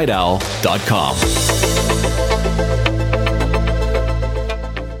forum.technightowl.com.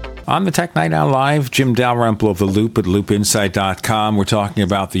 On the Tech Night Owl Live, Jim Dalrymple of The Loop at loopinsight.com. We're talking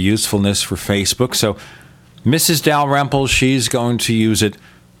about the usefulness for Facebook. So Mrs. Dalrymple, she's going to use it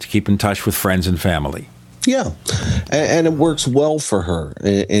to keep in touch with friends and family. Yeah, and it works well for her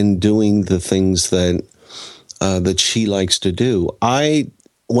in doing the things that that she likes to do.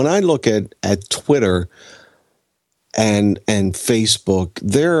 When I look at Twitter and Facebook,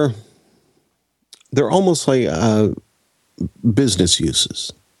 they're almost like business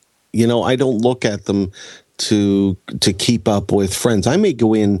uses. You know, I don't look at them to keep up with friends. I may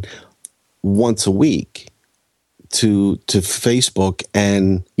go in once a week to Facebook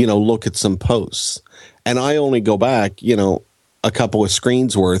and, you know, look at some posts. And I only go back, you know, a couple of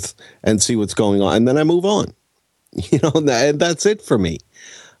screens worth and see what's going on. And then I move on. You know, and that's it for me.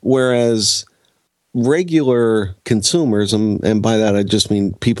 Whereas regular consumers, and by that I just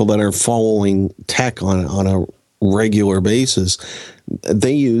mean people that are following tech on a regular basis,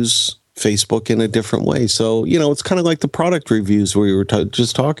 they use Facebook in a different way. So, you know, it's kind of like the product reviews we were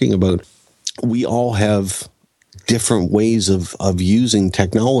just talking about. We all have different ways of using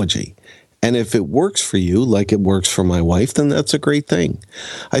technology. And if it works for you, like it works for my wife, then that's a great thing.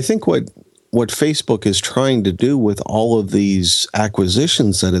 I think what Facebook is trying to do with all of these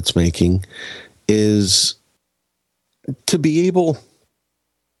acquisitions that it's making is to be able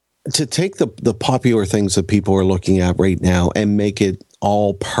to take the popular things that people are looking at right now and make it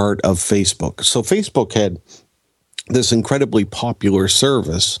all part of Facebook. So Facebook had this incredibly popular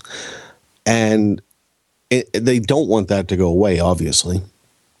service, and they don't want that to go away, obviously.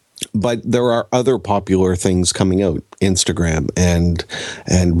 But there are other popular things coming out, Instagram and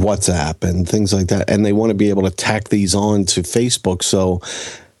WhatsApp and things like that. And they want to be able to tack these on to Facebook. So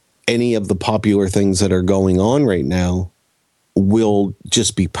any of the popular things that are going on right now will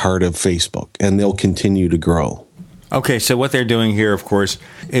just be part of Facebook, and they'll continue to grow. Okay, so what they're doing here, of course,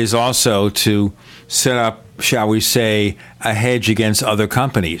 is also to set up, shall we say, a hedge against other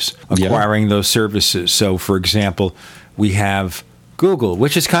companies acquiring those services. So, for example, we have Google,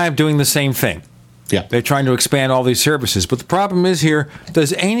 which is kind of doing the same thing. Yeah. They're trying to expand all these services. But the problem is here,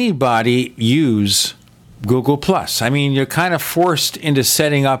 does anybody use Google+? I mean, you're kind of forced into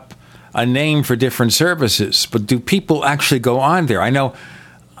setting up a name for different services, but do people actually go on there? I know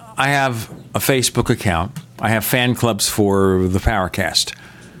I have a Facebook account. I have fan clubs for the Powercast.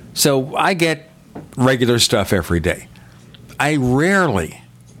 So I get regular stuff every day. I rarely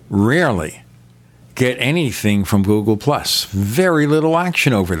get anything from Google+. Very little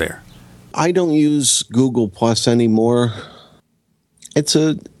action over there. I don't use Google+ anymore. It's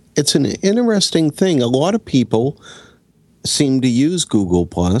an interesting thing. A lot of people seem to use Google+,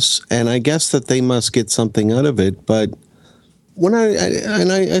 and I guess that they must get something out of it. But when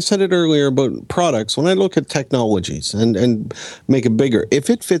I said it earlier about products, when I look at technologies and make it bigger, if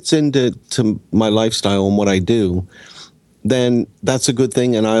it fits into my lifestyle and what I do, then that's a good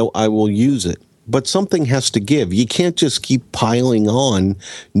thing, and I will use it. But something has to give. You can't just keep piling on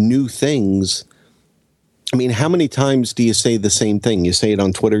new things. I mean, how many times do you say the same thing? You say it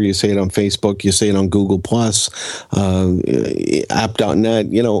on Twitter, you say it on Facebook, you say it on Google+, app.net.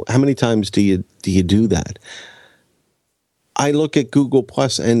 You know, how many times do you do that? I look at Google+,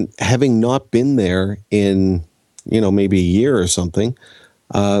 and having not been there in, maybe a year or something,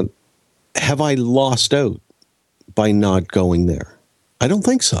 have I lost out by not going there? I don't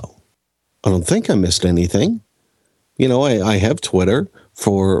think so. I don't think I missed anything. I have Twitter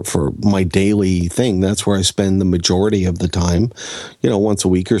for my daily thing. That's where I spend the majority of the time. Once a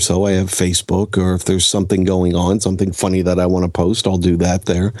week or so, I have Facebook, or if there's something going on, something funny that I want to post, I'll do that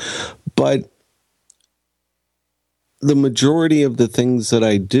there. But the majority of the things that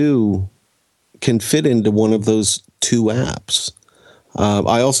I do can fit into one of those two apps.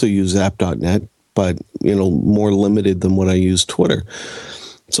 I also use app.net, but, more limited than what I use Twitter.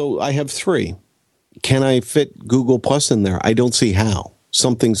 So I have three. Can I fit Google+ in there? I don't see how.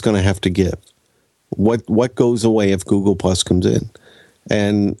 Something's going to have to give. What goes away if Google+ comes in?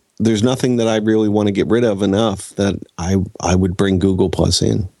 And there's nothing that I really want to get rid of enough that I would bring Google+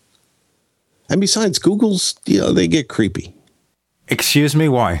 in. And besides, Google's, they get creepy. Excuse me,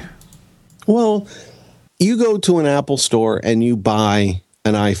 why? Well, you go to an Apple store and you buy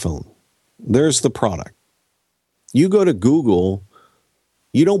an iPhone. There's the product. You go to Google,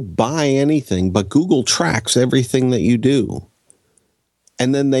 you don't buy anything, but Google tracks everything that you do.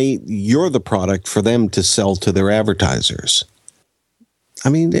 And then you're the product for them to sell to their advertisers. I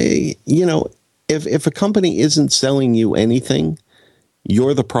mean, if a company isn't selling you anything,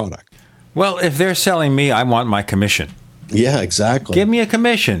 you're the product. Well, if they're selling me, I want my commission. Yeah, exactly. Give me a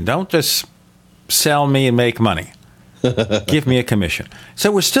commission. Don't just sell me and make money. Give me a commission. So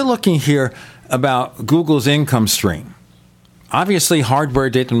we're still looking here about Google's income stream. Obviously, hardware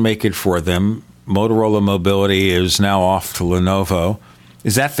didn't make it for them. Motorola Mobility is now off to Lenovo.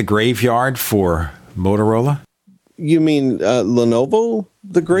 Is that the graveyard for Motorola? You mean Lenovo,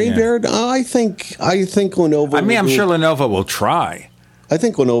 the graveyard? Yeah. I think Lenovo. I mean, I'm sure Lenovo will try. I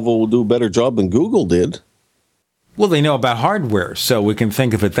think Lenovo will do a better job than Google did. Well, they know about hardware, so we can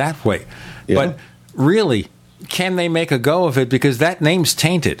think of it that way. Yeah. But really, can they make a go of it? Because that name's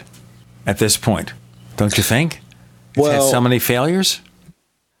tainted at this point, don't you think? It's had so many failures.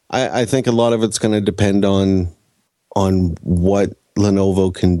 I think a lot of it's going to depend on what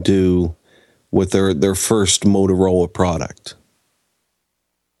Lenovo can do with their first Motorola product.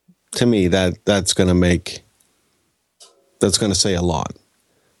 To me, that's going to say a lot.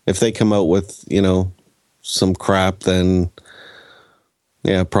 If they come out with, some crap, then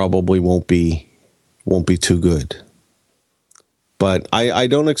probably won't be too good. But I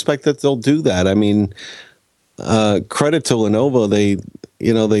don't expect that they'll do that. I mean, credit to Lenovo,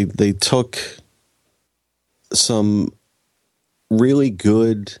 they took some really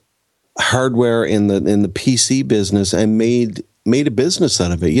good hardware in the PC business and made a business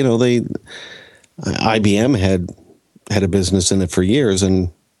out of it. IBM had a business in it for years,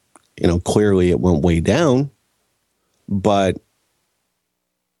 and clearly it went way down. But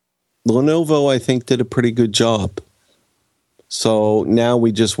Lenovo, I think, did a pretty good job. So now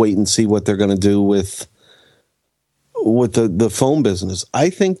we just wait and see what they're going to do with the phone business. I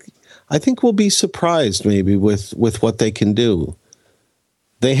think we'll be surprised maybe with what they can do.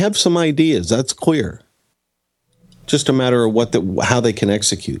 They have some ideas, that's clear. Just a matter of how they can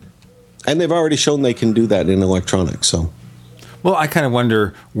execute. And they've already shown they can do that in electronics. So, well, I kind of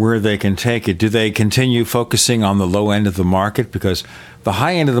wonder where they can take it. Do they continue focusing on the low end of the market? Because the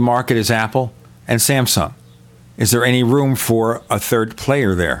high end of the market is Apple and Samsung. Is there any room for a third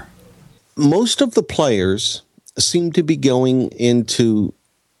player there? Most of the players seem to be going into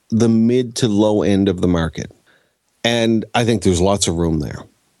the mid to low end of the market. And I think there's lots of room there.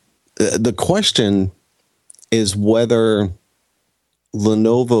 The question is whether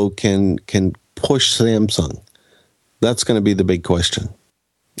Lenovo can push Samsung. That's going to be the big question.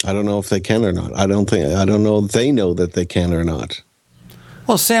 I don't know if they can or not. I don't know if they know that they can or not.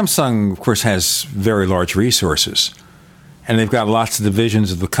 Well, Samsung, of course, has very large resources, and they've got lots of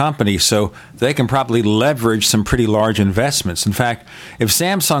divisions of the company, so they can probably leverage some pretty large investments. In fact, if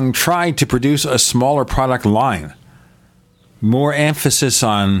Samsung tried to produce a smaller product line, more emphasis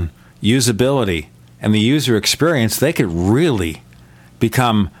on usability and the user experience, they could really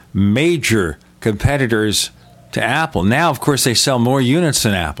become major competitors to Apple. Now, of course, they sell more units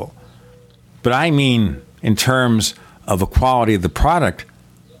than Apple. But I mean, in terms of the quality of the product,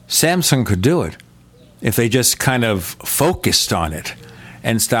 Samsung could do it if they just kind of focused on it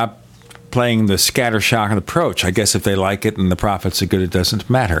and stopped playing the scattershot approach. I guess if they like it and the profits are good, it doesn't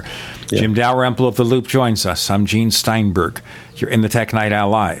matter. Yeah. Jim Dalrymple of The Loop joins us. I'm Gene Steinberg. You're in the Tech Night Owl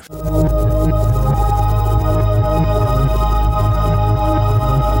Live.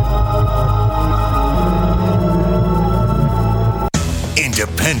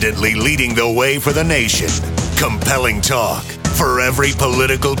 Independently leading the way for the nation. Compelling talk for every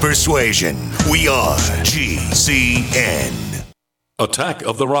political persuasion. We are GCN. Attack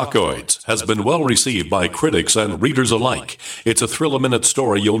of the Rockoids has been well received by critics and readers alike. It's a thrill-a-minute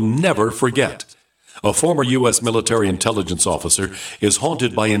story you'll never forget. A former U.S. military intelligence officer is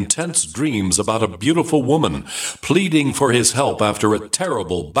haunted by intense dreams about a beautiful woman pleading for his help after a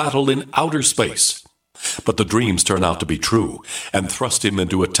terrible battle in outer space. But the dreams turn out to be true and thrust him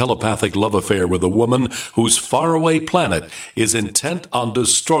into a telepathic love affair with a woman whose faraway planet is intent on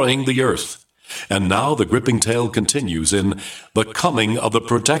destroying the Earth. And now the gripping tale continues in The Coming of the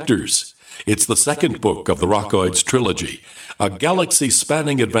Protectors. It's the second book of the Rockoids trilogy, a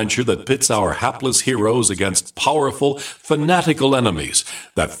galaxy-spanning adventure that pits our hapless heroes against powerful, fanatical enemies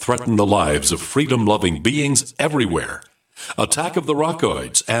that threaten the lives of freedom-loving beings everywhere. Attack of the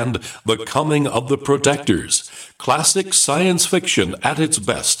Rockoids and The Coming of the Protectors. Classic science fiction at its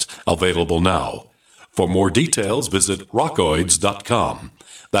best. Available now. For more details, visit rockoids.com.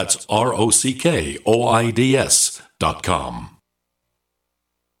 That's ROCKOIDS.com.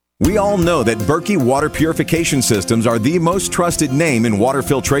 We all know that Berkey Water Purification Systems are the most trusted name in water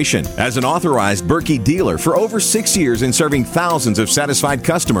filtration. As an authorized Berkey dealer for over 6 years and serving thousands of satisfied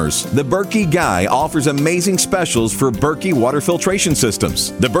customers, the Berkey Guy offers amazing specials for Berkey Water Filtration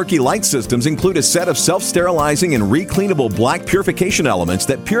Systems. The Berkey Light Systems include a set of self-sterilizing and recleanable black purification elements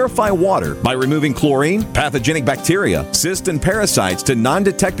that purify water by removing chlorine, pathogenic bacteria, cysts, and parasites to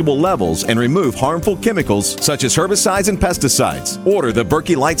non-detectable levels and remove harmful chemicals such as herbicides and pesticides. Order the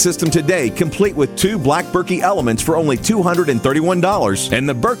Berkey Light System today, complete with 2 black Berkey elements for only $231, and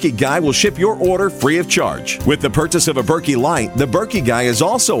the Berkey Guy will ship your order free of charge. With the purchase of a Berkey Light, the Berkey Guy is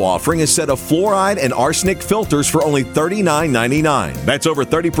also offering a set of fluoride and arsenic filters for only $39.99. That's over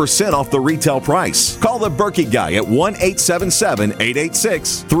 30% off the retail price. Call the Berkey Guy at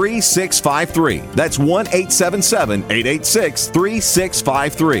 1-877-886-3653. That's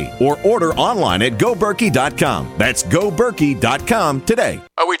 1-877-886-3653. Or order online at goberkey.com. That's goberkey.com today.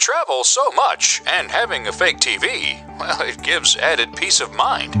 We travel so much, and having a fake TV, well, it gives added peace of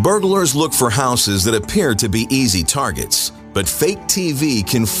mind. Burglars look for houses that appear to be easy targets. But fake TV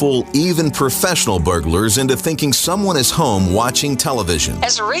can fool even professional burglars into thinking someone is home watching television.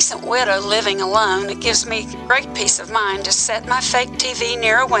 As a recent widow living alone, it gives me great peace of mind to set my fake TV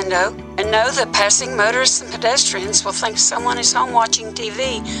near a window and know that passing motorists and pedestrians will think someone is home watching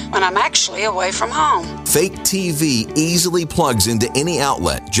TV when I'm actually away from home. Fake TV easily plugs into any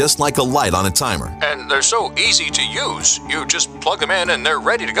outlet, just like a light on a timer. And they're so easy to use. You just plug them in and they're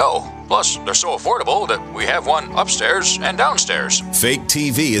ready to go. Plus, they're so affordable that we have one upstairs and downstairs. Fake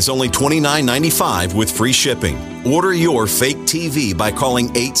TV is only $29.95 with free shipping. Order your Fake TV by calling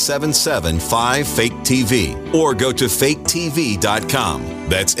 877-5-FAKE-TV or go to faketv.com.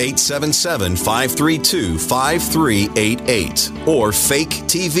 That's 877-532-5388 or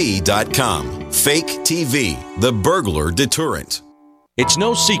faketv.com. Fake TV, the burglar deterrent. It's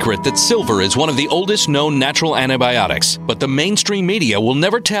no secret that silver is one of the oldest known natural antibiotics, but the mainstream media will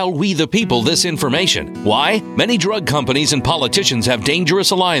never tell we the people this information. Why? Many drug companies and politicians have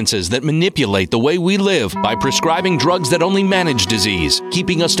dangerous alliances that manipulate the way we live by prescribing drugs that only manage disease,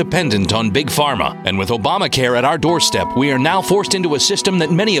 keeping us dependent on big pharma. And with Obamacare at our doorstep, we are now forced into a system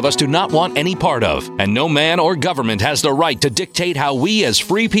that many of us do not want any part of. And no man or government has the right to dictate how we as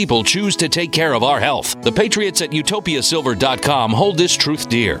free people choose to take care of our health. The patriots at utopiasilver.com hold this truth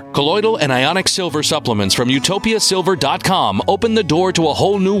dear. Colloidal and ionic silver supplements from utopiasilver.com open the door to a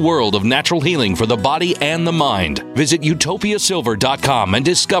whole new world of natural healing for the body and the mind. Visit utopiasilver.com and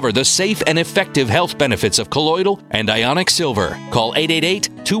discover the safe and effective health benefits of colloidal and ionic silver. Call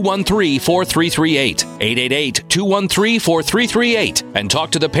 888-213-4338. 888-213-4338 and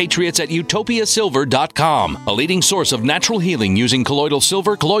talk to the patriots at utopiasilver.com, a leading source of natural healing using colloidal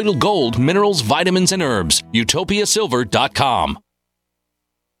silver, colloidal gold, minerals, vitamins, and herbs. utopiasilver.com.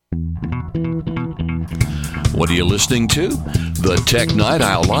 What are you listening to? The Tech Night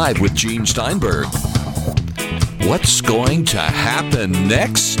Owl Live with Gene Steinberg. What's going to happen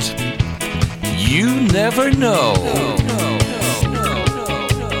next? You never know.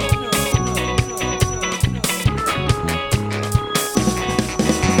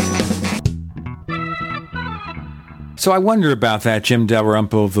 So I wonder about that, Jim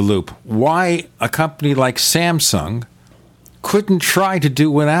Dalrymple of The Loop. Why a company like Samsung couldn't try to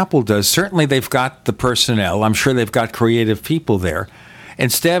do what Apple does. Certainly they've got the personnel. I'm sure they've got creative people there.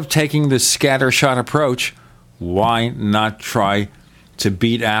 Instead of taking this scattershot approach, why not try to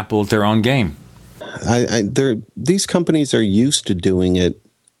beat Apple at their own game? These companies are used to doing it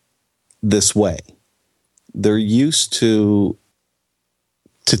this way. They're used to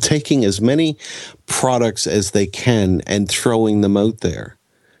taking as many products as they can and throwing them out there.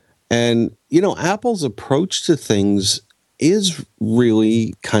 And, Apple's approach to things is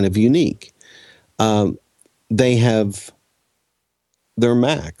really kind of unique. They have their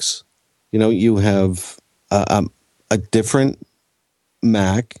Macs. You have a different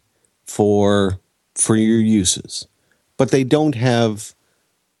Mac for your uses, but they don't have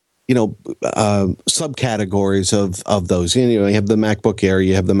subcategories of those. You have the MacBook Air,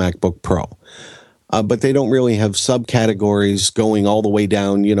 you have the MacBook Pro. But they don't really have subcategories going all the way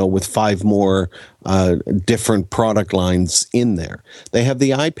down, with 5 more different product lines in there. They have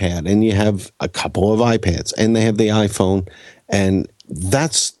the iPad, and you have a couple of iPads, and they have the iPhone, and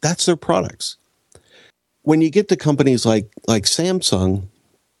that's their products. When you get to companies like Samsung,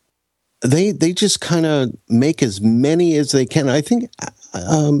 they just kind of make as many as they can. I think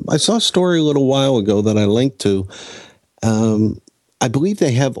I saw a story a little while ago that I linked to. I believe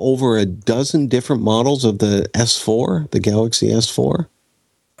they have over a dozen different models of the S4, the Galaxy S4.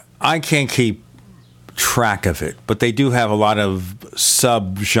 I can't keep track of it, but they do have a lot of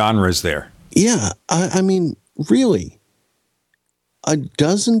sub-genres there. Yeah, I mean, really, a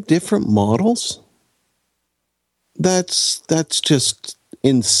dozen different models? That's just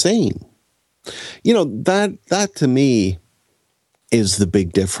insane. That to me is the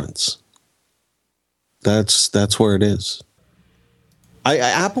big difference. That's where it is.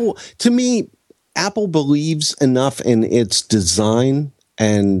 Apple believes enough in its design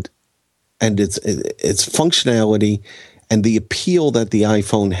and its functionality and the appeal that the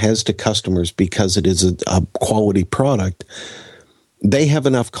iPhone has to customers because it is a quality product. They have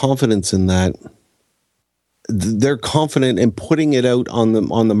enough confidence in that. They're confident in putting it out on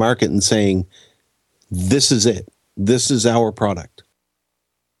the market and saying, "This is it. This is our product."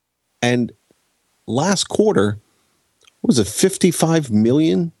 And last quarter, what was it, 55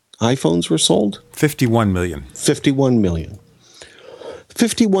 million iPhones were sold? 51 million. 51 million.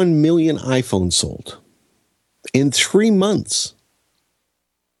 51 million iPhones sold in 3 months.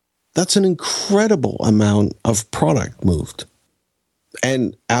 That's an incredible amount of product moved.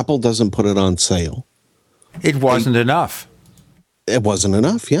 And Apple doesn't put it on sale. It wasn't enough. It wasn't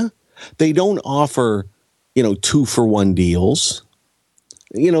enough, yeah. They don't offer, 2-for-1 deals.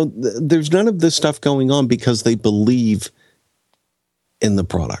 There's none of this stuff going on because they believe in the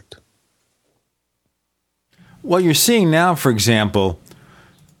product. Well, you're seeing now, for example,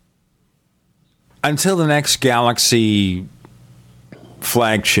 until the next Galaxy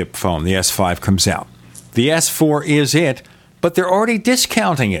flagship phone, the S5, comes out, the S4 is it, but they're already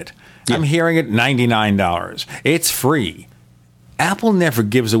discounting it. I'm hearing it $99. It's free. Apple never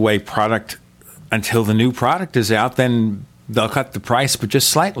gives away product until the new product is out. Then they'll cut the price, but just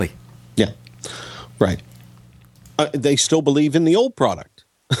slightly. Yeah, right. They still believe in the old product.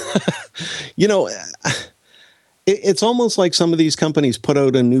 You know, it's almost like some of these companies put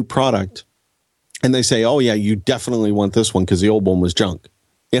out a new product and they say, oh, yeah, you definitely want this one because the old one was junk.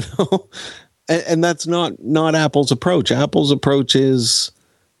 You know, and that's not Apple's approach. Apple's approach is,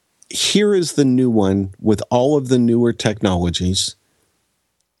 here is the new one with all of the newer technologies,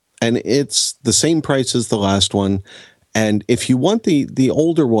 and it's the same price as the last one. And if you want the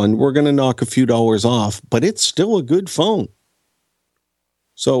older one, we're going to knock a few dollars off, but it's still a good phone.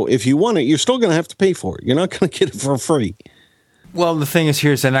 So if you want it, you're still going to have to pay for it. You're not going to get it for free. Well, the thing is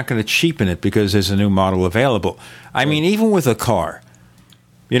here is they're not going to cheapen it because there's a new model available. I mean, even with a car,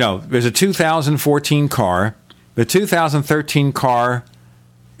 you know, there's a 2014 car. The 2013 car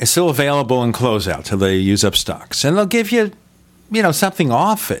is still available in closeout till they use up stocks. And they'll give you, you know, something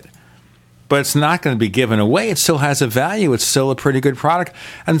off it. But it's not going to be given away. It still has a value. It's still a pretty good product.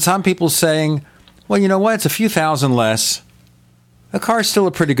 And some people saying, well, you know what? It's a few thousand less. The car's still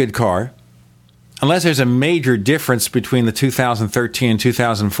a pretty good car. Unless there's a major difference between the 2013 and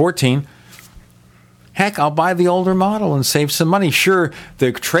 2014, heck, I'll buy the older model and save some money. Sure,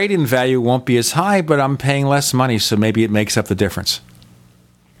 the trade-in value won't be as high, but I'm paying less money, so maybe it makes up the difference.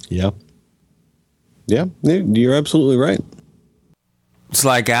 Yeah. Yeah, you're absolutely right. It's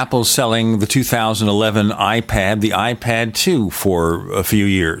like Apple selling the 2011 iPad, the iPad 2, for a few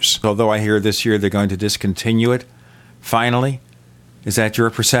years. Although I hear this year they're going to discontinue it, finally. Is that your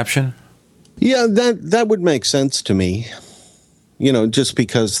perception? Yeah, that would make sense to me. You know, just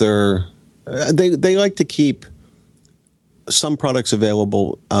because they like to keep some products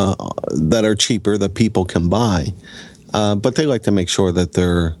available that are cheaper that people can buy, but they like to make sure that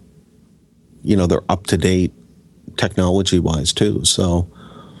they're up to date technology wise too. So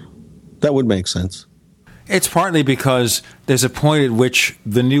that would make sense. It's partly because there's a point at which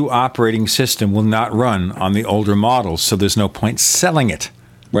the new operating system will not run on the older models, so there's no point selling it.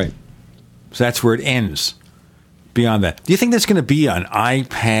 Right. So that's where it ends. Beyond that, do you think there's going to be an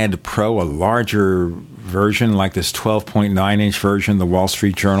iPad Pro, a larger version like this 12.9-inch version the Wall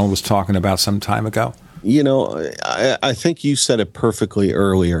Street Journal was talking about some time ago? You know, I think you said it perfectly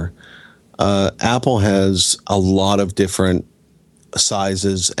earlier. Apple has a lot of different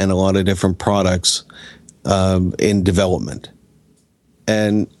sizes and a lot of different products in development.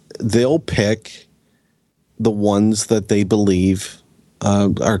 And they'll pick the ones that they believe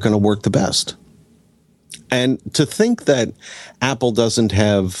are going to work the best. And to think that Apple doesn't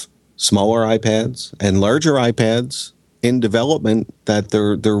have smaller iPads and larger iPads in development that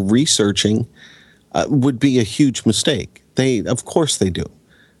they're researching would be a huge mistake. Of course they do.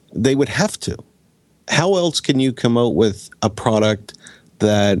 They would have to. How else can you come out with a product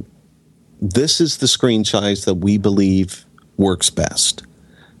that this is the screen size that we believe works best?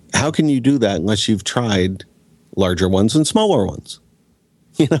 How can you do that unless you've tried larger ones and smaller ones?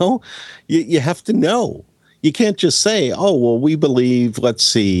 You know, you have to know. You can't just say, oh, well, we believe, let's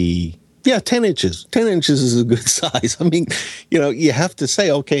see, 10 inches. 10 inches is a good size. I mean, you know, you have to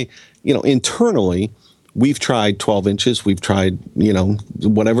say, okay, you know, internally, we've tried 12 inches. We've tried, you know,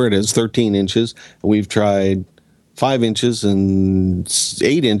 whatever it is, 13 inches. We've tried 5 inches and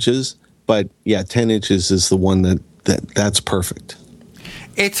 8 inches. But, 10 inches is the one that's perfect.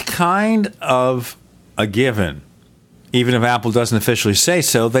 It's kind of a given, even if Apple doesn't officially say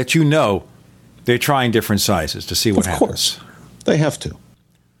so, that you know they're trying different sizes to see what happens. Of course. They have to.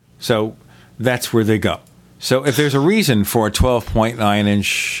 So that's where they go. So if there's a reason for a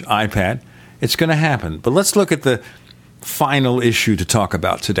 12.9-inch iPad, it's going to happen. But let's look at the final issue to talk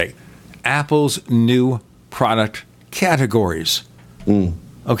about today. Apple's new product categories.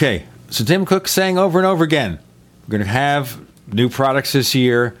 Okay, so Tim Cook's saying over and over again, we're going to have new products this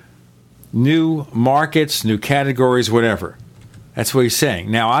year, new markets, new categories, whatever. That's what he's saying.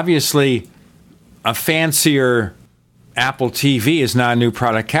 Now, obviously, a fancier Apple TV is not a new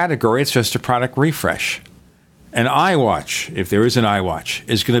product category. It's just a product refresh. An iWatch, if there is an iWatch,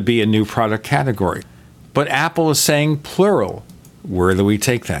 is going to be a new product category. But Apple is saying plural. Where do we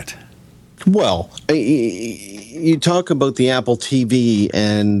take that? Well, you talk about the Apple TV,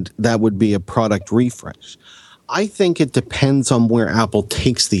 and that would be a product refresh. I think it depends on where Apple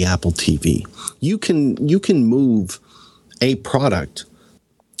takes the Apple TV. You can move a product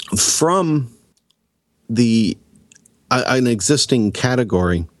from an existing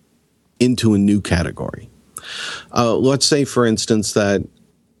category into a new category. Let's say, for instance, that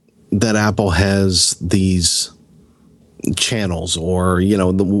Apple has these channels, or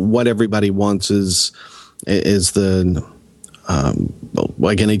what everybody wants is the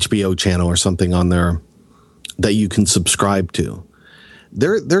like an HBO channel or something on there that you can subscribe to.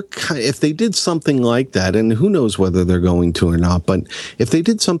 If they did something like that, and who knows whether they're going to or not, but if they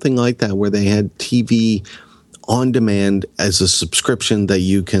did something like that where they had TV on demand as a subscription that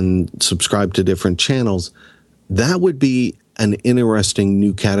you can subscribe to different channels, that would be an interesting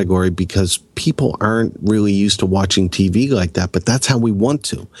new category, because people aren't really used to watching TV like that, but that's how we want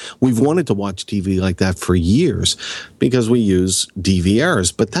to. We've wanted to watch TV like that for years because we use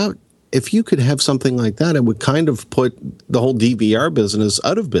DVRs, but if you could have something like that, it would kind of put the whole DVR business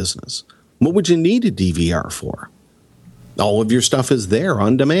out of business. What would you need a DVR for? All of your stuff is there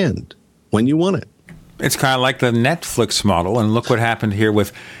on demand when you want it. It's kind of like the Netflix model, and look what happened here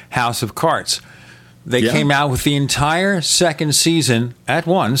with House of Cards. They came out with the entire second season at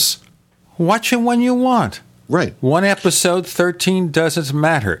once. Watch it when you want. Right. One episode, 13 doesn't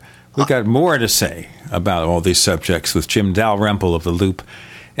matter. We've got more to say about all these subjects with Jim Dalrymple of The Loop.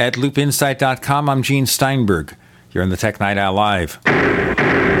 At loopinsight.com, I'm Gene Steinberg. You're in the Tech Night Owl Live.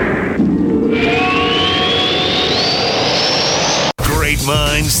 Great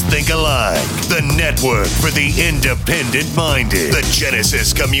minds think alike. The network for the independent-minded. The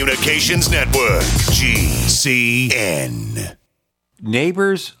Genesis Communications Network. GCN.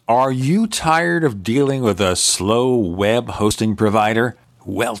 Neighbors, are you tired of dealing with a slow web hosting provider?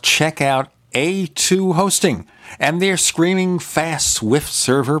 Well, check out A2 Hosting and their screaming fast Swift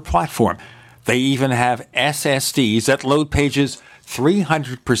server platform. They even have SSDs that load pages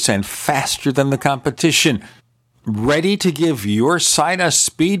 300% faster than the competition. Ready to give your site a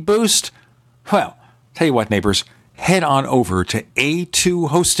speed boost? Well, tell you what, neighbors, head on over to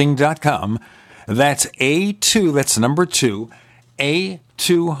a2hosting.com. That's A2, that's number 2,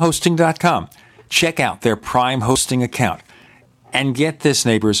 a2hosting.com. Check out their Prime hosting account. And get this,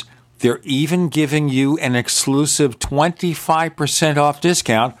 neighbors, they're even giving you an exclusive 25% off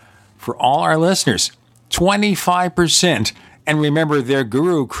discount for all our listeners. 25%. And remember, their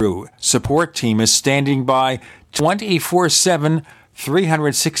Guru Crew support team is standing by 24/7,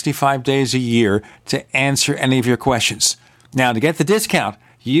 365 days a year to answer any of your questions. Now, to get the discount,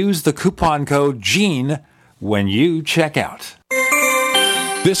 use the coupon code GENE when you check out.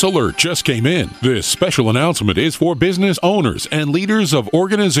 This alert just came in. This special announcement is for business owners and leaders of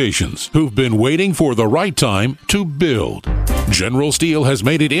organizations who've been waiting for the right time to build. General Steel has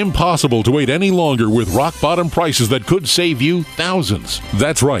made it impossible to wait any longer with rock-bottom prices that could save you thousands.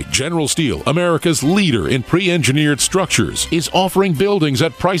 That's right, General Steel, America's leader in pre-engineered structures, is offering buildings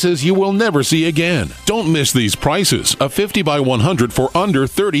at prices you will never see again. Don't miss these prices. A 50 by 100 for under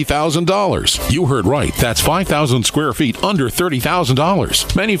 $30,000. You heard right. That's 5,000 square feet under $30,000.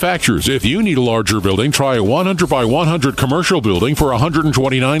 Manufacturers, if you need a larger building, try a 100 by 100 commercial building for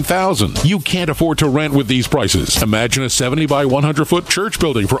 $129,000. You can't afford to rent with these prices. Imagine a 70 by 100-foot church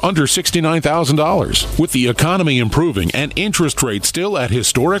building for under $69,000. With the economy improving and interest rates still at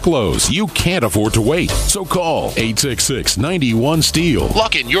historic lows, you can't afford to wait. So call 866-91-STEEL.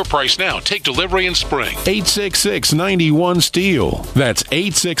 Lock in your price now. Take delivery in spring. 866-91-STEEL. That's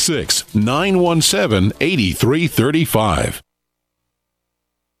 866-917-8335.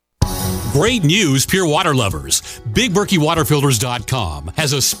 Great news, Pure Water lovers. BigBerkeyWaterFilters.com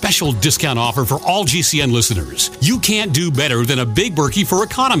has a special discount offer for all GCN listeners. You can't do better than a Big Berkey for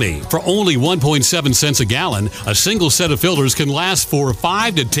economy. For only 1.7 cents a gallon, a single set of filters can last for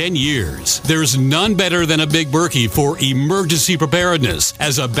 5 to 10 years. There's none better than a Big Berkey for emergency preparedness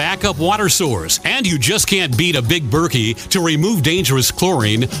as a backup water source. And you just can't beat a Big Berkey to remove dangerous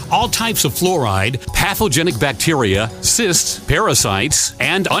chlorine, all types of fluoride, pathogenic bacteria, cysts, parasites,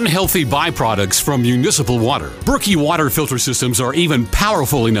 and unhealthy byproducts from municipal water. Berkey water filter systems are even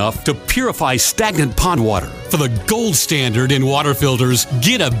powerful enough to purify stagnant pond water. For the gold standard in water filters,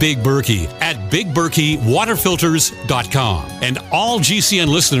 get a Big Berkey at BigBerkeyWaterFilters.com. And all GCN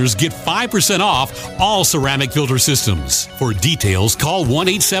listeners get 5% off all ceramic filter systems. For details, call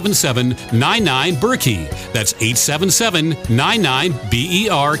 1-877-99-BERKEY. That's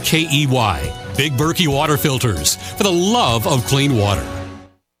 877-99-BERKEY. Big Berkey Water Filters, for the love of clean water.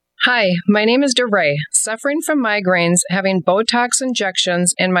 Hi, my name is DeRay, suffering from migraines, having Botox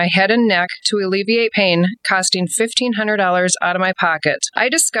injections in my head and neck to alleviate pain, costing $1,500 out of my pocket. I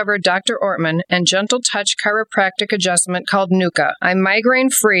discovered Dr. Ortman and Gentle Touch chiropractic adjustment called Nuka. I'm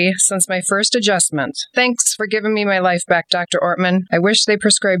migraine-free since my first adjustment. Thanks for giving me my life back, Dr. Ortman. I wish they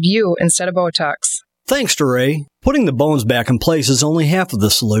prescribed you instead of Botox. Thanks, DeRay. Putting the bones back in place is only half of the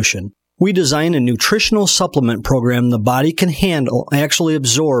solution. We design a nutritional supplement program the body can handle, actually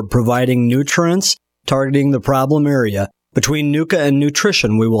absorb, providing nutrients, targeting the problem area. Between Nuka and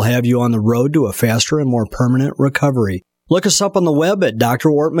nutrition, we will have you on the road to a faster and more permanent recovery. Look us up on the web at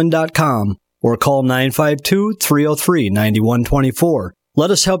drwortman.com or call 952-303-9124. Let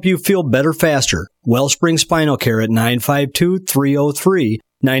us help you feel better faster. Wellspring Spinal Care at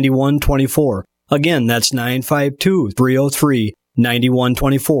 952-303-9124. Again, that's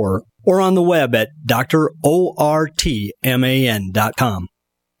 952-303-9124 or on the web at drortman.com.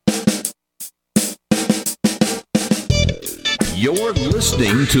 You're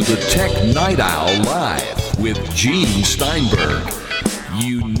listening to the Tech Night Owl Live with Gene Steinberg.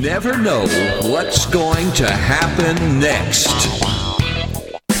 You never know what's going to happen next.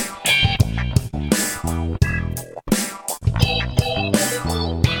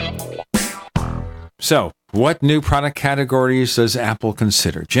 So, what new product categories does Apple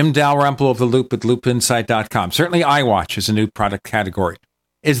consider? Jim Dalrymple of The Loop at loopinsight.com. Certainly iWatch is a new product category.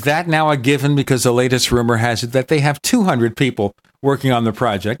 Is that now a given because the latest rumor has it that they have 200 people working on the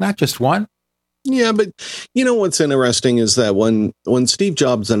project, not just one? Yeah, but you know what's interesting is that when Steve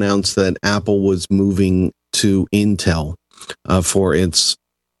Jobs announced that Apple was moving to Intel for its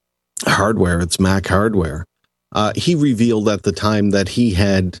hardware, its Mac hardware, he revealed at the time that he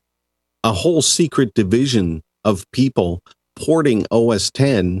had a whole secret division of people porting OS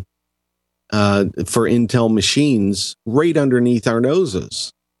X for Intel machines right underneath our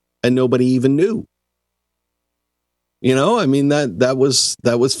noses, and nobody even knew. You know, I mean, that was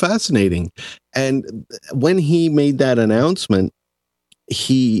fascinating. And when he made that announcement,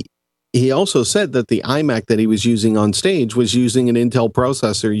 he also said that the iMac that he was using on stage was using an Intel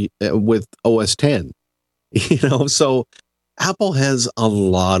processor with OS X. You know, so Apple has a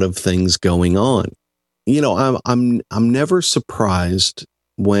lot of things going on. You know, I'm never surprised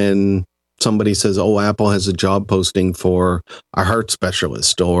when somebody says, "Oh, Apple has a job posting for a heart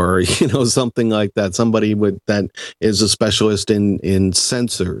specialist," or, you know, something like that. Somebody that is a specialist in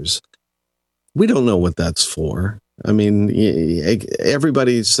sensors. We don't know what that's for. I mean,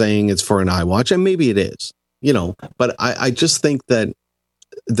 everybody's saying it's for an iWatch, and maybe it is, you know, but I just think that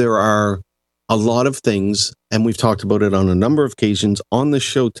there are a lot of things, and we've talked about it on a number of occasions on the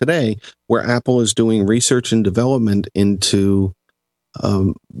show today, where Apple is doing research and development into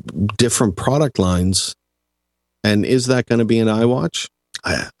different product lines. And is that going to be an iWatch?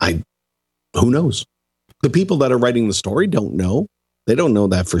 I who knows? The people that are writing the story don't know. They don't know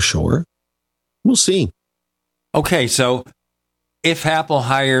that for sure. We'll see. Okay, so if Apple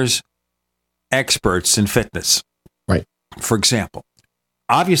hires experts in fitness, right? For example,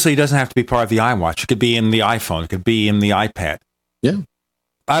 obviously it doesn't have to be part of the iWatch. It could be in the iPhone. It could be in the iPad. Yeah.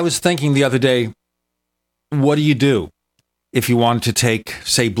 I was thinking the other day, what do you do if you wanted to take,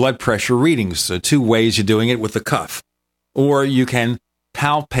 say, blood pressure readings? So 2 ways you're doing it with the cuff. Or you can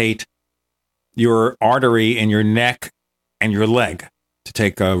palpate your artery in your neck and your leg to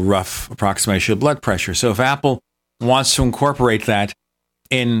take a rough approximation of blood pressure. So if Apple wants to incorporate that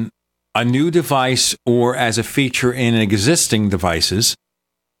in a new device or as a feature in existing devices,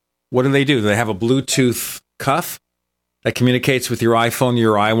 what do? Do they have a Bluetooth cuff that communicates with your iPhone,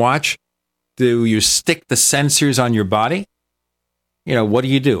 your iWatch? Do you stick the sensors on your body? You know, what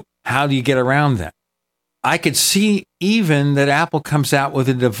do? How do you get around that? I could see even that Apple comes out with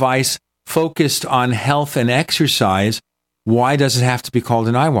a device focused on health and exercise. Why does it have to be called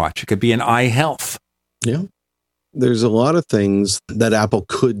an iWatch? It could be an iHealth. Yeah. There's a lot of things that Apple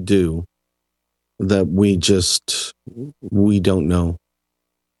could do that we don't know.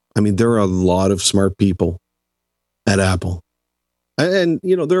 I mean, there are a lot of smart people at Apple. And,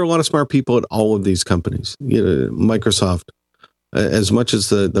 you know, there are a lot of smart people at all of these companies. You know, Microsoft, as much as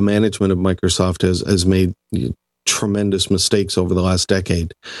the management of Microsoft has made tremendous mistakes over the last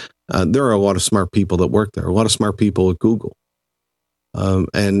decade, there are a lot of smart people that work there, a lot of smart people at Google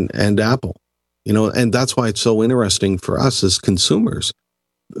and Apple, you know, and that's why it's so interesting for us as consumers,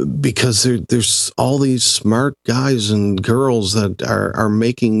 because there's all these smart guys and girls that are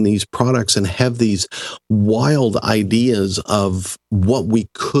making these products and have these wild ideas of what we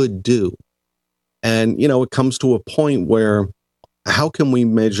could do. And, you know, it comes to a point where how can we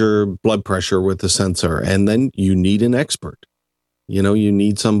measure blood pressure with a sensor? And then you need an expert. You know, you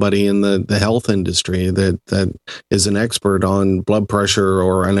need somebody in the health industry that is an expert on blood pressure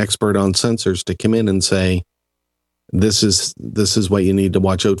or an expert on sensors to come in and say, this is what you need to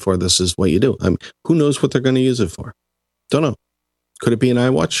watch out for. This is what you do. I mean, who knows what they're going to use it for? Don't know. Could it be an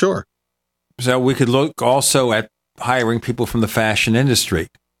iWatch? Sure. So we could look also at hiring people from the fashion industry.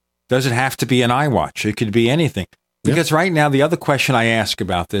 Does it have to be an iWatch? It could be anything. Because right now, the other question I ask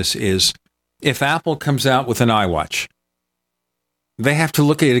about this is, if Apple comes out with an iWatch, They have to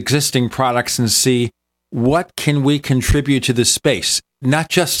look at existing products and see what can we contribute to the space, not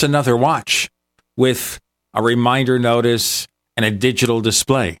just another watch with a reminder notice and a digital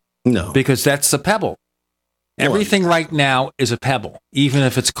display. No. Because that's a pebble. Everything right now is a pebble. Even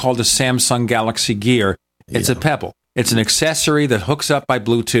if it's called a Samsung Galaxy Gear, it's a pebble. It's an accessory that hooks up by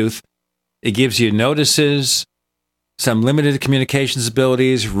Bluetooth. It gives you notices, some limited communications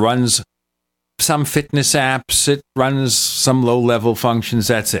abilities, runs some fitness apps, it runs some low-level functions.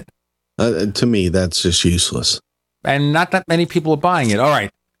 That's it. To me, that's just useless. And not that many people are buying it. All right.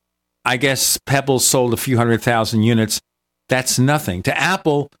 I guess Pebble sold a few 100,000 units. That's nothing. To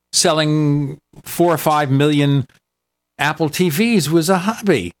Apple, selling 4 or 5 million Apple TVs was a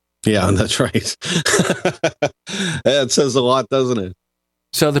hobby. Yeah, that's right. That says a lot, doesn't it?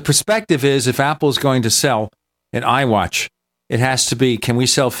 So the perspective is, if Apple's going to sell an iWatch, it has to be, can we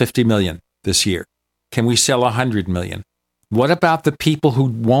sell 50 million this year? Can we sell 100 million? What about the people who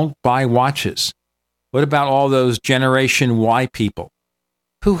won't buy watches? What about all those Generation Y people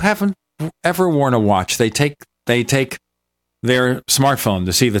who haven't ever worn a watch? They take their smartphone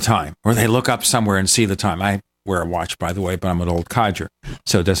to see the time, or they look up somewhere and see the time. I wear a watch, by the way, but I'm an old codger,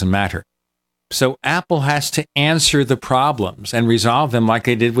 so it doesn't matter. So Apple has to answer the problems and resolve them like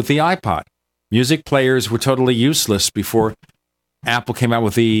they did with the iPod. Music players were totally useless before Apple came out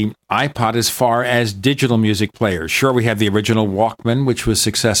with the iPod as far as digital music players. Sure, we had the original Walkman, which was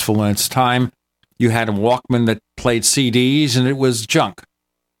successful in its time. You had a Walkman that played CDs, and it was junk.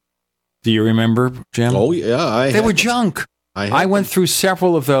 Do you remember, Jim? Oh, yeah. They were junk. I went through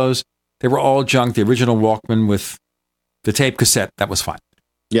several of those. They were all junk. The original Walkman with the tape cassette, that was fine.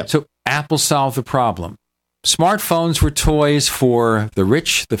 Yeah. So Apple solved the problem. Smartphones were toys for the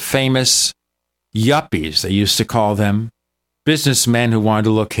rich, the famous, yuppies, they used to call them, businessmen who wanted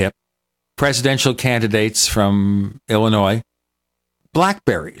to look hip, presidential candidates from Illinois,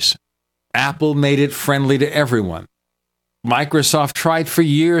 BlackBerries. Apple made it friendly to everyone. Microsoft tried for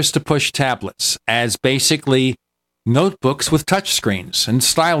years to push tablets as basically notebooks with touchscreens and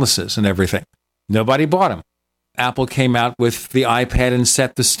styluses and everything. Nobody bought them. Apple came out with the iPad and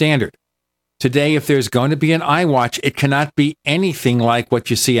set the standard. Today, if there's going to be an iWatch, it cannot be anything like what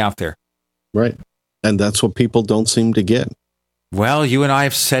you see out there. Right. And that's what people don't seem to get. Well, you and I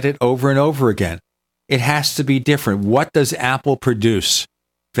have said it over and over again. It has to be different. What does Apple produce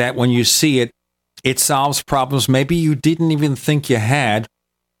that when you see it, it solves problems maybe you didn't even think you had,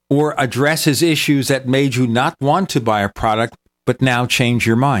 or addresses issues that made you not want to buy a product, but now change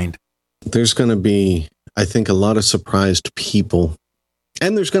your mind? There's going to be, I think, a lot of surprised people.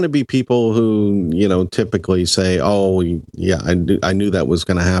 And there's going to be people who, typically say, oh, yeah, I knew that was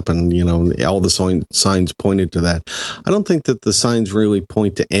going to happen. All the signs pointed to that. I don't think that the signs really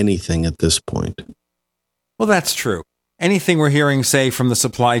point to anything at this point. Well, that's true. Anything we're hearing, say, from the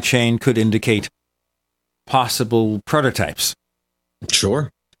supply chain could indicate possible prototypes. Sure.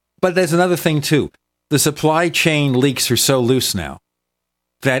 But there's another thing, too. The supply chain leaks are so loose now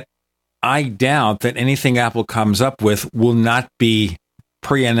that I doubt that anything Apple comes up with will not be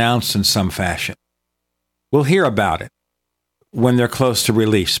pre-announced in some fashion. We'll hear about it when they're close to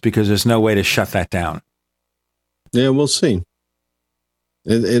release because there's no way to shut that down. Yeah, we'll see.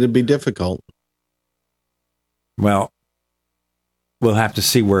 It'd be difficult. Well, we'll have to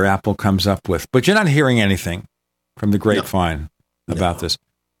see where Apple comes up with. But you're not hearing anything from the grapevine about this.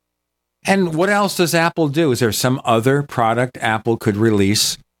 And what else does Apple do? Is there some other product Apple could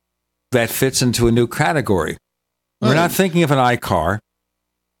release that fits into a new category? We're not thinking of an iCar.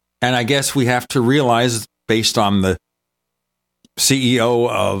 And I guess we have to realize, based on the CEO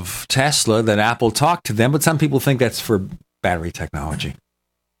of Tesla, that Apple talked to them. But some people think that's for battery technology.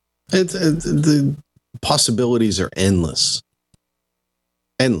 The possibilities are endless.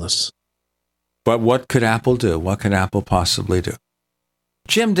 Endless. But what could Apple do? What could Apple possibly do?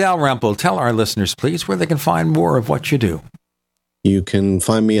 Jim Dalrymple, tell our listeners, please, where they can find more of what you do. You can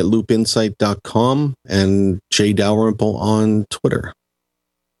find me at loopinsight.com and J Dalrymple on Twitter.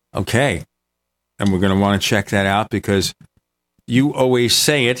 Okay. And we're going to want to check that out because you always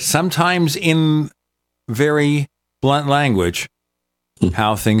say it, sometimes in very blunt language,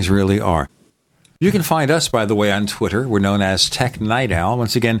 how things really are. You can find us, by the way, on Twitter. We're known as Tech Night Owl.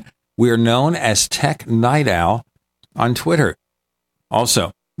 Once again, we are known as Tech Night Owl on Twitter.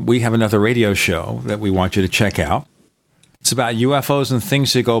 Also, we have another radio show that we want you to check out. It's about UFOs and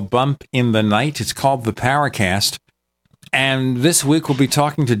things that go bump in the night. It's called The Paracast. And this week we'll be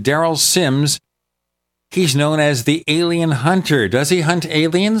talking to Daryl Sims. He's known as the Alien Hunter. Does he hunt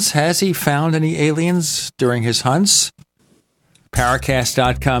aliens? Has he found any aliens during his hunts?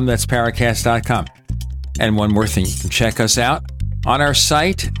 Paracast.com. That's Paracast.com. And one more thing, you can check us out On our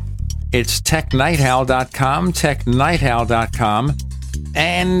site, it's technightowl.com, technightowl.com.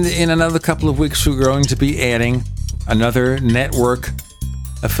 And in another couple of weeks, we're going to be adding another network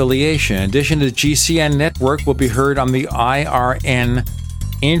affiliation. In addition to GCN Network, will be heard on the IRN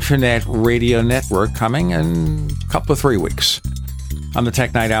Internet Radio Network coming in a couple of 3 weeks on the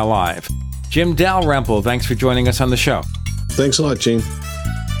Tech Night Owl Live. Jim Dalrymple, thanks for joining us on the show. Thanks a lot, Gene.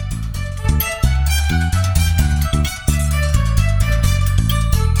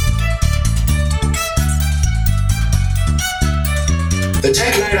 The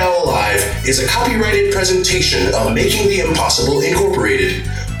Tech Night Owl Live is a copyrighted presentation of Making the Impossible Incorporated.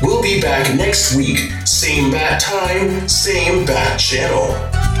 We'll be back next week. Same bat time, same bat channel.